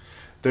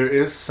 There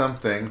is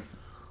something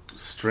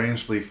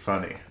strangely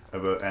funny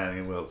about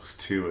Annie Wilkes,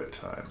 too, at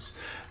times.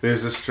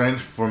 There's a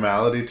strange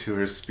formality to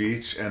her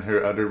speech and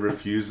her utter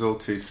refusal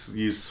to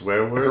use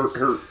swear words.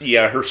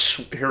 Her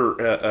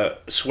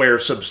swear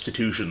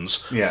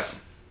substitutions. Yeah.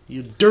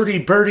 You dirty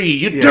birdie!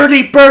 You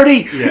dirty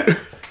birdie! Yeah.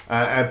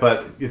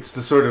 But it's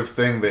the sort of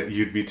thing that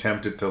you'd be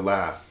tempted to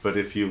laugh, but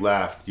if you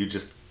laughed, you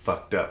just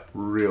fucked up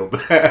real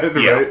bad,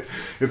 right?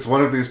 It's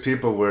one of these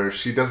people where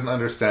she doesn't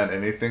understand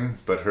anything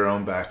but her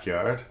own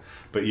backyard,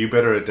 but you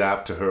better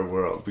adapt to her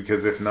world,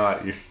 because if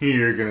not,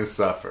 you're going to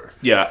suffer.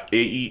 Yeah,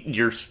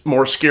 you're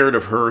more scared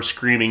of her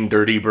screaming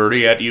dirty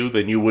birdie at you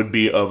than you would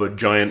be of a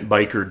giant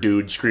biker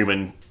dude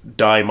screaming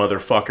die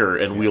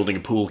motherfucker and wielding a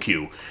pool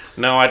cue.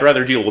 No, I'd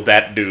rather deal with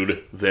that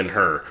dude than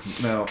her.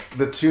 Now,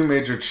 the two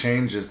major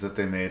changes that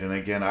they made, and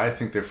again, I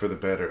think they're for the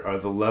better, are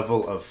the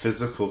level of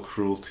physical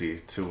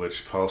cruelty to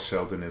which Paul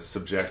Sheldon is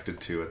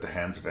subjected to at the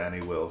hands of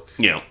Annie Wilkes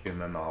in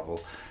the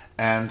novel,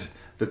 and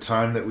the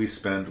time that we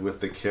spend with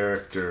the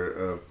character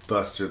of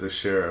Buster the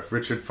Sheriff.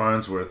 Richard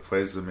Farnsworth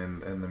plays him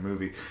in the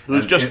movie.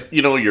 Who's just,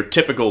 your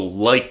typical,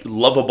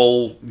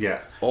 lovable, you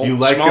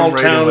like small him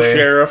right town away.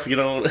 sheriff, You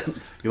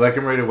like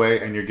him right away,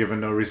 and you're given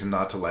no reason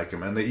not to like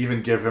him. And they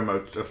even give him a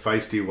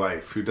feisty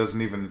wife who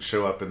doesn't even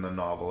show up in the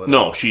novel at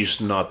all. No,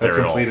 she's not there at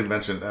all. A complete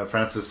invention.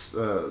 Frances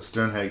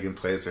Sternhagen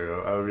plays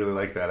her. I really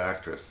like that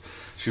actress.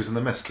 She was in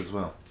The Mist as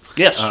well.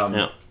 Yes,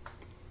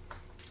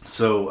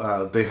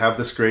 So they have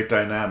this great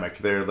dynamic.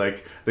 They're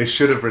like, they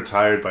should have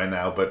retired by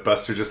now, but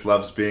Buster just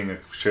loves being a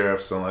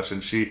sheriff so much,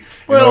 and she...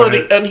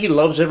 and he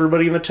loves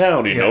everybody in the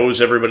town. He knows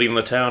everybody in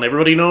the town.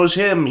 Everybody knows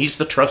him. He's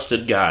the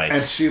trusted guy.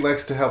 And she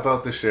likes to help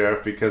out the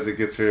sheriff because it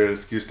gets her an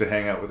excuse to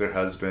hang out with her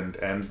husband,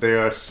 and they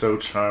are so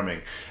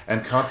charming.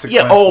 And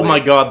consequently... Yeah, oh my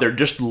God, they're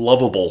just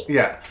lovable.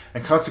 Yeah,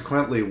 and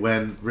consequently,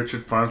 when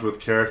Richard Farnsworth's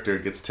character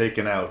gets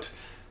taken out...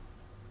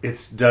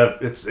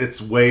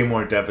 It's way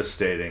more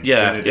devastating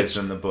than it is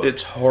in the book.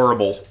 It's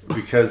horrible.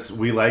 Because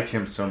we like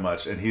him so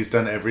much, and he's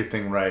done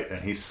everything right, and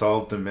he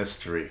solved the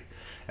mystery.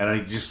 And I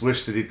just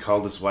wish that he'd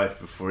called his wife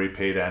before he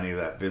paid Annie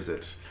that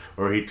visit.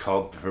 Or he'd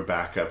called her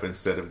back up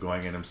instead of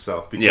going in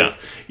himself. Because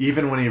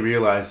even when he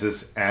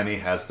realizes Annie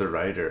has the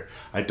writer,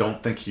 I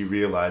don't think he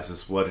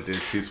realizes what it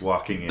is he's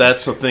walking into.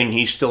 That's the thing.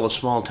 He's still a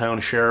small-town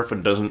sheriff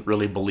and doesn't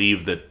really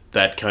believe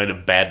that kind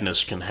of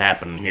badness can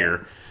happen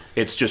here.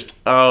 It's just,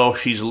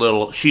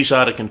 she's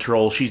out of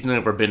control. She's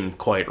never been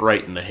quite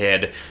right in the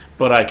head,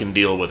 but I can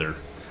deal with her.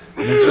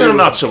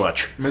 Not so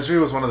much. Misery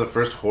was one of the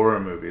first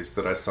horror movies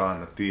that I saw in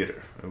the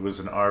theater. It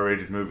was an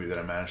R-rated movie that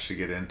I managed to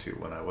get into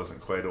when I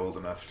wasn't quite old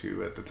enough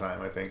to at the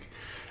time, I think.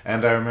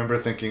 And I remember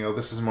thinking,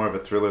 this is more of a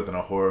thriller than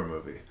a horror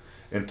movie,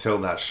 until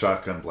that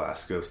shotgun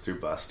blast goes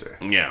through Buster.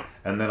 Yeah.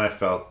 And then I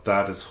felt,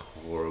 that is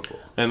horrible.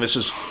 And this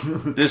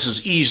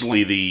is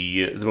easily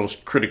the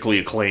most critically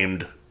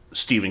acclaimed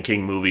Stephen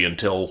King movie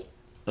until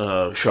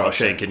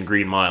Shawshank and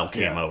Green Mile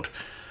came out,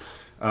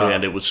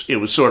 and it was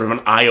sort of an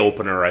eye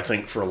opener, I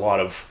think, for a lot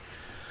of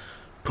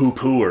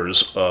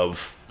poo-pooers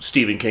of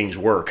Stephen King's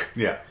work.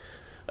 Yeah,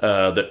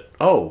 I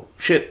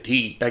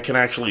can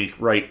actually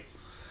write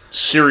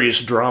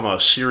serious drama,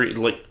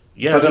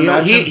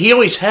 he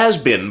always has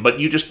been, but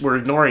you just were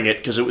ignoring it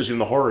because it was in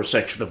the horror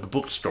section of the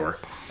bookstore.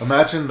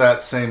 Imagine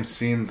that same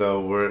scene, though,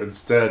 where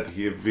instead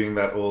he being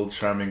that old,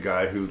 charming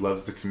guy who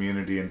loves the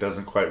community and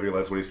doesn't quite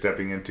realize what he's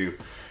stepping into,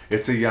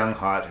 it's a young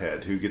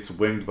hothead who gets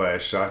winged by a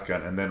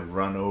shotgun and then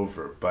run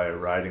over by a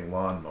riding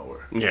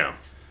lawnmower. Yeah.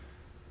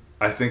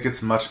 I think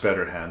it's much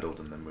better handled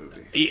in the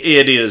movie.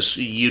 It is.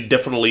 It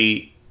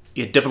definitely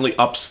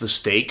ups the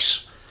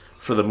stakes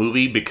for the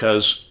movie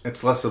because...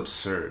 It's less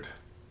absurd.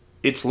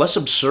 It's less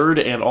absurd,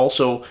 and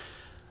also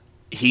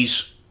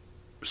he's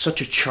such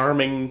a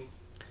charming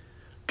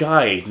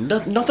guy.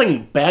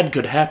 Nothing bad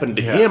could happen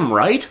to him,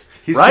 right?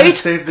 He's going to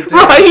save the day.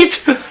 Right?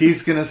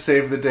 He's going to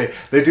save the day.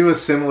 They do a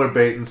similar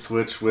bait and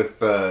switch with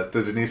the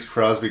Denise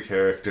Crosby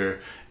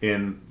character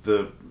in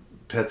the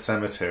Pet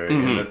Sematary,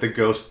 and that the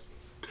ghost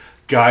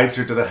guides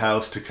her to the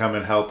house to come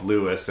and help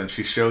Lewis, and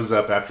she shows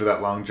up after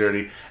that long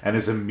journey and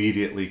is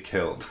immediately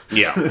killed.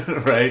 Yeah.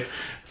 Right?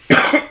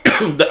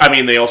 I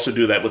mean, they also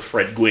do that with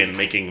Fred Gwynn,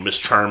 making Miss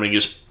Charming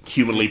as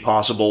humanly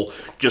possible,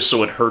 just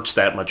so it hurts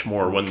that much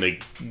more when they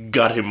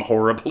gut him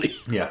horribly.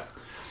 Yeah.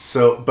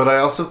 So, but I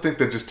also think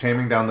that just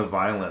taming down the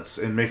violence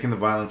and making the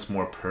violence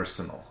more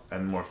personal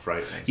and more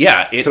frightening.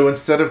 Yeah. So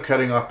instead of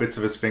cutting off bits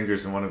of his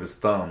fingers and one of his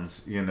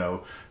thumbs,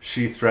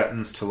 she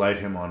threatens to light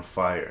him on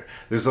fire.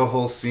 There's a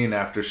whole scene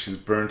after she's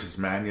burned his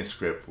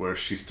manuscript where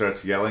she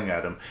starts yelling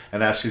at him,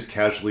 and as she's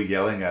casually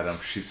yelling at him,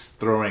 she's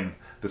throwing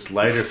this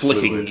lighter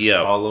fluid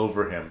all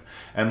over him.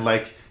 And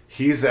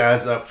he's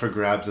as up for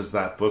grabs as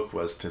that book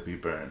was to be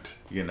burned,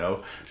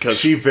 Because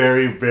she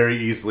very, very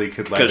easily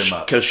could light him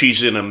up. Because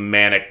she's in a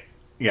manic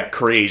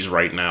craze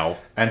right now.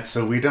 And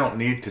so we don't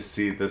need to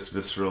see this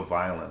visceral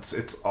violence.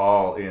 It's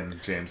all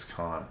in James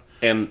Caan.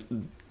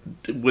 And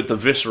with the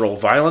visceral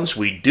violence,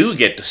 we do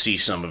get to see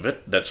some of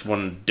it. That's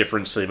one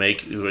difference they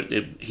make.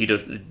 She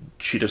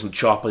doesn't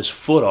chop his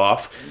foot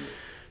off.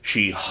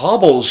 She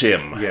hobbles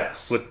him.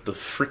 Yes. With the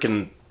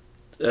frickin'...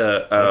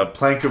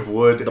 plank of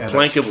wood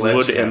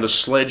and the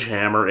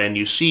sledgehammer, and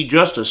you see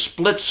just a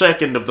split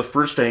second of the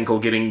first ankle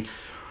getting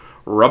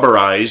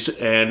rubberized,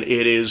 and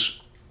it is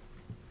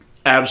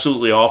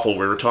absolutely awful.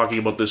 We were talking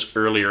about this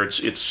earlier.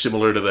 It's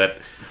similar to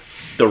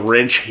the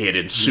wrench hit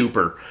in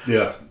Super.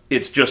 Yeah.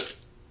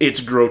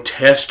 It's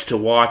grotesque to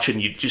watch,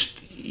 and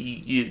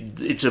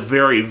it's a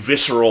very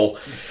visceral...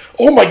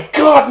 Oh my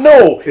God,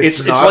 no!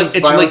 It's not as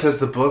violent as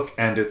the book,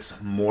 and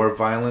it's more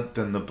violent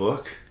than the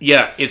book.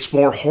 Yeah, it's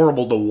more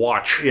horrible to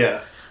watch.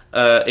 Yeah.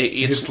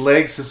 His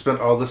legs have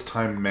spent all this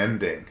time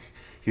mending.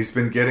 He's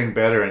been getting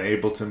better and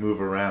able to move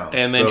around.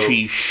 And then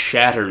she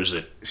shatters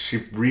it.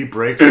 She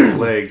re-breaks his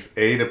legs,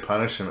 A, to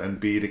punish him, and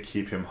B, to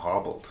keep him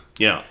hobbled.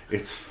 Yeah.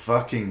 It's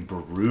fucking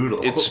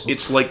brutal.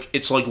 It's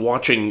like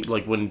watching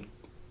when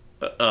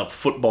a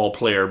football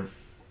player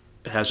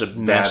has a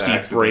nasty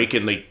break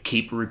and they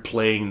keep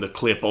replaying the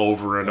clip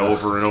over and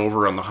over and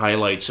over on the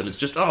highlights, and it's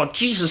just, oh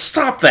Jesus,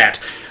 stop that.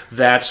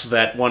 That's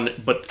that one.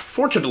 But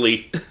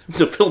fortunately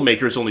the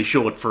filmmakers only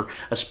show it for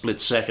a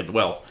split second.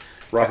 Well,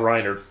 Rob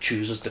Reiner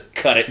chooses to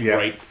cut it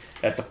right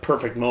at the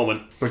perfect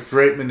moment. But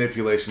great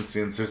manipulation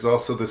scenes. There's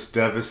also this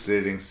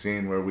devastating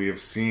scene where we have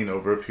seen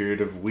over a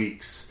period of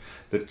weeks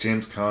that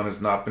James Caan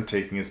has not been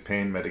taking his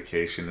pain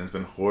medication and has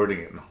been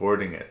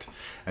hoarding it.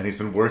 And he's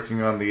been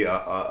working on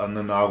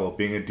the novel,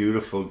 being a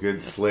dutiful,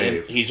 good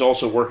slave. And he's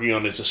also working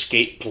on his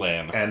escape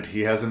plan. And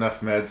he has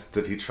enough meds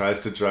that he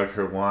tries to drug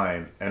her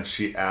wine, and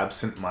she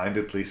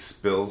absent-mindedly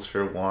spills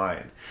her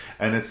wine.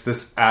 And it's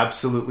this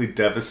absolutely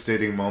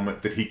devastating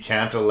moment that he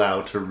can't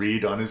allow to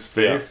read on his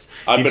face.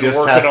 Yeah. I've been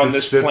working on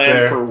this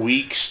plan for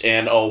weeks,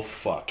 and oh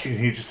fuck. And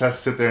he just has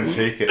to sit there and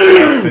take it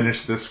and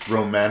finish this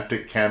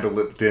romantic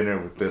candlelit dinner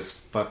with this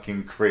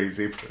fucking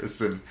crazy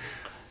person.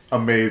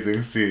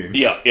 Amazing scene.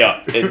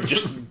 Yeah. And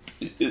just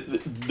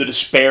the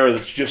despair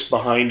that's just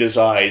behind his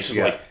eyes.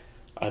 Yeah. Like,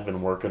 I've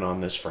been working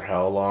on this for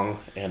how long?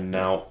 And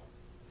now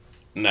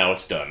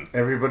it's done.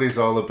 Everybody's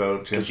all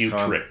about James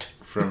Caan tricked.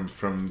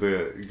 from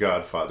The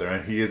Godfather.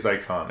 And he is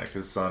iconic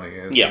as Sonny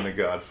in The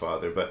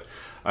Godfather. But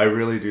I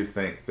really do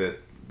think that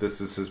this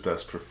is his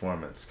best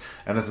performance.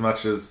 And as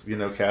much as,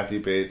 Kathy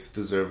Bates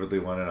deservedly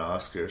won an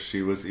Oscar,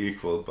 she was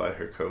equaled by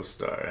her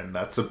co-star. And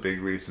that's a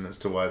big reason as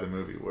to why the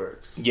movie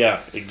works.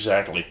 Yeah,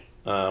 exactly.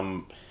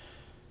 I'm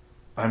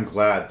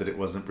glad that it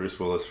wasn't Bruce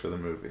Willis for the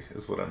movie,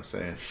 is what I'm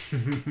saying.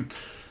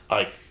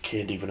 I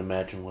can't even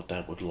imagine what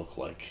that would look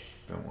like.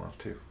 Don't want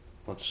to.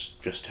 Let's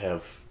just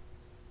have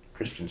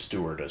Kristen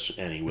Stewart as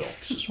Annie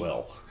Wilkes as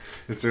well.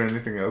 Is there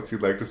anything else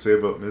you'd like to say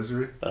about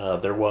Misery?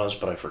 There was,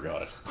 but I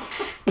forgot it.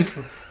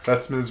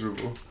 That's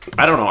miserable.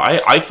 I don't know.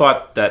 I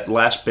thought that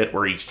last bit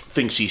where he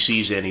thinks he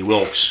sees Annie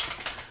Wilkes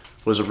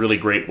was a really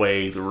great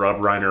way that Rob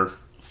Reiner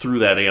threw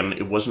that in.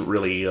 It wasn't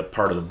really a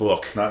part of the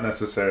book. Not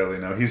necessarily,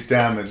 no. He's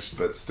damaged,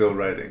 but still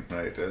writing,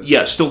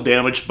 right? Still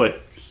damaged,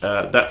 but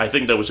I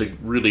think that was a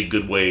really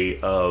good way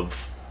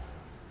of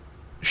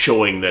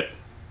showing that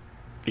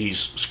he's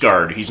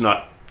scarred. He's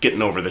not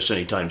getting over this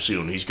anytime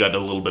soon. He's got a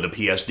little bit of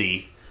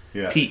PTSD.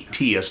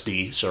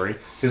 PTSD, sorry.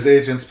 His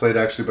agent's played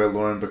actually by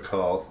Lauren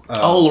Bacall.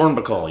 Lauren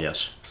Bacall,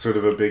 yes. Sort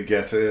of a big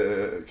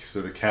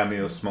sort of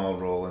cameo, small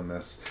role in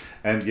this.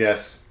 And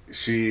yes,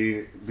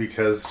 she,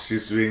 because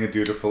she's being a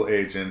dutiful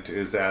agent,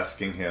 is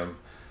asking him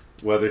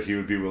whether he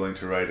would be willing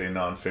to write a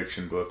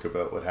nonfiction book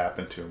about what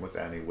happened to him with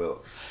Annie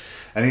Wilkes.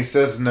 And he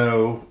says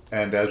no,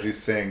 and as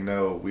he's saying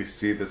no, we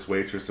see this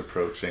waitress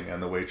approaching,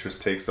 and the waitress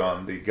takes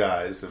on the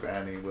guise of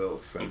Annie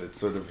Wilkes, and it's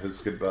sort of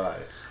his goodbye.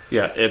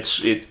 Yeah,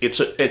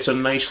 it's a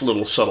nice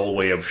little subtle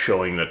way of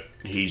showing that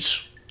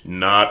he's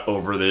not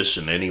over this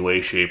in any way,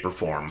 shape, or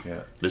form.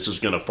 Yeah. This is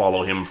going to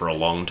follow him for a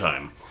long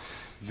time.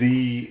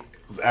 The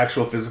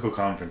actual physical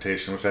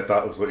confrontation, which I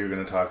thought was what you were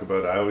going to talk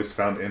about, I always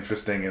found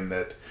interesting in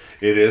that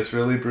it is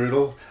really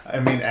brutal. I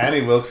mean,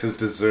 Annie Wilkes has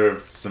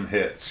deserved some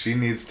hits. She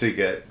needs to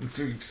get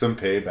some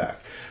payback.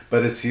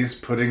 But as he's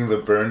putting the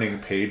burning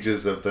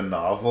pages of the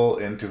novel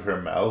into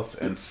her mouth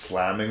and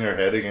slamming her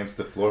head against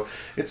the floor,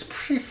 it's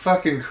pretty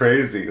fucking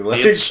crazy. Like,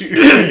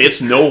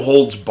 it's no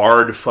holds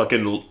barred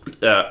fucking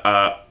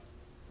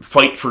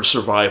fight for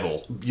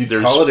survival.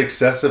 Call it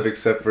excessive,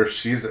 except for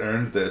she's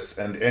earned this,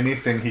 and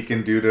anything he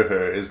can do to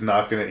her is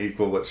not going to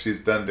equal what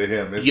she's done to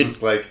him. It's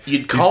just like,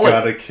 he's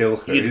got to kill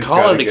her. You'd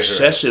call it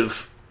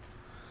excessive,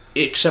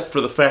 except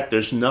for the fact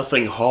there's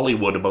nothing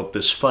Hollywood about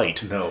this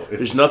fight. No.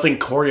 There's nothing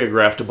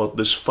choreographed about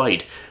this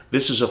fight.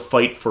 This is a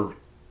fight for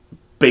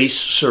base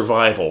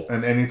survival.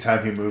 And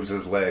anytime he moves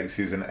his legs,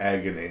 he's in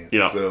agony.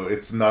 Yeah. So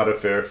it's not a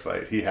fair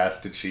fight. He has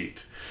to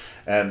cheat.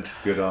 And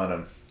good on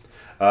him.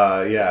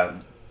 Yeah.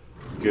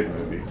 Good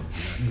movie.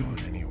 You're not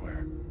going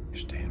anywhere. You're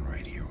staying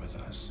right here with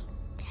us.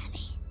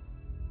 Daddy.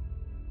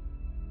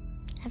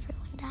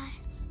 Everyone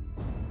dies.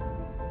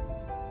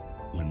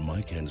 When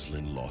Mike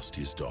Enslin lost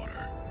his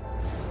daughter,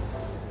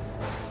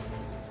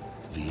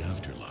 the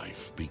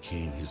afterlife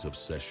became his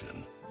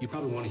obsession. You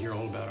probably want to hear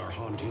all about our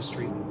haunted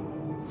history.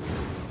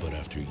 But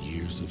after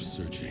years of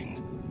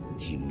searching,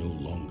 he no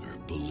longer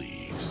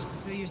believes.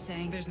 So you're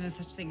saying there's no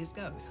such thing as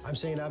ghosts? I'm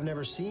saying I've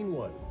never seen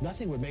one.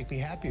 Nothing would make me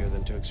happier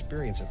than to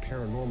experience a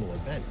paranormal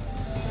event.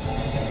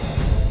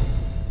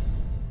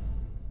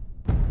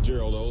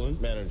 Gerald Olin,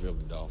 manager of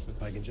the Dolphin.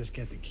 If I can just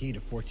get the key to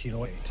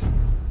 1408.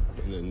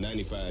 In the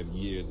 95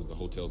 years of the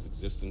hotel's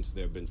existence,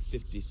 there have been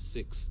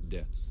 56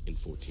 deaths in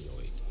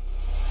 1408.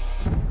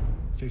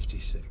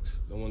 56.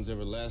 No one's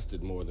ever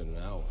lasted more than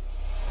an hour.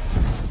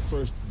 The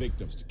first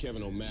victims to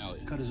Kevin O'Malley.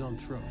 Cut his own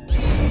throat.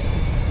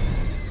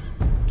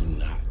 Do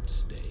not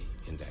stay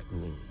in that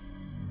room.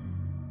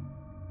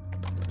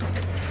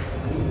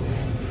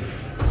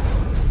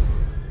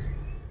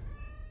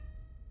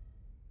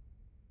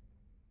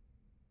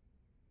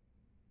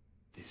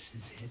 This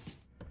is it.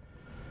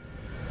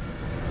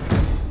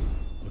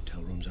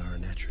 Hotel rooms are a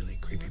naturally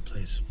creepy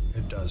place.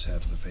 It does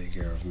have the vague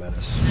air of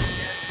menace.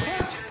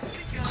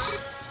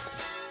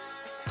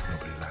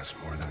 Nobody lasts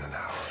more than an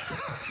hour.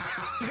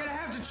 You're gonna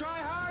have to try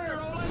harder,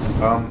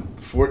 Olin.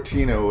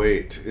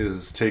 1408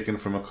 is taken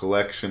from a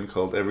collection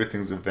called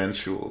Everything's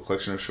Eventual, a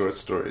collection of short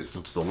stories.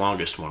 It's the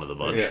longest one of the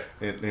bunch. Yeah,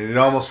 it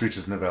almost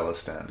reaches novella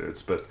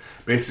standards, but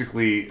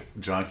basically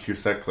John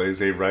Cusack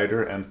plays a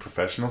writer and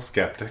professional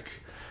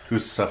skeptic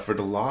who's suffered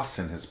a loss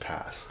in his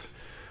past.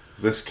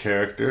 This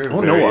character...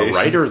 Oh no, a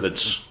writer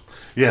that's...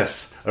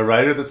 Yes, a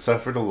writer that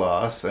suffered a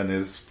loss and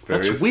is very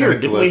That's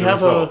weird. cynical as a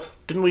result.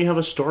 Didn't we have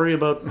a story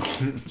about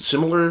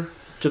similar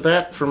to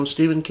that from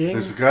Stephen King?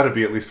 There's got to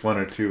be at least one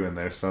or two in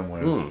there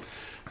somewhere.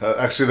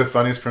 Actually, the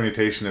funniest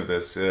permutation of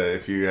this,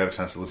 if you have a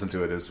chance to listen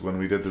to it, is when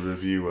we did the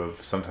review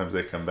of Sometimes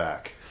They Come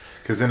Back.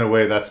 Because in a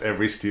way, that's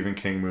every Stephen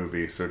King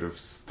movie sort of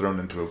thrown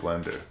into a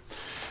blender.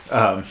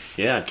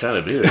 Yeah, it kind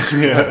of is.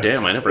 God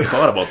damn, I never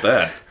thought about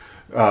that.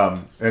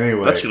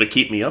 Anyway. That's going to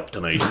keep me up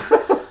tonight.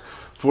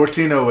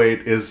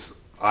 1408 is,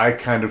 I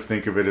kind of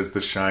think of it as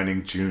The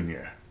Shining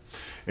Junior.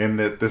 In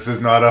that this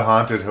is not a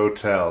haunted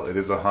hotel, it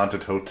is a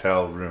haunted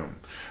hotel room.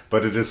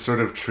 But it is sort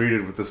of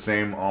treated with the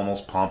same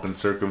almost pomp and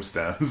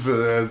circumstance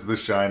as The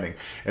Shining.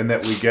 In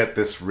that we get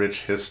this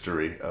rich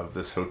history of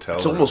this hotel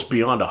It's room. almost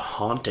beyond a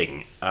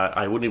haunting.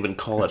 I wouldn't even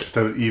call It's just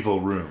an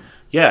evil room.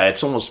 Yeah,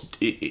 it's almost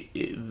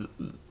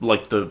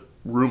like the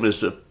room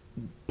is a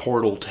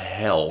portal to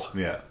hell.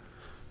 Yeah.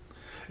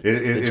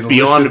 It's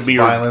beyond mere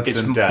violence it's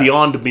and death.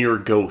 beyond mere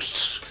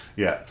ghosts.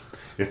 Yeah.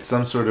 It's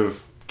some sort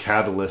of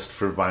catalyst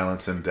for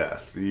violence and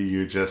death.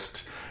 You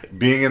just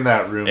being in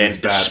that room And is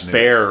bad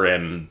despair news.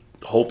 and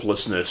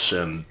hopelessness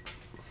and...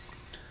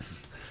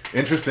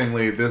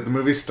 Interestingly, the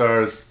movie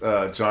stars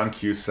John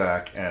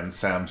Cusack and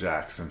Sam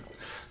Jackson.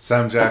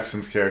 Sam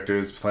Jackson's character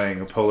is playing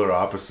a polar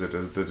opposite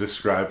as the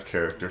described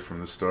character from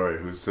the story,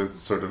 who's a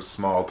sort of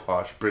small,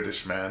 posh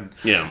British man.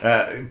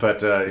 Yeah.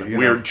 But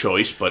weird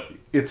choice, but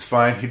it's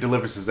fine. He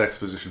delivers his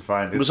exposition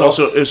fine. It was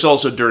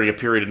also during a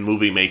period in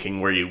movie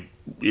making where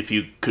if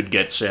you could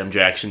get Sam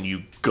Jackson,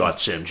 you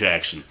got Sam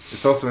Jackson.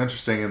 It's also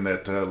interesting in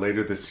that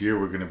later this year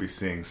we're going to be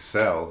seeing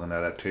Cell, an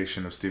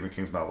adaptation of Stephen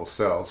King's novel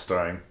Cell,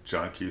 starring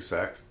John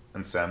Cusack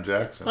and Sam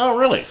Jackson. Oh,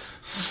 really?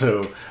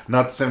 So,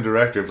 not the same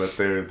director, but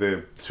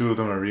the two of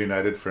them are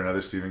reunited for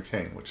another Stephen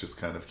King, which is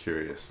kind of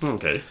curious.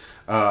 Okay.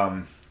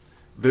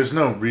 There's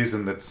no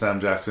reason that Sam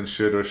Jackson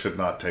should or should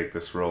not take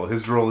this role.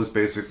 His role is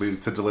basically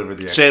to deliver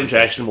the Sam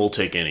Jackson will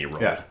take any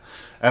role. Yeah.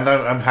 And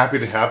I'm happy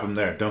to have him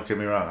there. Don't get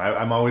me wrong.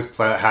 I'm always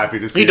happy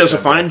to see he does Sam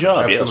a fine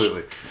Jackson. job,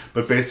 Absolutely. yes.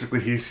 But basically,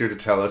 he's here to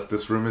tell us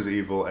this room is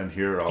evil, and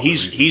here are all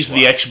He's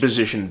the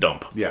exposition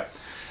dump. Yeah.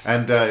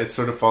 And it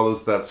sort of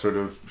follows that sort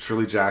of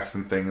Shirley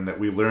Jackson thing in that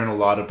we learn a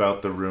lot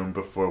about the room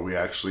before we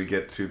actually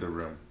get to the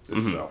room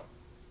itself.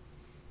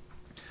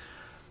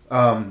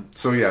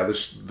 So yeah,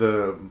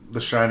 the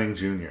Shining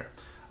Junior.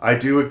 I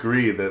do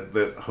agree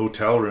that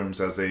hotel rooms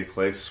as a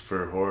place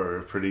for horror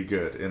are pretty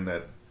good in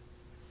that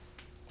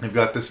they've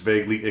got this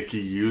vaguely icky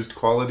used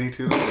quality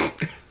to them.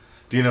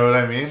 Do you know what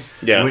I mean?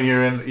 Yeah. When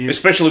you're in,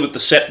 especially with the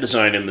set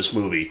design in this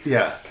movie.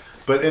 Yeah.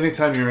 But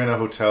anytime you're in a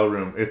hotel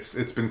room, it's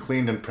been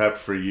cleaned and prepped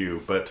for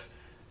you, but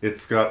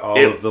it's got all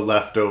of the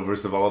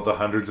leftovers of all of the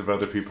hundreds of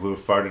other people who have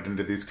farted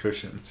into these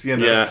cushions. You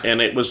know? Yeah,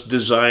 and it was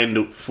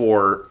designed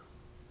for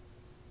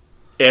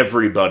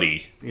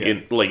everybody.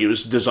 Yeah. It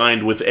was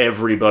designed with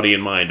everybody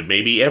in mind.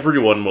 Maybe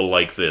everyone will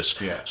like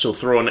this. Yeah. So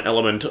throw an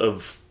element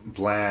of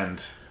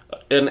bland.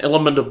 An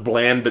element of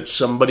bland that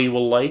somebody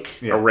will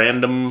like. Yeah. A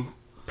random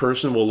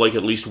person will like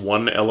at least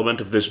one element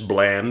of this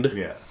bland.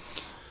 Yeah.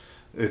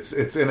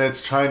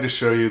 It's trying to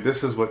show you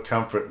this is what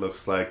comfort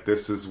looks like.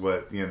 This is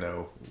what,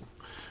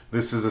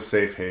 this is a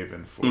safe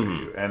haven for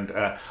you. And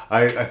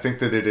I think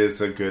that it is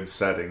a good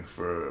setting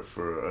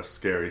for a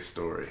scary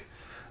story.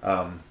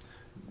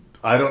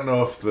 I don't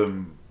know if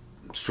the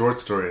short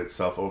story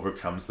itself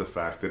overcomes the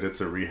fact that it's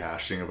a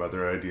rehashing of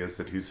other ideas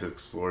that he's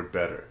explored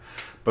better.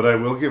 But I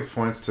will give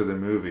points to the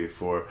movie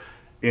for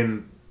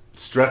in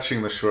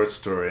stretching the short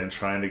story and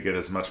trying to get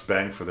as much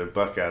bang for their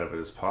buck out of it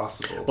as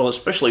possible. Well,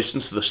 especially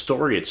since the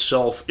story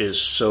itself is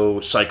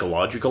so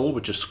psychological,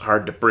 which is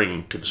hard to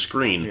bring to the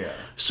screen. Yeah.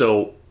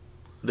 So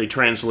they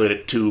translate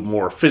it to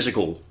more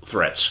physical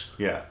threats.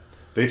 Yeah.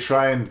 They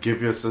try and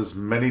give us as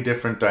many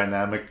different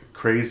dynamic,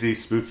 crazy,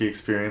 spooky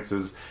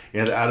experiences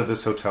out of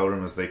this hotel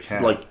room as they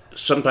can. Like,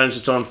 sometimes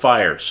it's on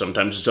fire,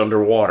 sometimes it's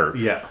underwater.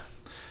 Yeah.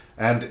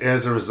 And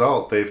as a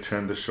result, they've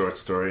turned the short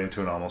story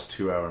into an almost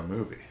 2-hour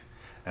movie.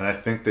 And I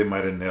think they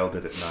might have nailed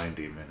it at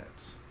 90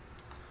 minutes.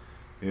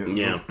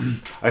 Yeah.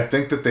 I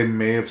think that they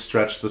may have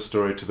stretched the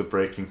story to the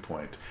breaking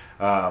point.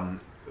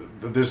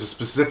 There's a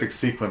specific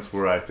sequence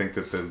where I think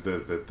that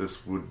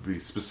this would be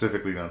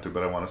specifically done to,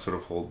 but I want to sort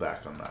of hold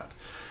back on that.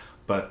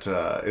 But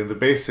in the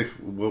basic,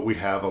 what we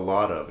have a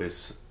lot of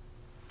is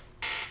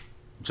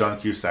John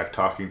Cusack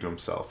talking to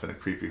himself in a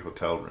creepy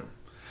hotel room.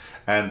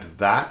 And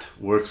that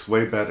works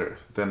way better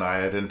than I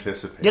had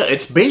anticipated. Yeah,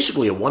 it's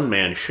basically a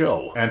one-man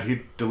show. And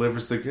he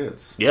delivers the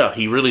goods. Yeah,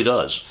 he really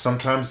does.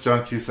 Sometimes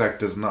John Cusack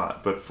does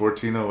not, but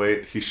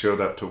 1408, he showed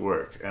up to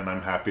work, and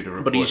I'm happy to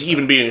report But he's that.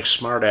 even being a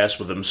smartass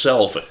with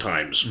himself at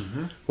times,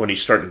 when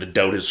he's starting to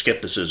doubt his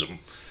skepticism.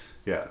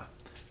 Yeah.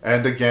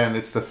 And again,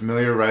 it's the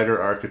familiar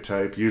writer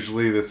archetype.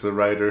 Usually it's a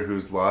writer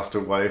who's lost a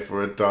wife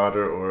or a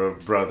daughter or a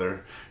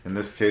brother. In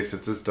this case,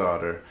 it's his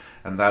daughter.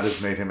 And that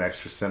has made him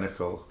extra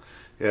cynical.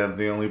 Yeah,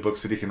 the only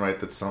books that he can write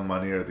that sell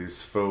money are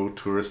these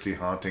faux touristy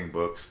haunting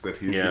books that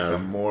he's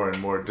become more and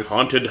more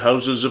Haunted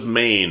Houses of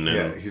Maine.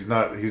 Yeah, he's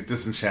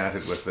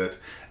disenchanted with it,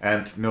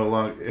 and no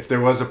longer. If there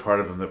was a part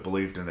of him that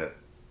believed in it,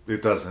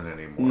 it doesn't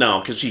anymore. No,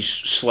 because he's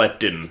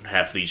slept in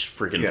half these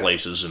freaking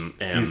places and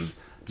he's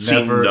seen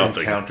never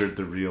nothing. encountered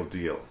the real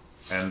deal.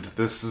 And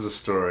this is a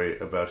story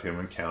about him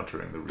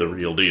encountering the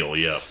real deal.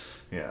 Yeah.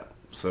 Yeah.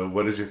 So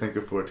what did you think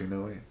of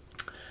 1408?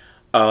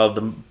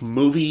 The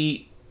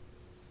movie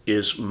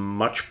is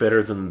much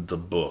better than the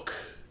book.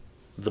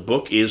 The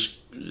book is,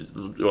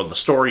 well, the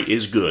story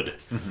is good.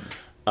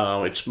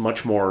 Mm-hmm. It's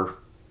much more,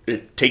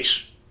 it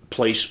takes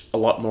place a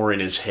lot more in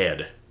his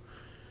head,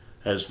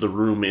 as the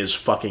room is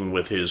fucking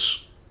with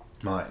his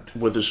mind.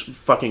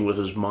 Fucking with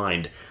his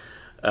mind.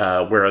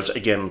 Whereas,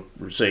 again,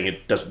 we're saying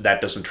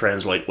that doesn't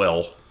translate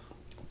well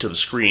to the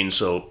screen,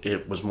 so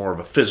it was more of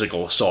a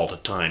physical assault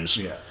at times.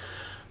 Yeah.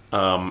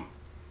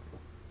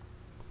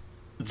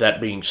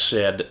 That being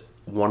said,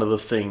 one of the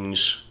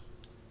things,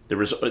 there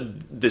was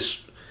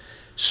this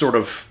sort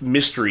of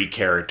mystery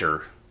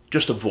character,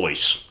 just a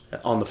voice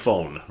on the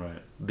phone.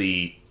 Right.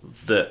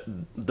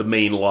 The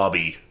main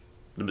lobby,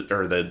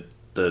 or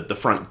the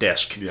front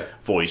desk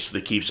voice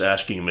that keeps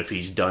asking him if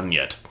he's done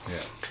yet.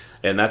 Yeah.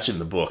 And that's in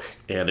the book,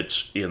 and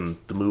it's in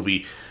the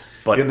movie.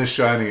 But in The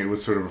Shining, it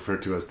was sort of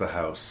referred to as the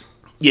house.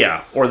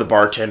 Yeah, or the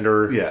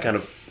bartender kind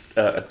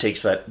of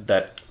takes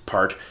that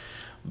part.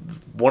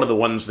 One of the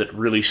ones that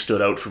really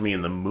stood out for me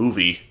in the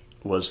movie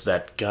was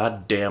that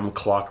goddamn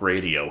clock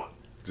radio.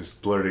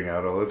 Just blurting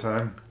out all the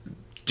time?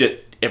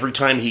 Every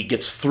time he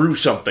gets through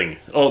something,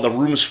 the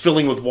room's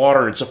filling with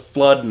water, it's a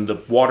flood, and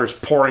the water's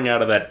pouring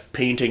out of that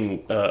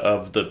painting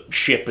of the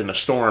ship in a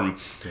storm.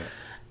 Yeah.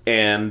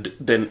 And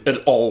then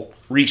it all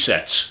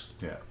resets.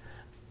 Yeah.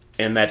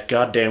 And that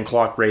goddamn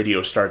clock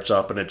radio starts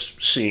up, and it's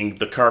seeing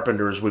the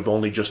Carpenters, we've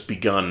only just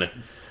begun,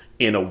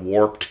 in a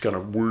warped kind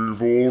of,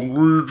 we've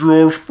only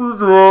just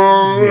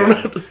begun.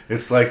 Yeah.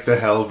 It's like the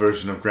hell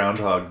version of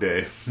Groundhog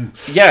Day.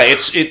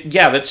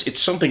 It's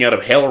something out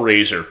of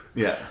Hellraiser.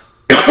 Yeah.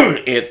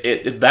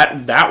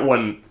 That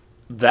one,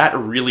 that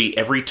really,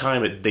 every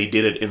time they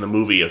did it in the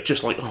movie, it's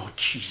just like, oh,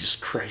 Jesus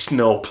Christ,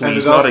 no,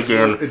 please, not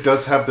again. It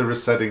does have the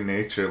resetting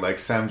nature. Like,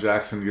 Sam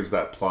Jackson gives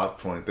that plot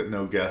point that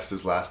no guest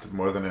has lasted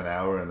more than an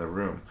hour in the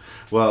room.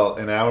 Well,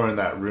 an hour in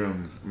that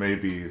room,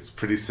 maybe it's a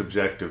pretty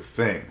subjective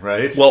thing,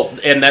 right? Well,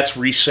 and that's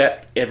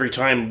reset every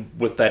time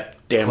with that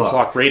damn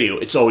clock radio.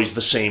 It's always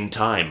the same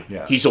time.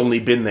 Yeah. He's only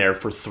been there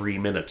for 3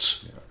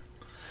 minutes. Yeah.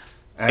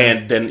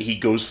 And then he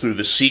goes through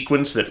the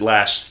sequence that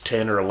lasts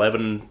 10 or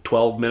 11,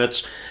 12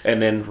 minutes,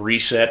 and then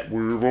reset,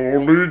 we've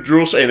only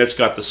just... And it's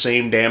got the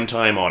same damn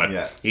time on it.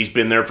 Yeah. He's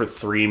been there for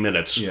 3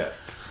 minutes. Yeah.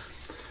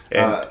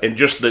 And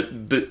just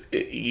the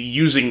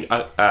using,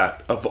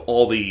 of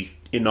all the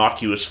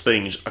innocuous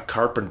things, a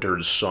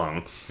Carpenter's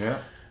song. Yeah.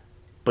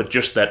 But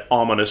just that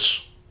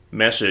ominous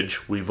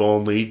message, we've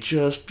only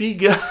just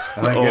begun.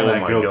 And again,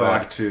 I go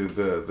back to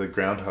the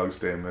Groundhog's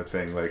Day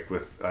thing, like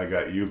with I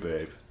Got You,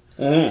 Babe.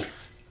 Mm.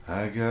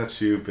 I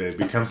got you, babe.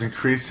 Becomes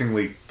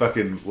increasingly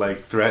fucking,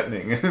 like,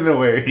 threatening in a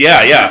way.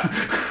 Yeah.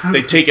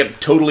 They take a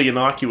totally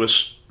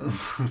innocuous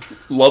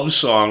love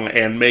song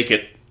and make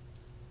it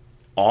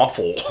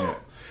awful. Yeah.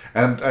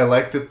 And I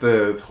like that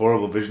the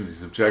horrible visions he's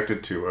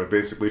subjected to are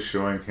basically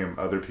showing him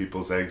other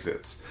people's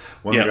exits.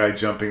 One guy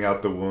jumping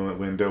out the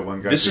window,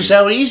 one guy... This is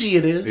how easy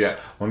it is. Yeah.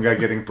 One guy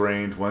getting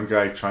brained, one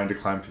guy trying to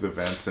climb through the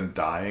vents and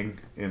dying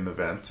in the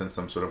vents in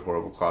some sort of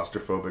horrible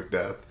claustrophobic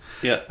death.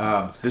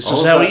 Yeah. This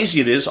is how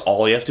easy it is.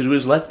 All you have to do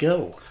is let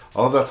go.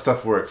 All of that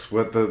stuff works.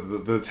 What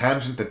the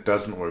tangent that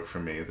doesn't work for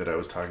me, that I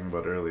was talking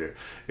about earlier,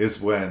 is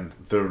when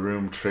the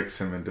room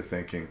tricks him into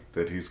thinking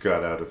that he's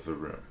got out of the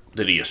room.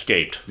 That he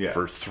escaped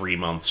for 3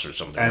 months or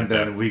something and like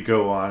that. And then we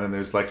go on, and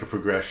there's like a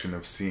progression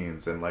of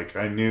scenes, and like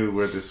I knew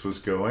where this was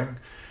going.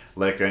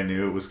 Like I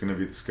knew it was going to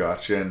be the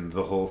Scotch, and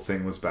the whole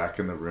thing was back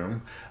in the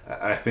room.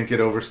 I think it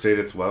overstayed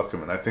its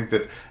welcome, and I think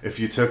that if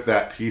you took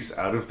that piece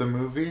out of the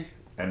movie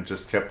and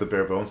just kept the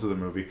bare bones of the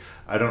movie,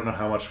 I don't know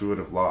how much we would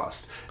have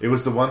lost. It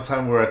was the one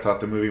time where I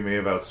thought the movie may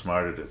have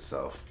outsmarted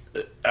itself.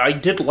 I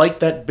did like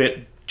that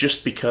bit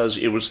just because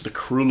it was the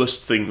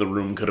cruelest thing the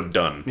room could have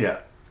done. Yeah.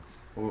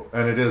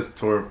 And it is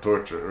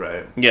torture,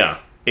 right? Yeah.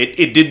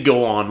 It did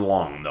go on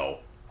long, though.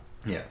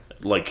 Yeah.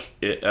 Like,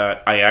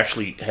 I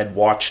actually had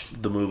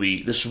watched the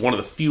movie. This is one of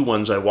the few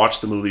ones I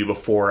watched the movie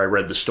before I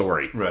read the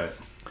story. Right.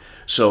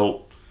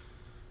 So,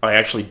 I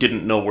actually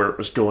didn't know where it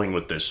was going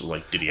with this.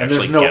 Like, did he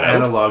actually get out? And there's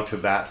no analog to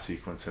that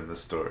sequence in the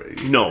story.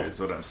 No. Is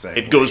what I'm saying.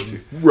 It goes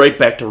right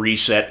back to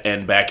reset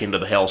and back into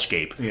the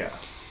hellscape. Yeah.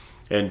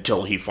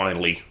 Until he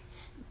finally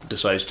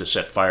decides to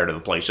set fire to the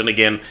place. And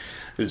again,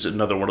 there's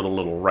another one of the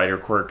little writer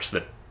quirks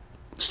that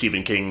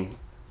Stephen King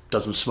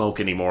doesn't smoke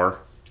anymore.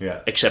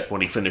 Yeah. Except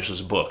when he finishes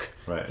a book.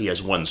 Right. He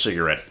has one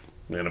cigarette.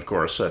 And of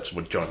course, that's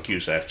what John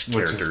Cusack's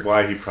character... Which is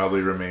why he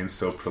probably remains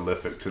so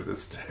prolific to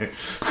this day.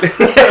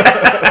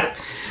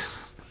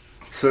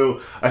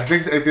 So, I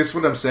guess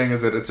what I'm saying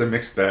is that it's a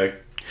mixed bag.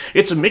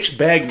 It's a mixed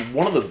bag.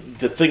 One of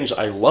the things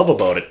I love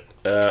about it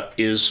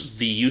is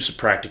the use of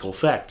practical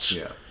effects.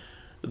 Yeah.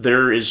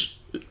 There is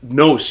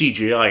no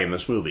CGI in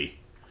this movie.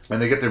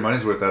 And they get their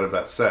money's worth out of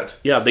that set.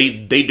 Yeah,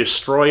 they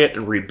destroy it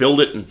and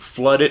rebuild it and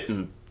flood it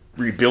and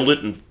rebuild it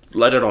and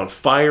let it on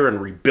fire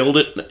and rebuild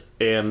it.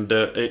 and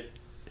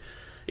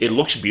it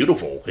looks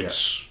beautiful.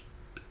 It's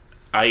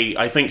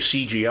I think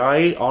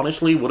CGI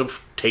honestly would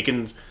have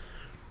taken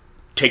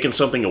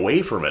something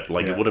away from it.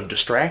 Like it would have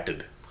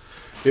distracted.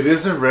 It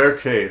is a rare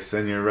case,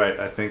 and you're right,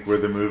 I think, where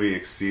the movie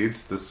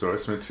exceeds the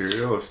source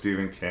material of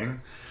Stephen King.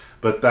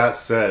 But that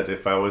said,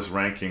 if I was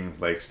ranking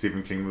like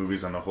Stephen King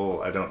movies on a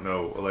whole, I don't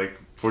know, like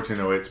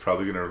 1408 is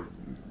probably going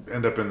to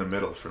end up in the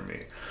middle for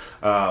me.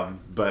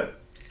 But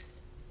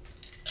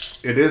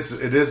it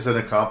is an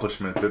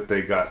accomplishment that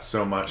they got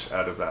so much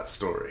out of that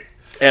story.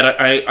 And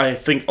I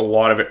think a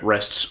lot of it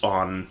rests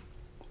on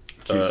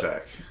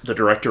Cusack, the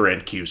director,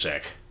 and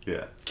Cusack.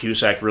 Yeah,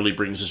 Cusack really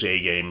brings his A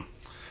game.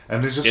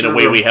 And it's just in a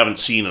way we haven't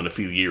seen in a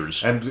few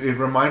years. And it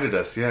reminded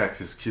us,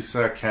 because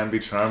Cusack can be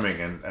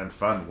charming and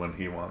fun when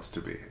he wants to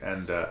be.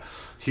 And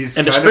he's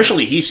in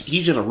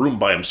a room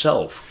by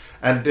himself.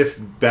 And if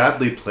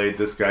badly played,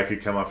 this guy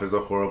could come off as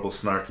a horrible,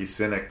 snarky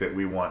cynic that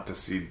we want to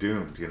see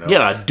doomed, you know?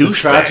 Yeah, a douchebag. The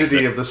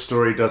tragedy of the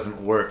story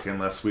doesn't work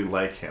unless we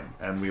like him,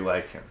 and we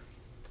like him.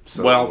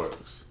 So it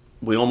works.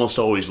 We almost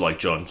always like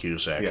John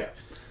Cusack. Yeah.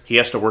 He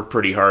has to work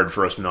pretty hard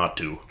for us not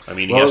to. I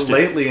mean,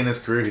 lately in his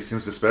career, he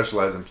seems to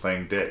specialize in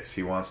playing dicks.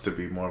 He wants to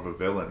be more of a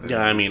villain.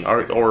 Yeah, I mean,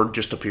 or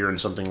just appear in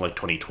something like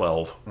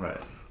 2012.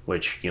 Right.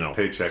 Which, you know,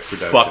 Paycheck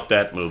Production. Fuck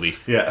that movie.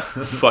 Yeah.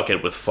 Fuck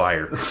it with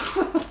fire.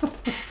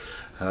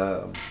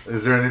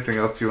 Is there anything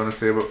else you want to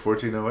say about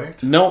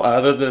 1408? No,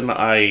 other than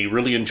I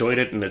really enjoyed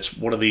it, and it's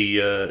one of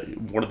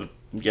the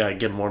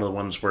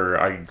ones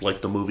where I like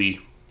the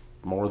movie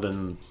more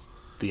than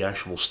the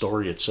actual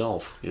story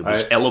itself. It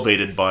was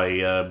elevated by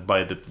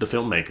the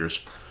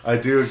filmmakers. I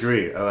do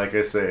agree. Like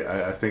I say,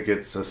 I think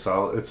it's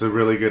a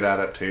really good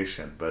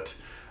adaptation, but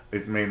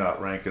it may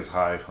not rank as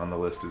high on the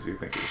list as you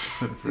think it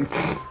should. For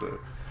this, so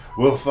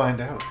we'll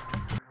find out.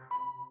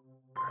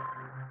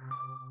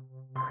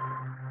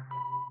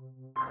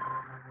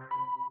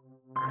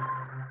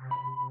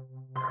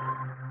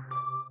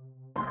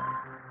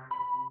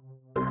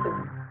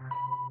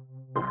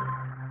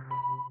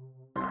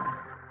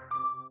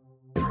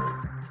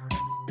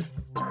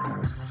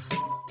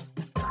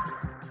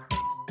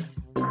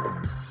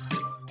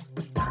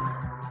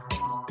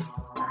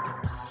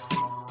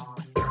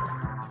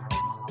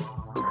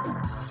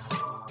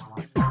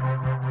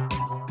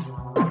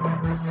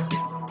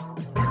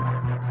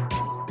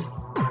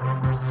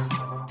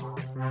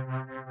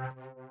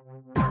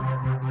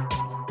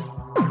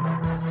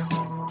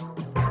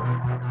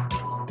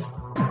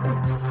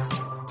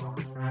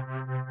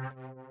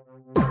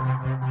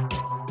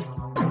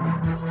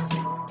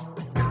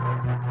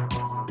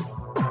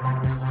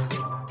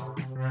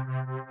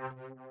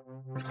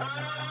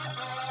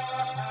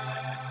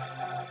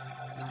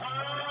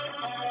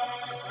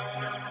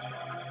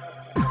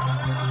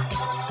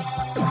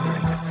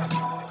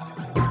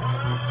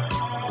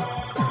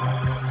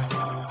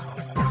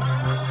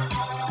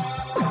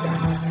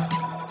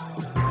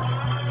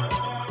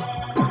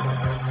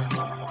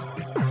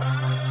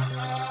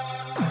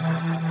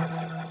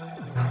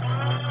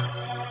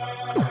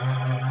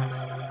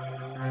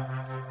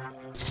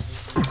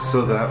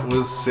 So that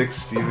was 6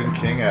 Stephen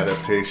King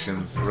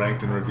adaptations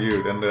ranked and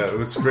reviewed, and it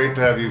was great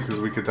to have you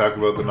because we could talk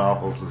about the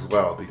novels as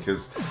well.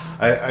 Because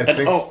I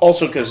think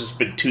also because it's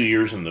been 2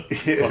 years in the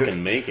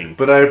fucking making.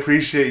 But I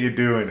appreciate you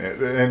doing it,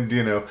 and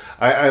you know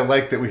I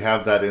like that we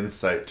have that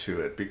insight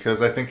to it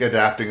because I think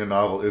adapting a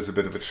novel is a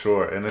bit of a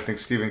chore, and I think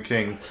Stephen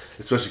King,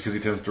 especially because he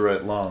tends to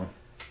write long.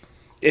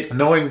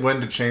 Knowing when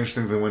to change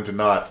things and when to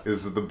not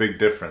is the big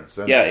difference.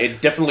 And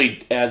it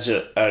definitely adds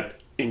a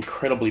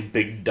incredibly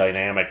big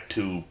dynamic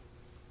to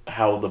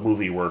how the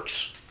movie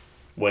works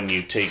when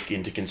you take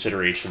into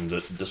consideration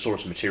the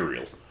source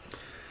material.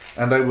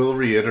 And I will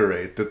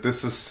reiterate that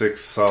this is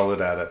 6 solid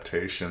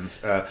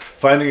adaptations.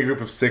 Finding a group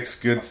of 6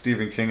 good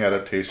Stephen King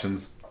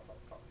adaptations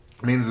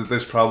means that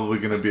there's probably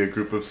going to be a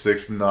group of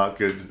 6 not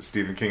good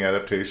Stephen King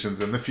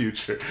adaptations in the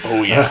future.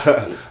 Oh,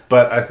 yeah.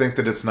 But I think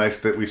that it's nice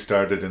that we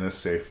started in a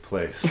safe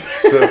place.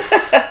 So,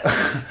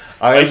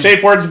 my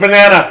safe word's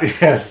banana!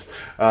 Yes.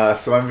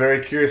 So I'm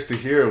very curious to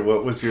hear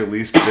what was your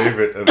least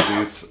favorite of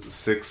these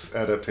 6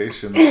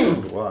 adaptations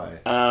and why.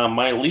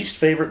 My least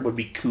favorite would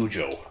be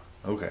Cujo.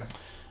 Okay.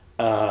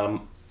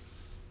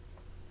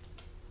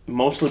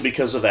 Mostly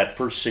because of that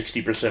first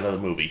 60% of the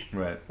movie.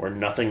 Right. Where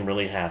nothing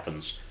really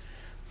happens.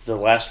 The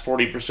last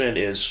 40%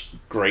 is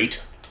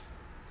great,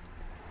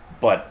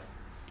 but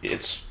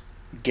it's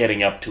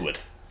getting up to it.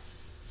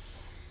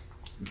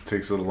 It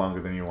takes a little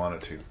longer than you want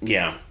it to.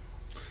 Yeah.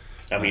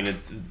 I mean,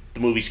 the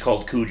movie's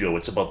called Cujo.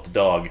 It's about the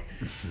dog.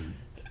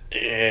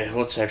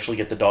 Let's actually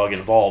get the dog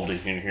involved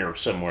in here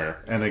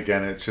somewhere. And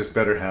again, it's just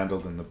better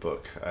handled in the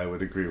book. I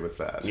would agree with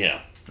that. Yeah.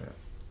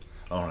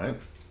 All right.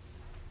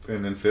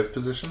 And in 5th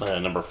position?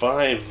 Number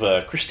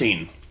 5,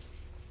 Christine.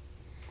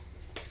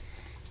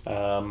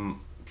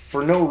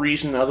 For no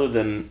reason other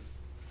than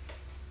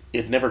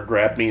it never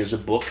grabbed me as a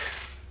book,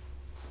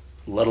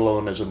 let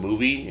alone as a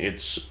movie.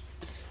 It's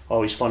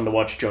always fun to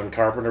watch John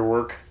Carpenter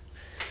work.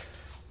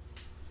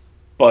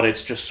 But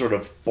it's just sort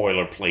of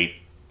boilerplate.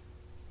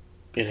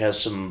 It has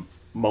some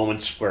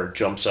moments where it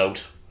jumps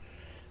out.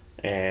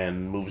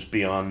 and moves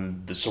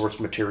beyond the source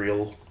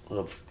material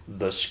of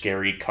the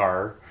scary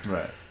car.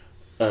 Right.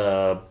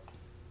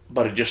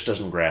 But it just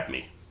doesn't grab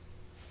me.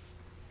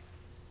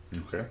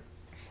 Okay.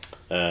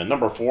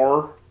 Number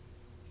 4,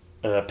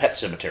 Pet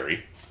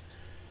Sematary.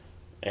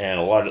 And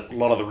a lot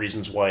of the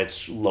reasons why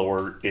it's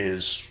lower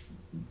is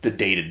the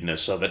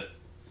datedness of it.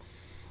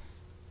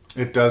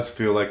 It does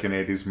feel like an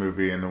 80s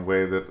movie in a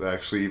way that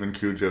actually even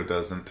Cujo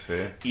doesn't.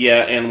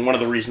 Yeah, and one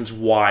of the reasons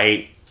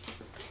why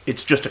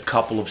it's just a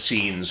couple of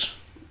scenes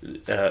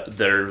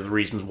that are the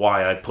reasons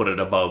why I put it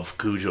above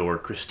Cujo or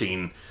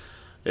Christine.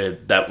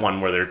 That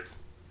one where they're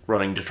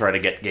running to try to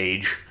get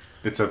Gage.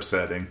 It's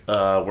upsetting.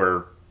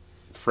 Where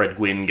Fred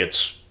Gwynne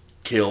gets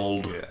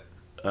killed.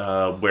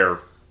 Yeah. Where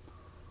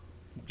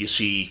you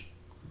see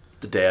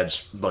the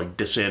dad's like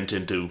descent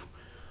into,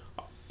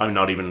 I'm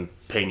not even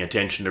paying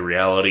attention to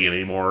reality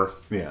anymore.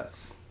 Yeah.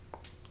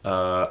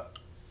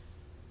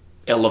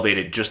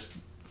 Elevated, just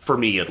for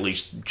me at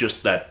least,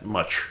 just that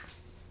much.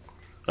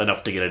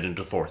 Enough to get it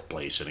into 4th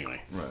place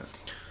anyway. Right.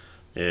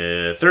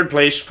 3rd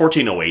place,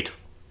 1408.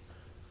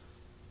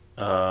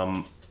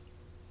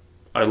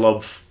 I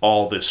love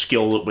all the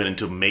skill that went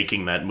into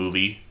making that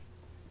movie.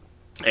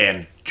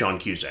 And John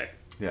Cusack.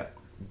 Yeah.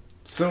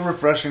 So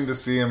refreshing to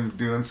see him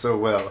doing so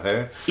well,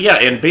 hey? Yeah,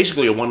 and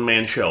basically a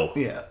one-man show.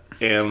 Yeah.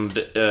 And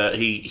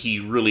he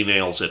really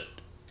nails it.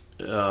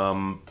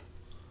 But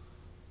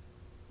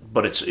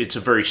it's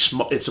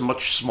a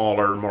much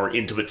smaller, more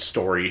intimate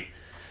story.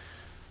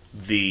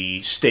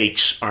 The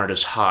stakes aren't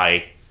as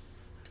high,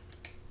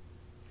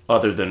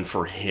 other than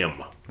for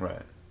him.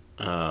 Right.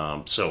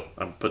 So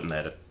I'm putting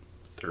that at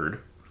 3rd.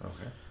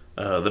 Okay.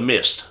 The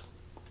Mist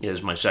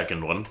is my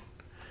 2nd one,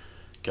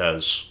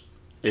 because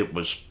it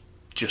was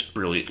just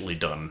brilliantly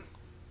done.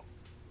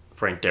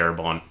 Frank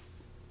Darabont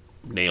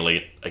nailing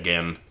it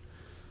again.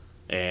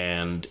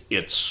 And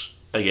it's,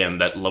 again,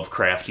 that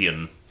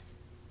Lovecraftian.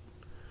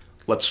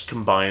 Let's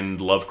combine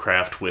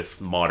Lovecraft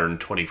with modern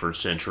 21st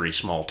century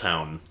small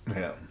town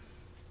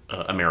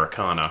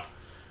Americana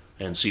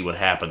and see what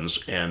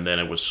happens. And then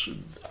it was,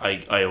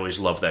 I always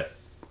love that.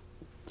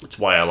 It's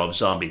why I love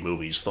zombie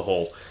movies. The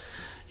whole,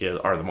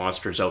 are the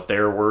monsters out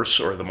there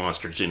worse or are the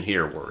monsters in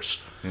here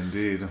worse?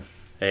 Indeed.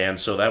 And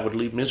so that would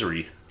leave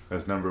Misery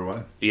as number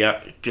 1.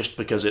 Yeah, just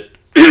because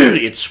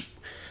it's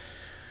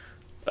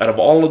out of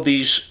all of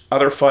these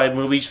other 5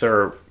 movies, there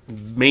are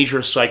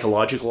major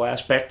psychological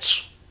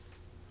aspects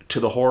to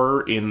the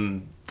horror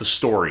in the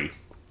story,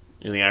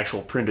 in the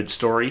actual printed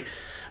story.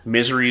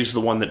 Misery is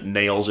the one that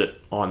nails it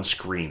on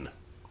screen,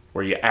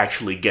 where you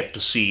actually get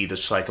to see the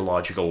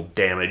psychological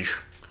damage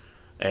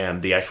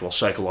and the actual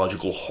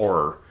psychological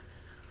horror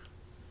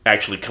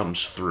actually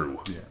comes through.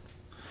 Yeah.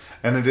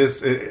 And it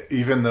is,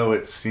 even though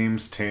it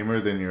seems tamer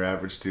than your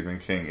average Stephen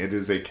King, it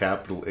is a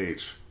capital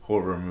H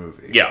horror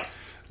movie. Yeah.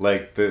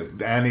 Like, the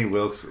Annie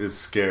Wilkes is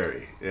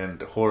scary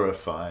and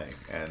horrifying,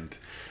 and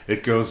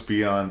it goes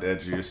beyond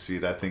edge of your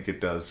seat. I think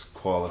it does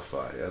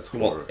qualify as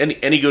horror. Well,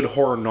 any good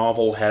horror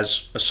novel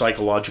has a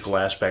psychological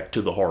aspect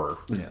to the horror.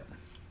 Yeah.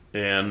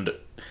 And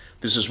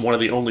this is one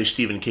of the only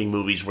Stephen King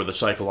movies where the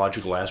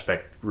psychological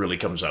aspect really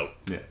comes out.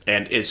 Yeah.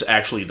 And it's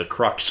actually the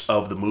crux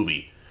of the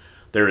movie.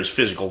 There is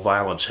physical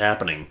violence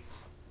happening,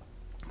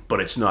 but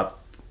it's not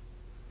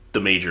the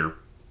major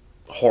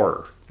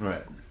horror.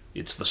 Right.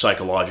 It's the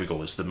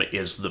psychological is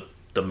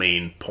the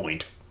main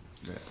point.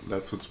 Yeah,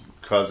 that's what's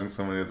causing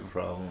so many of the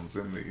problems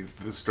and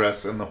the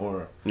stress and the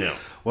horror. Yeah.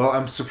 Well,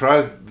 I'm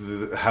surprised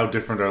how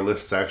different our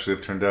lists actually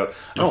have turned out.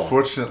 Oh.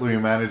 Unfortunately,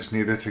 we managed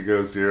neither to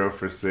go 0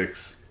 for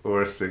 6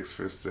 or 6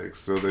 for 6,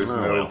 so there's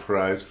no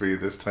prize for you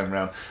this time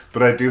around.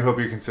 But I do hope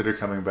you consider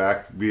coming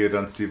back, be it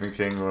on Stephen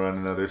King or on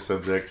another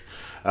subject.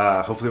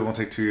 Hopefully it won't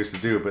take 2 years to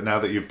do, but now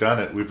that you've done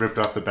it, we've ripped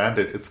off the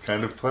Bandit. It's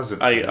kind of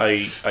pleasant.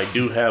 I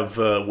do have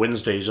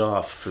Wednesdays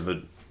off for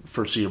the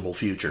foreseeable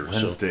future.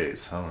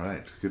 Wednesdays, so. All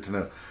right. Good to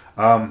know.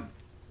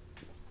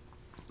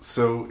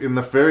 So in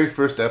the very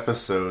first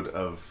episode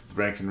of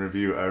Rank and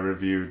Review, I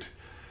reviewed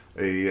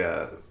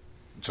a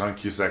John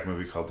Cusack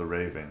movie called The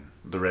Raven.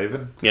 The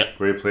Raven? Yeah.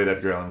 Where he played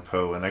Edgar Allan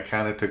Poe, and I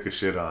kind of took a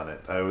shit on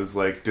it. I was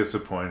like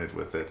disappointed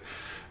with it.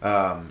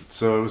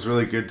 So it was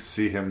really good to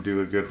see him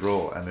do a good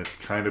role, and it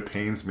kind of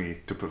pains me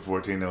to put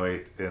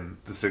 1408 in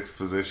the 6th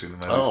position.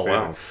 My least favorite.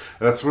 Wow.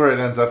 That's where it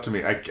ends up to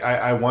me.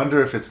 I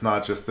wonder if it's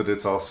not just that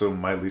it's also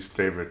my least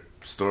favorite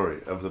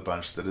story of the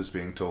bunch that is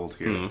being told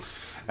here. Mm-hmm.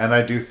 And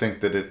I do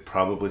think that it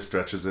probably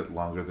stretches it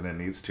longer than it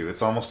needs to.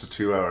 It's almost a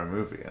 2-hour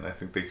movie, and I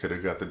think they could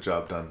have got the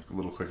job done a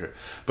little quicker.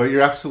 But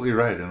you're absolutely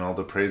right in all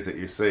the praise that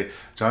you say.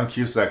 John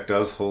Cusack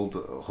does hold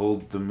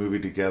the movie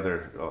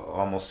together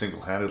almost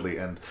single-handedly,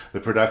 and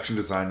the production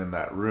design in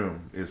that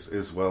room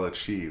is well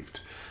achieved.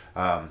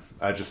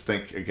 I just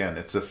think, again,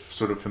 it's a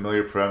sort of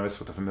familiar premise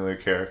with a familiar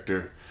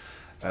character.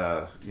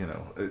 It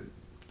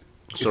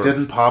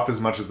didn't pop as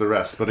much as the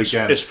rest, but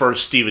again... As far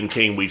as Stephen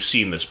King, we've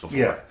seen this before.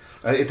 Yeah.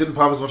 It didn't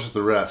pop as much as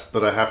the rest,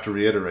 but I have to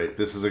reiterate,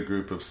 this is a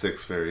group of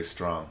 6 very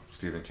strong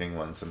Stephen King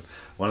ones, and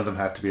one of them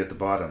had to be at the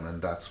bottom,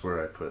 and that's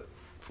where I put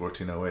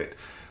 1408.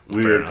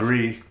 We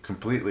agree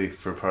completely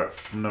for part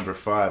number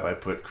 5. I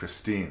put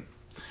Christine.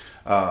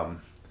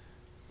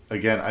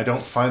 Again, I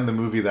don't find the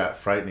movie that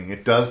frightening.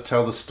 It does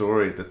tell the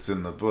story that's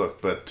in the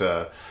book, but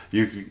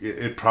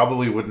it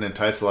probably wouldn't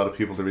entice a lot of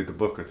people to read the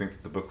book or think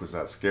that the book was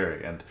that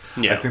scary. And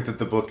I think that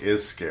the book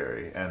is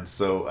scary, and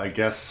so I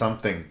guess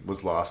something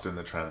was lost in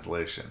the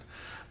translation.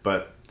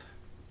 But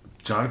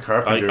John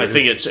Carpenter... I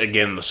think it's,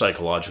 again, the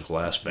psychological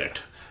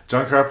aspect.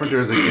 John Carpenter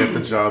is a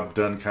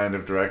get-the-job-done kind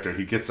of director.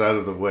 He gets out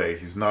of the way.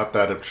 He's not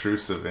that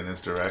obtrusive in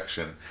his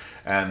direction.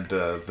 And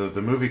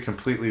the movie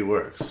completely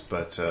works,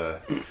 but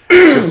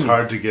it's just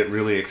hard to get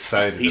really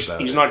excited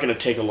about it. He's not going to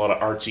take a lot of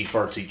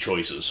artsy-fartsy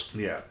choices.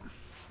 Yeah.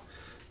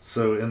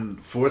 So in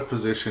 4th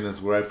position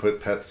is where I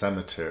put Pet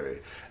Sematary.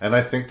 And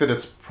I think that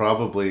it's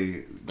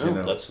probably...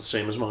 that's the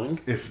same as mine.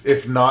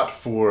 If not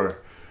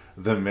for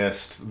The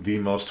Mist, the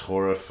most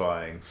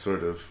horrifying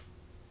sort of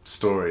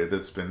story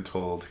that's been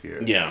told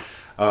here. Yeah.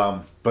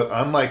 But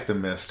unlike The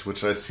Mist,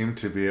 which I seem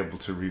to be able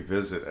to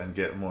revisit and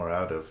get more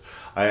out of,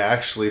 I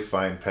actually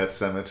find Pet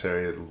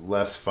Sematary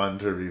less fun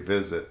to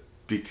revisit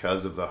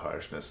because of the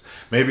harshness.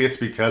 Maybe it's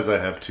because I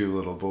have 2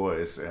 little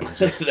boys and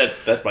just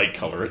that might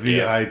color it.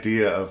 The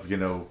idea of,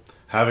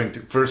 having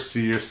to first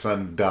see your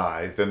son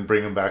die, then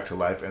bring him back to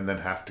life, and then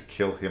have to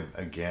kill him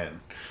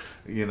again.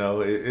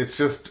 It's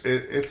just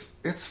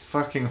it's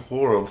fucking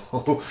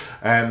horrible.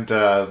 And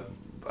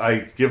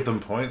I give them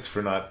points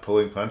for not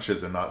pulling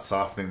punches and not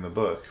softening the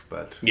book,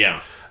 but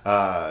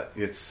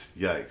it's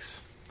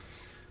yikes.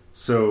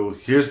 So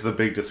here's the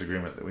big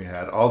disagreement that we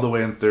had. All the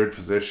way in 3rd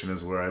position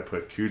is where I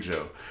put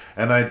Cujo.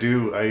 And I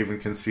even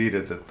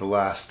conceded that the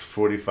last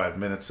 45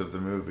 minutes of the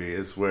movie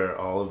is where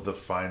all of the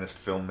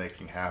finest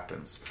filmmaking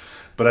happens.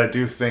 But I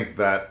do think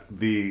that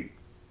the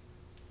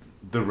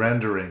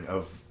rendering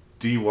of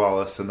Dee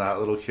Wallace and that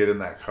little kid in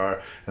that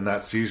car and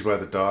that siege by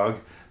the dog,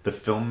 the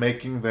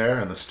filmmaking there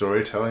and the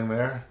storytelling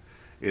there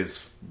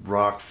is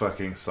rock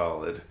fucking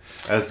solid.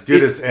 As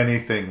good as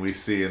anything we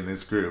see in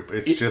this group.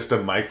 It's just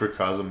a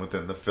microcosm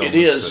within the film. It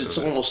is. It's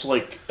almost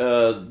like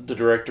the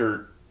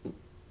director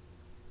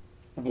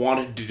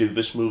wanted to do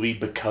this movie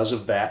because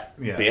of that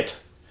bit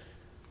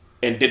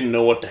and didn't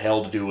know what the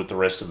hell to do with the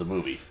rest of the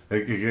movie.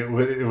 It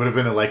would have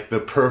been like the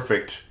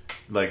perfect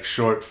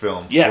short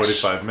film,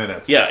 45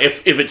 minutes. Yeah,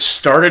 if it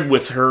started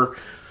with her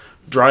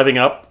driving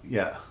up...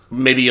 Yeah.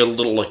 Maybe a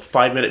little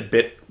 5-minute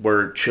bit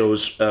where it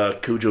shows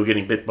Cujo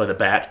getting bit by the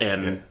bat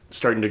and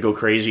starting to go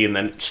crazy, and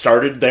then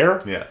started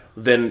there. Yeah.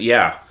 Then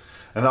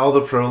and all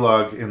the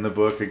prologue in the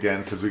book,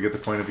 again, because we get the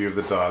point of view of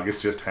the dog,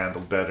 is just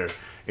handled better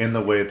in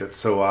the way that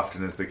so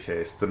often is the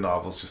case. The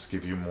novels just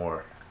give you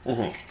more.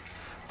 Mm-hmm.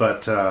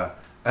 But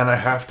and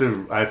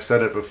I've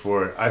said it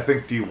before. I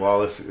think Dee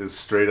Wallace is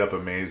straight up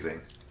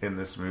amazing in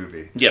this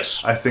movie.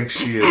 Yes, I think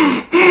she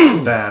is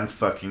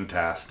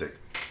fan-fucking-tastic.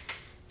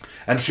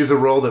 And she's a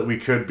role that we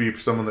could be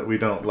someone that we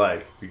don't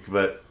like,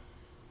 but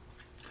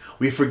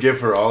we forgive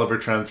her all of her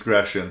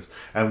transgressions,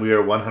 and we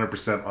are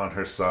 100% on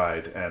her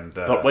side. And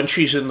but when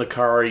she's in the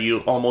car, you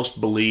almost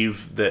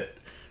believe that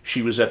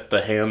she was at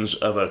the hands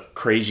of a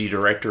crazy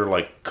director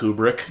like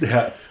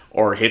Kubrick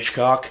or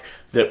Hitchcock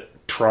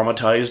that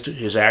traumatized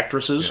his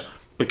actresses,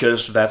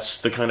 because that's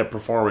the kind of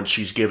performance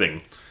she's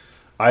giving.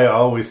 I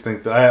always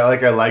think that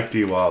I like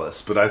Dee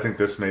Wallace, but I think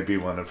this may be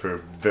one of her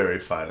very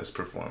finest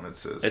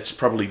performances. It's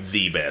probably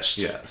the best.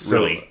 Yeah, so,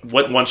 really.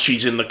 Once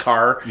she's in the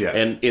car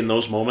and in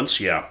those moments,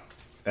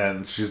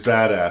 and she's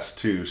badass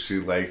too. She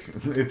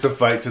it's a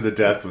fight to the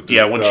death with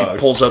this when dog. She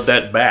pulls up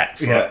that bat.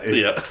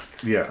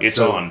 It's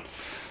so, on.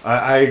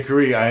 I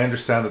agree. I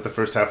understand that the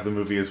first half of the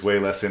movie is way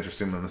less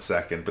interesting than the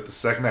second, but the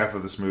second half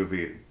of this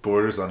movie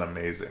borders on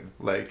amazing.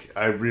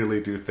 I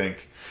really do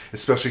think,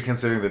 especially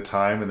considering the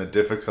time and the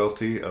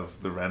difficulty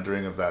of the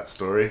rendering of that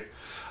story,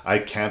 I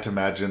can't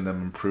imagine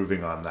them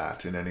improving on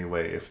that in any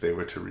way if they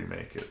were to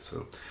remake it.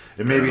 So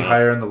it may be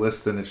higher on the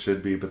list than it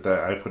should be, but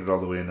I put it all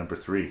the way in number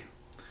 3.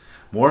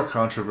 More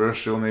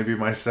controversial, maybe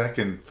my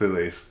second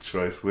place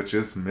choice, which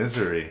is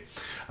Misery.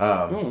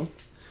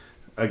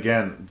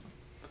 Again,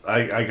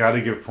 I got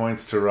to give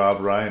points to Rob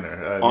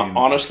Reiner.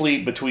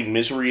 Honestly, between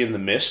Misery and The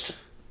Mist,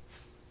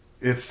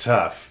 it's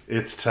tough.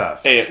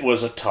 It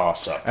was a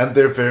toss-up. And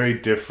they're very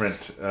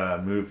different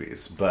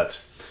movies, but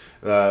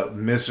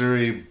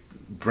Misery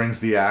brings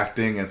the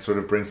acting and sort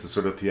of brings the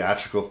sort of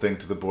theatrical thing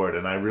to the board,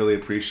 and I really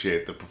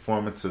appreciate the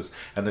performances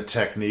and the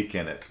technique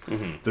in it.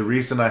 Mm-hmm. The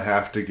reason I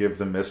have to give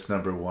The Mist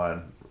number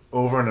 1,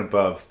 over and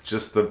above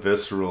just the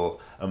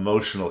visceral,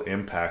 emotional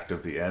impact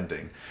of the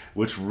ending,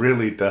 which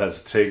really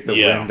does take the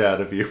wind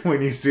out of you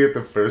when you see it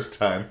the first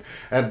time.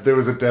 And there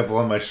was a devil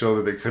on my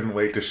shoulder that couldn't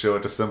wait to show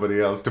it to somebody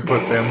else, to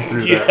put them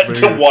through that movie.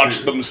 To watch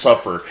them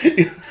suffer.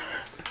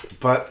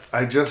 But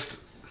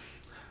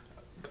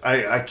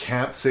I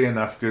can't say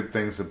enough good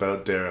things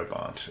about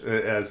Darabont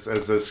as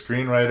a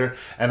screenwriter,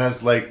 and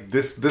as like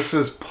this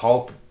is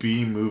pulp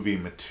B movie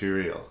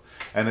material,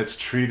 and it's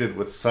treated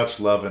with such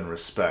love and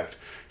respect.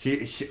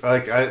 He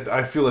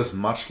I feel as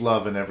much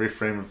love in Every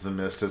Frame of the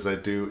Mist as I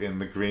do in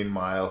The Green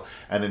Mile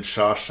and in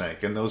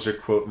Shawshank, and those are,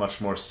 quote,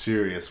 much more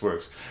serious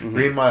works. Mm-hmm.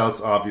 Green Mile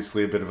is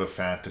obviously a bit of a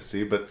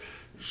fantasy, but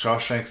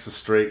Shawshank's a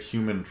straight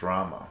human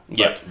drama.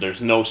 Yeah,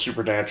 there's no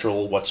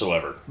supernatural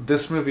whatsoever.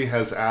 This movie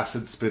has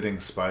acid-spitting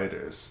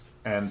spiders,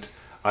 and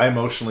I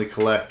emotionally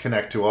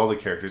connect to all the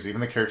characters, even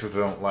the characters I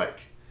don't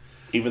like.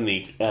 Even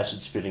the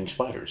acid-spitting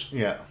spiders.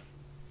 Yeah.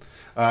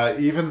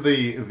 Even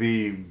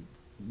the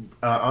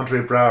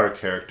Andre Braugher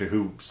character,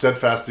 who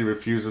steadfastly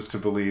refuses to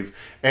believe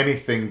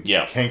anything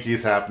kinky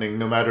is happening,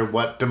 no matter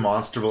what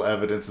demonstrable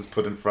evidence is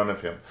put in front of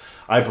him.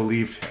 I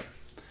believed him.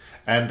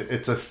 And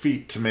it's a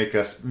feat to make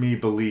me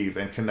believe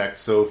and connect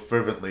so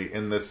fervently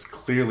in this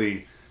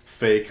clearly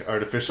fake,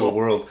 artificial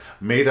world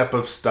made up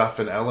of stuff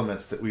and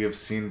elements that we have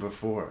seen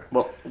before.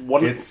 Well,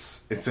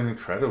 it's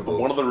incredible.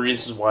 One of the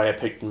reasons why I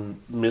picked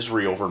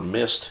Misery over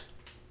Mist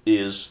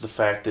is the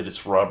fact that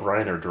it's Rob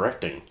Reiner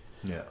directing.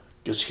 Yeah.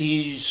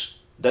 Because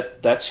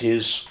that's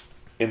his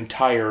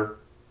entire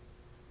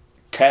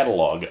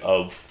catalog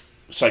of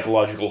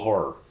psychological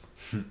horror.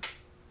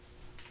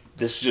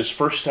 This is his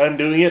first time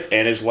doing it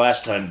and his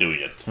last time doing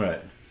it.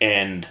 Right.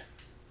 And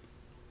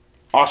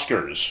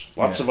Oscars,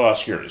 lots of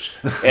Oscars,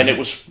 and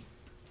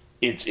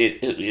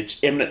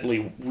it's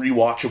eminently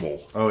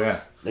rewatchable. Oh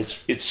yeah.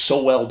 It's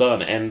so well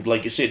done, and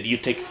like you said, you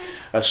take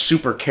a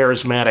super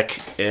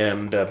charismatic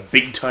and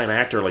big time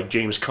actor like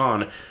James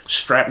Caan,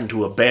 strap him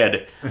to a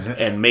bed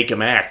and make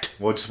him act.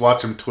 Well, just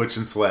watch him twitch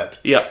and sweat.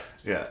 Yeah,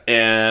 yeah.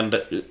 And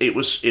it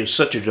was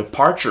such a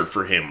departure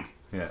for him.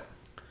 Yeah.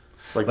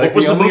 Like what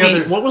was the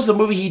movie? What was the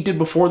movie he did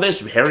before this?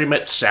 Harry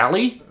Met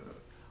Sally.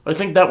 I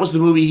think that was the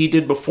movie he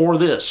did before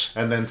this.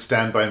 And then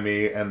Stand By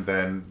Me, and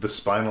then The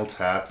Spinal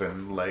Tap,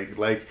 and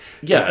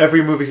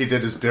every movie he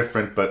did is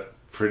different, but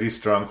pretty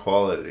strong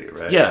quality,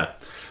 right? Yeah.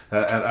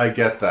 And I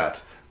get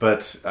that.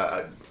 But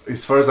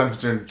as far as I'm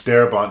concerned,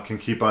 Darabont can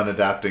keep on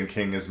adapting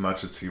King as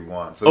much as he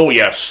wants. Oh,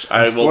 yes.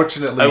 I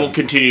will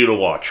continue to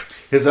watch.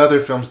 His other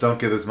films don't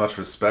get as much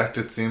respect,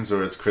 it seems,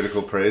 or as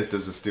critical praised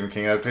as the Stephen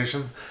King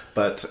adaptations.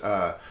 But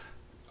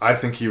I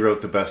think he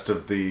wrote the best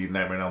of the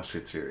Nightmare on Elm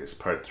Street series,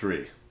 Part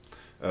 3.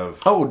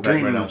 Of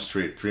Nightmare on Elm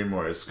Street, Dream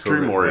Warriors.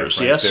 Dream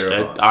Warriors, yes.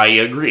 I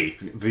agree.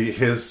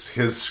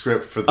 His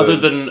script for the... Other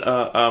than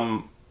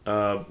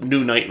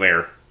New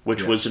Nightmare,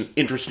 which was an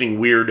interesting,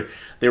 weird...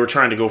 They were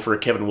trying to go for a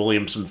Kevin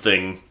Williamson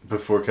thing.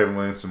 Before Kevin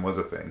Williamson was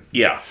a thing.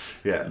 Yeah.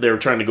 Yeah. They were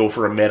trying to go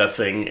for a meta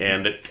thing,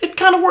 and it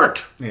kind of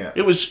worked. Yeah.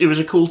 It was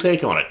a cool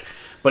take on it.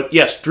 But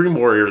yes, Dream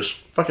Warriors,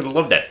 fucking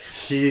love that.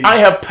 I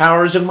have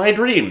powers in my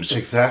dreams.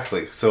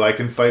 Exactly. So I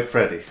can fight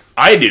Freddy.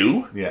 I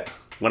do. Yeah.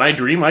 When I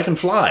dream, I can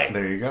fly.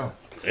 There you go.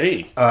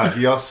 Hey.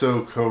 He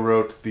also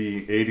co-wrote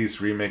the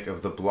 80s remake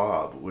of The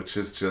Blob, which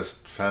is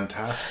just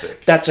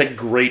fantastic. That's a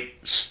great,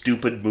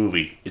 stupid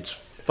movie. It's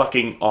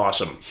fucking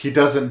awesome. He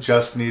doesn't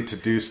just need to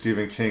do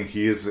Stephen King.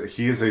 He is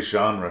a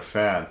genre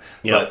fan.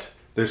 Yep. But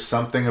there's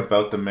something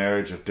about the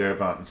marriage of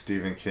Darabont and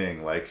Stephen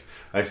King. Like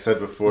I said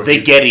before...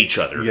 They get each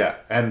other. Yeah,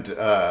 and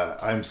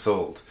I'm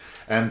sold.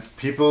 And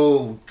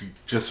people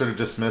just sort of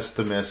dismiss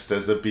The Mist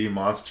as a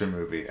B-monster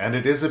movie. And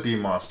it is a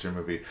B-monster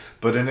movie.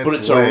 But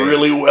it's a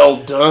really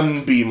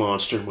well-done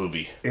B-monster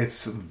movie.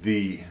 It's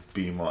the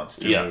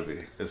B-monster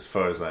movie, as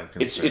far as I'm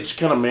concerned. It's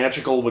kind of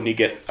magical when you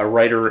get a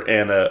writer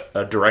and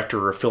a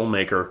director or a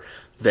filmmaker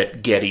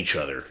that get each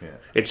other. Yeah.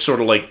 It's sort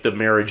of like the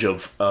marriage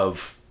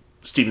of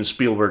Steven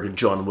Spielberg and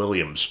John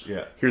Williams.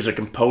 Yeah. Here's a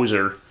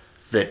composer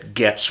that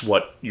gets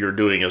what you're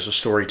doing as a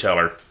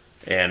storyteller,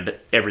 and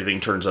everything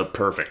turns out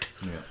perfect.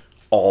 Yeah.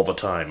 All the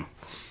time.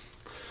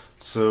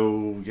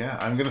 So, yeah,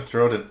 I'm going to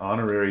throw out an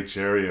honorary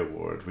Jerry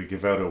Award. We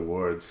give out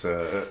awards in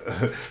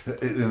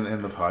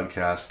the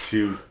podcast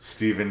to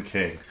Stephen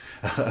King.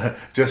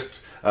 Just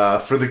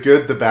for the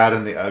good, the bad,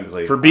 and the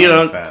ugly. For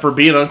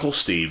being Uncle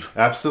Steve.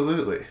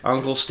 Absolutely.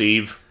 Uncle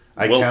Steve.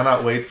 I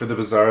cannot wait for the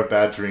Bazaar of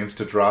Bad Dreams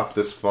to drop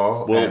this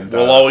fall.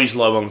 We'll always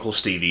love Uncle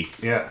Stevie.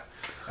 Yeah.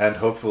 And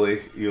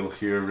hopefully you'll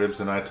hear Ribs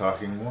and I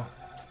talking more.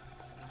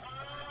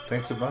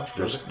 Thanks a bunch,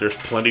 brother. There's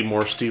plenty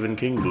more Stephen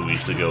King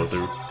movies to go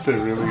through. There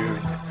really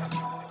is.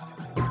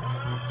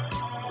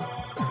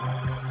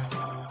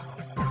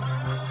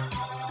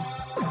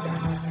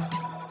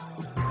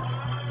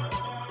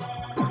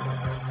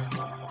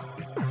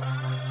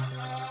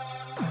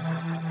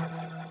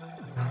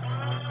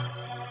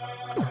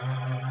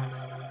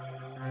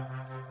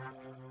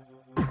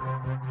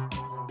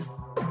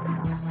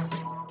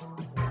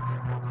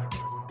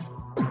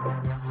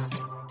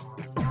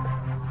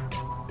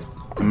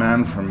 The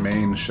Man from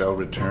Maine shall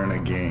return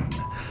again.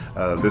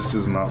 This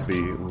is not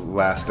the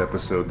last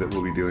episode that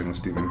we'll be dealing with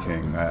Stephen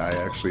King. I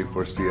actually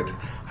foresee it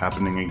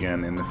happening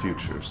again in the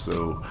future.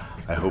 So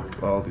I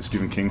hope all the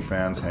Stephen King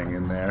fans hang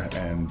in there,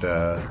 and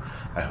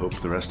I hope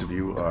the rest of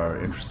you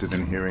are interested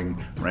in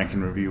hearing Rank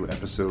and Review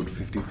episode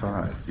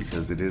 55,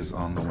 because it is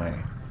on the way.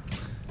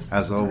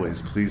 As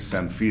always, please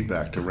send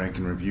feedback to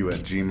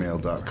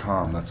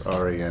rankandreview@gmail.com. That's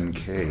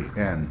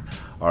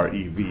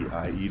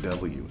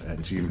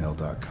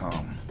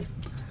RANKNREVIEW@gmail.com.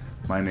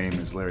 My name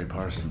is Larry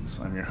Parsons.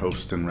 I'm your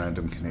host and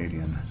Random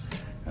Canadian,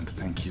 and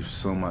thank you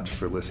so much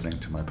for listening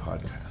to my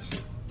podcast.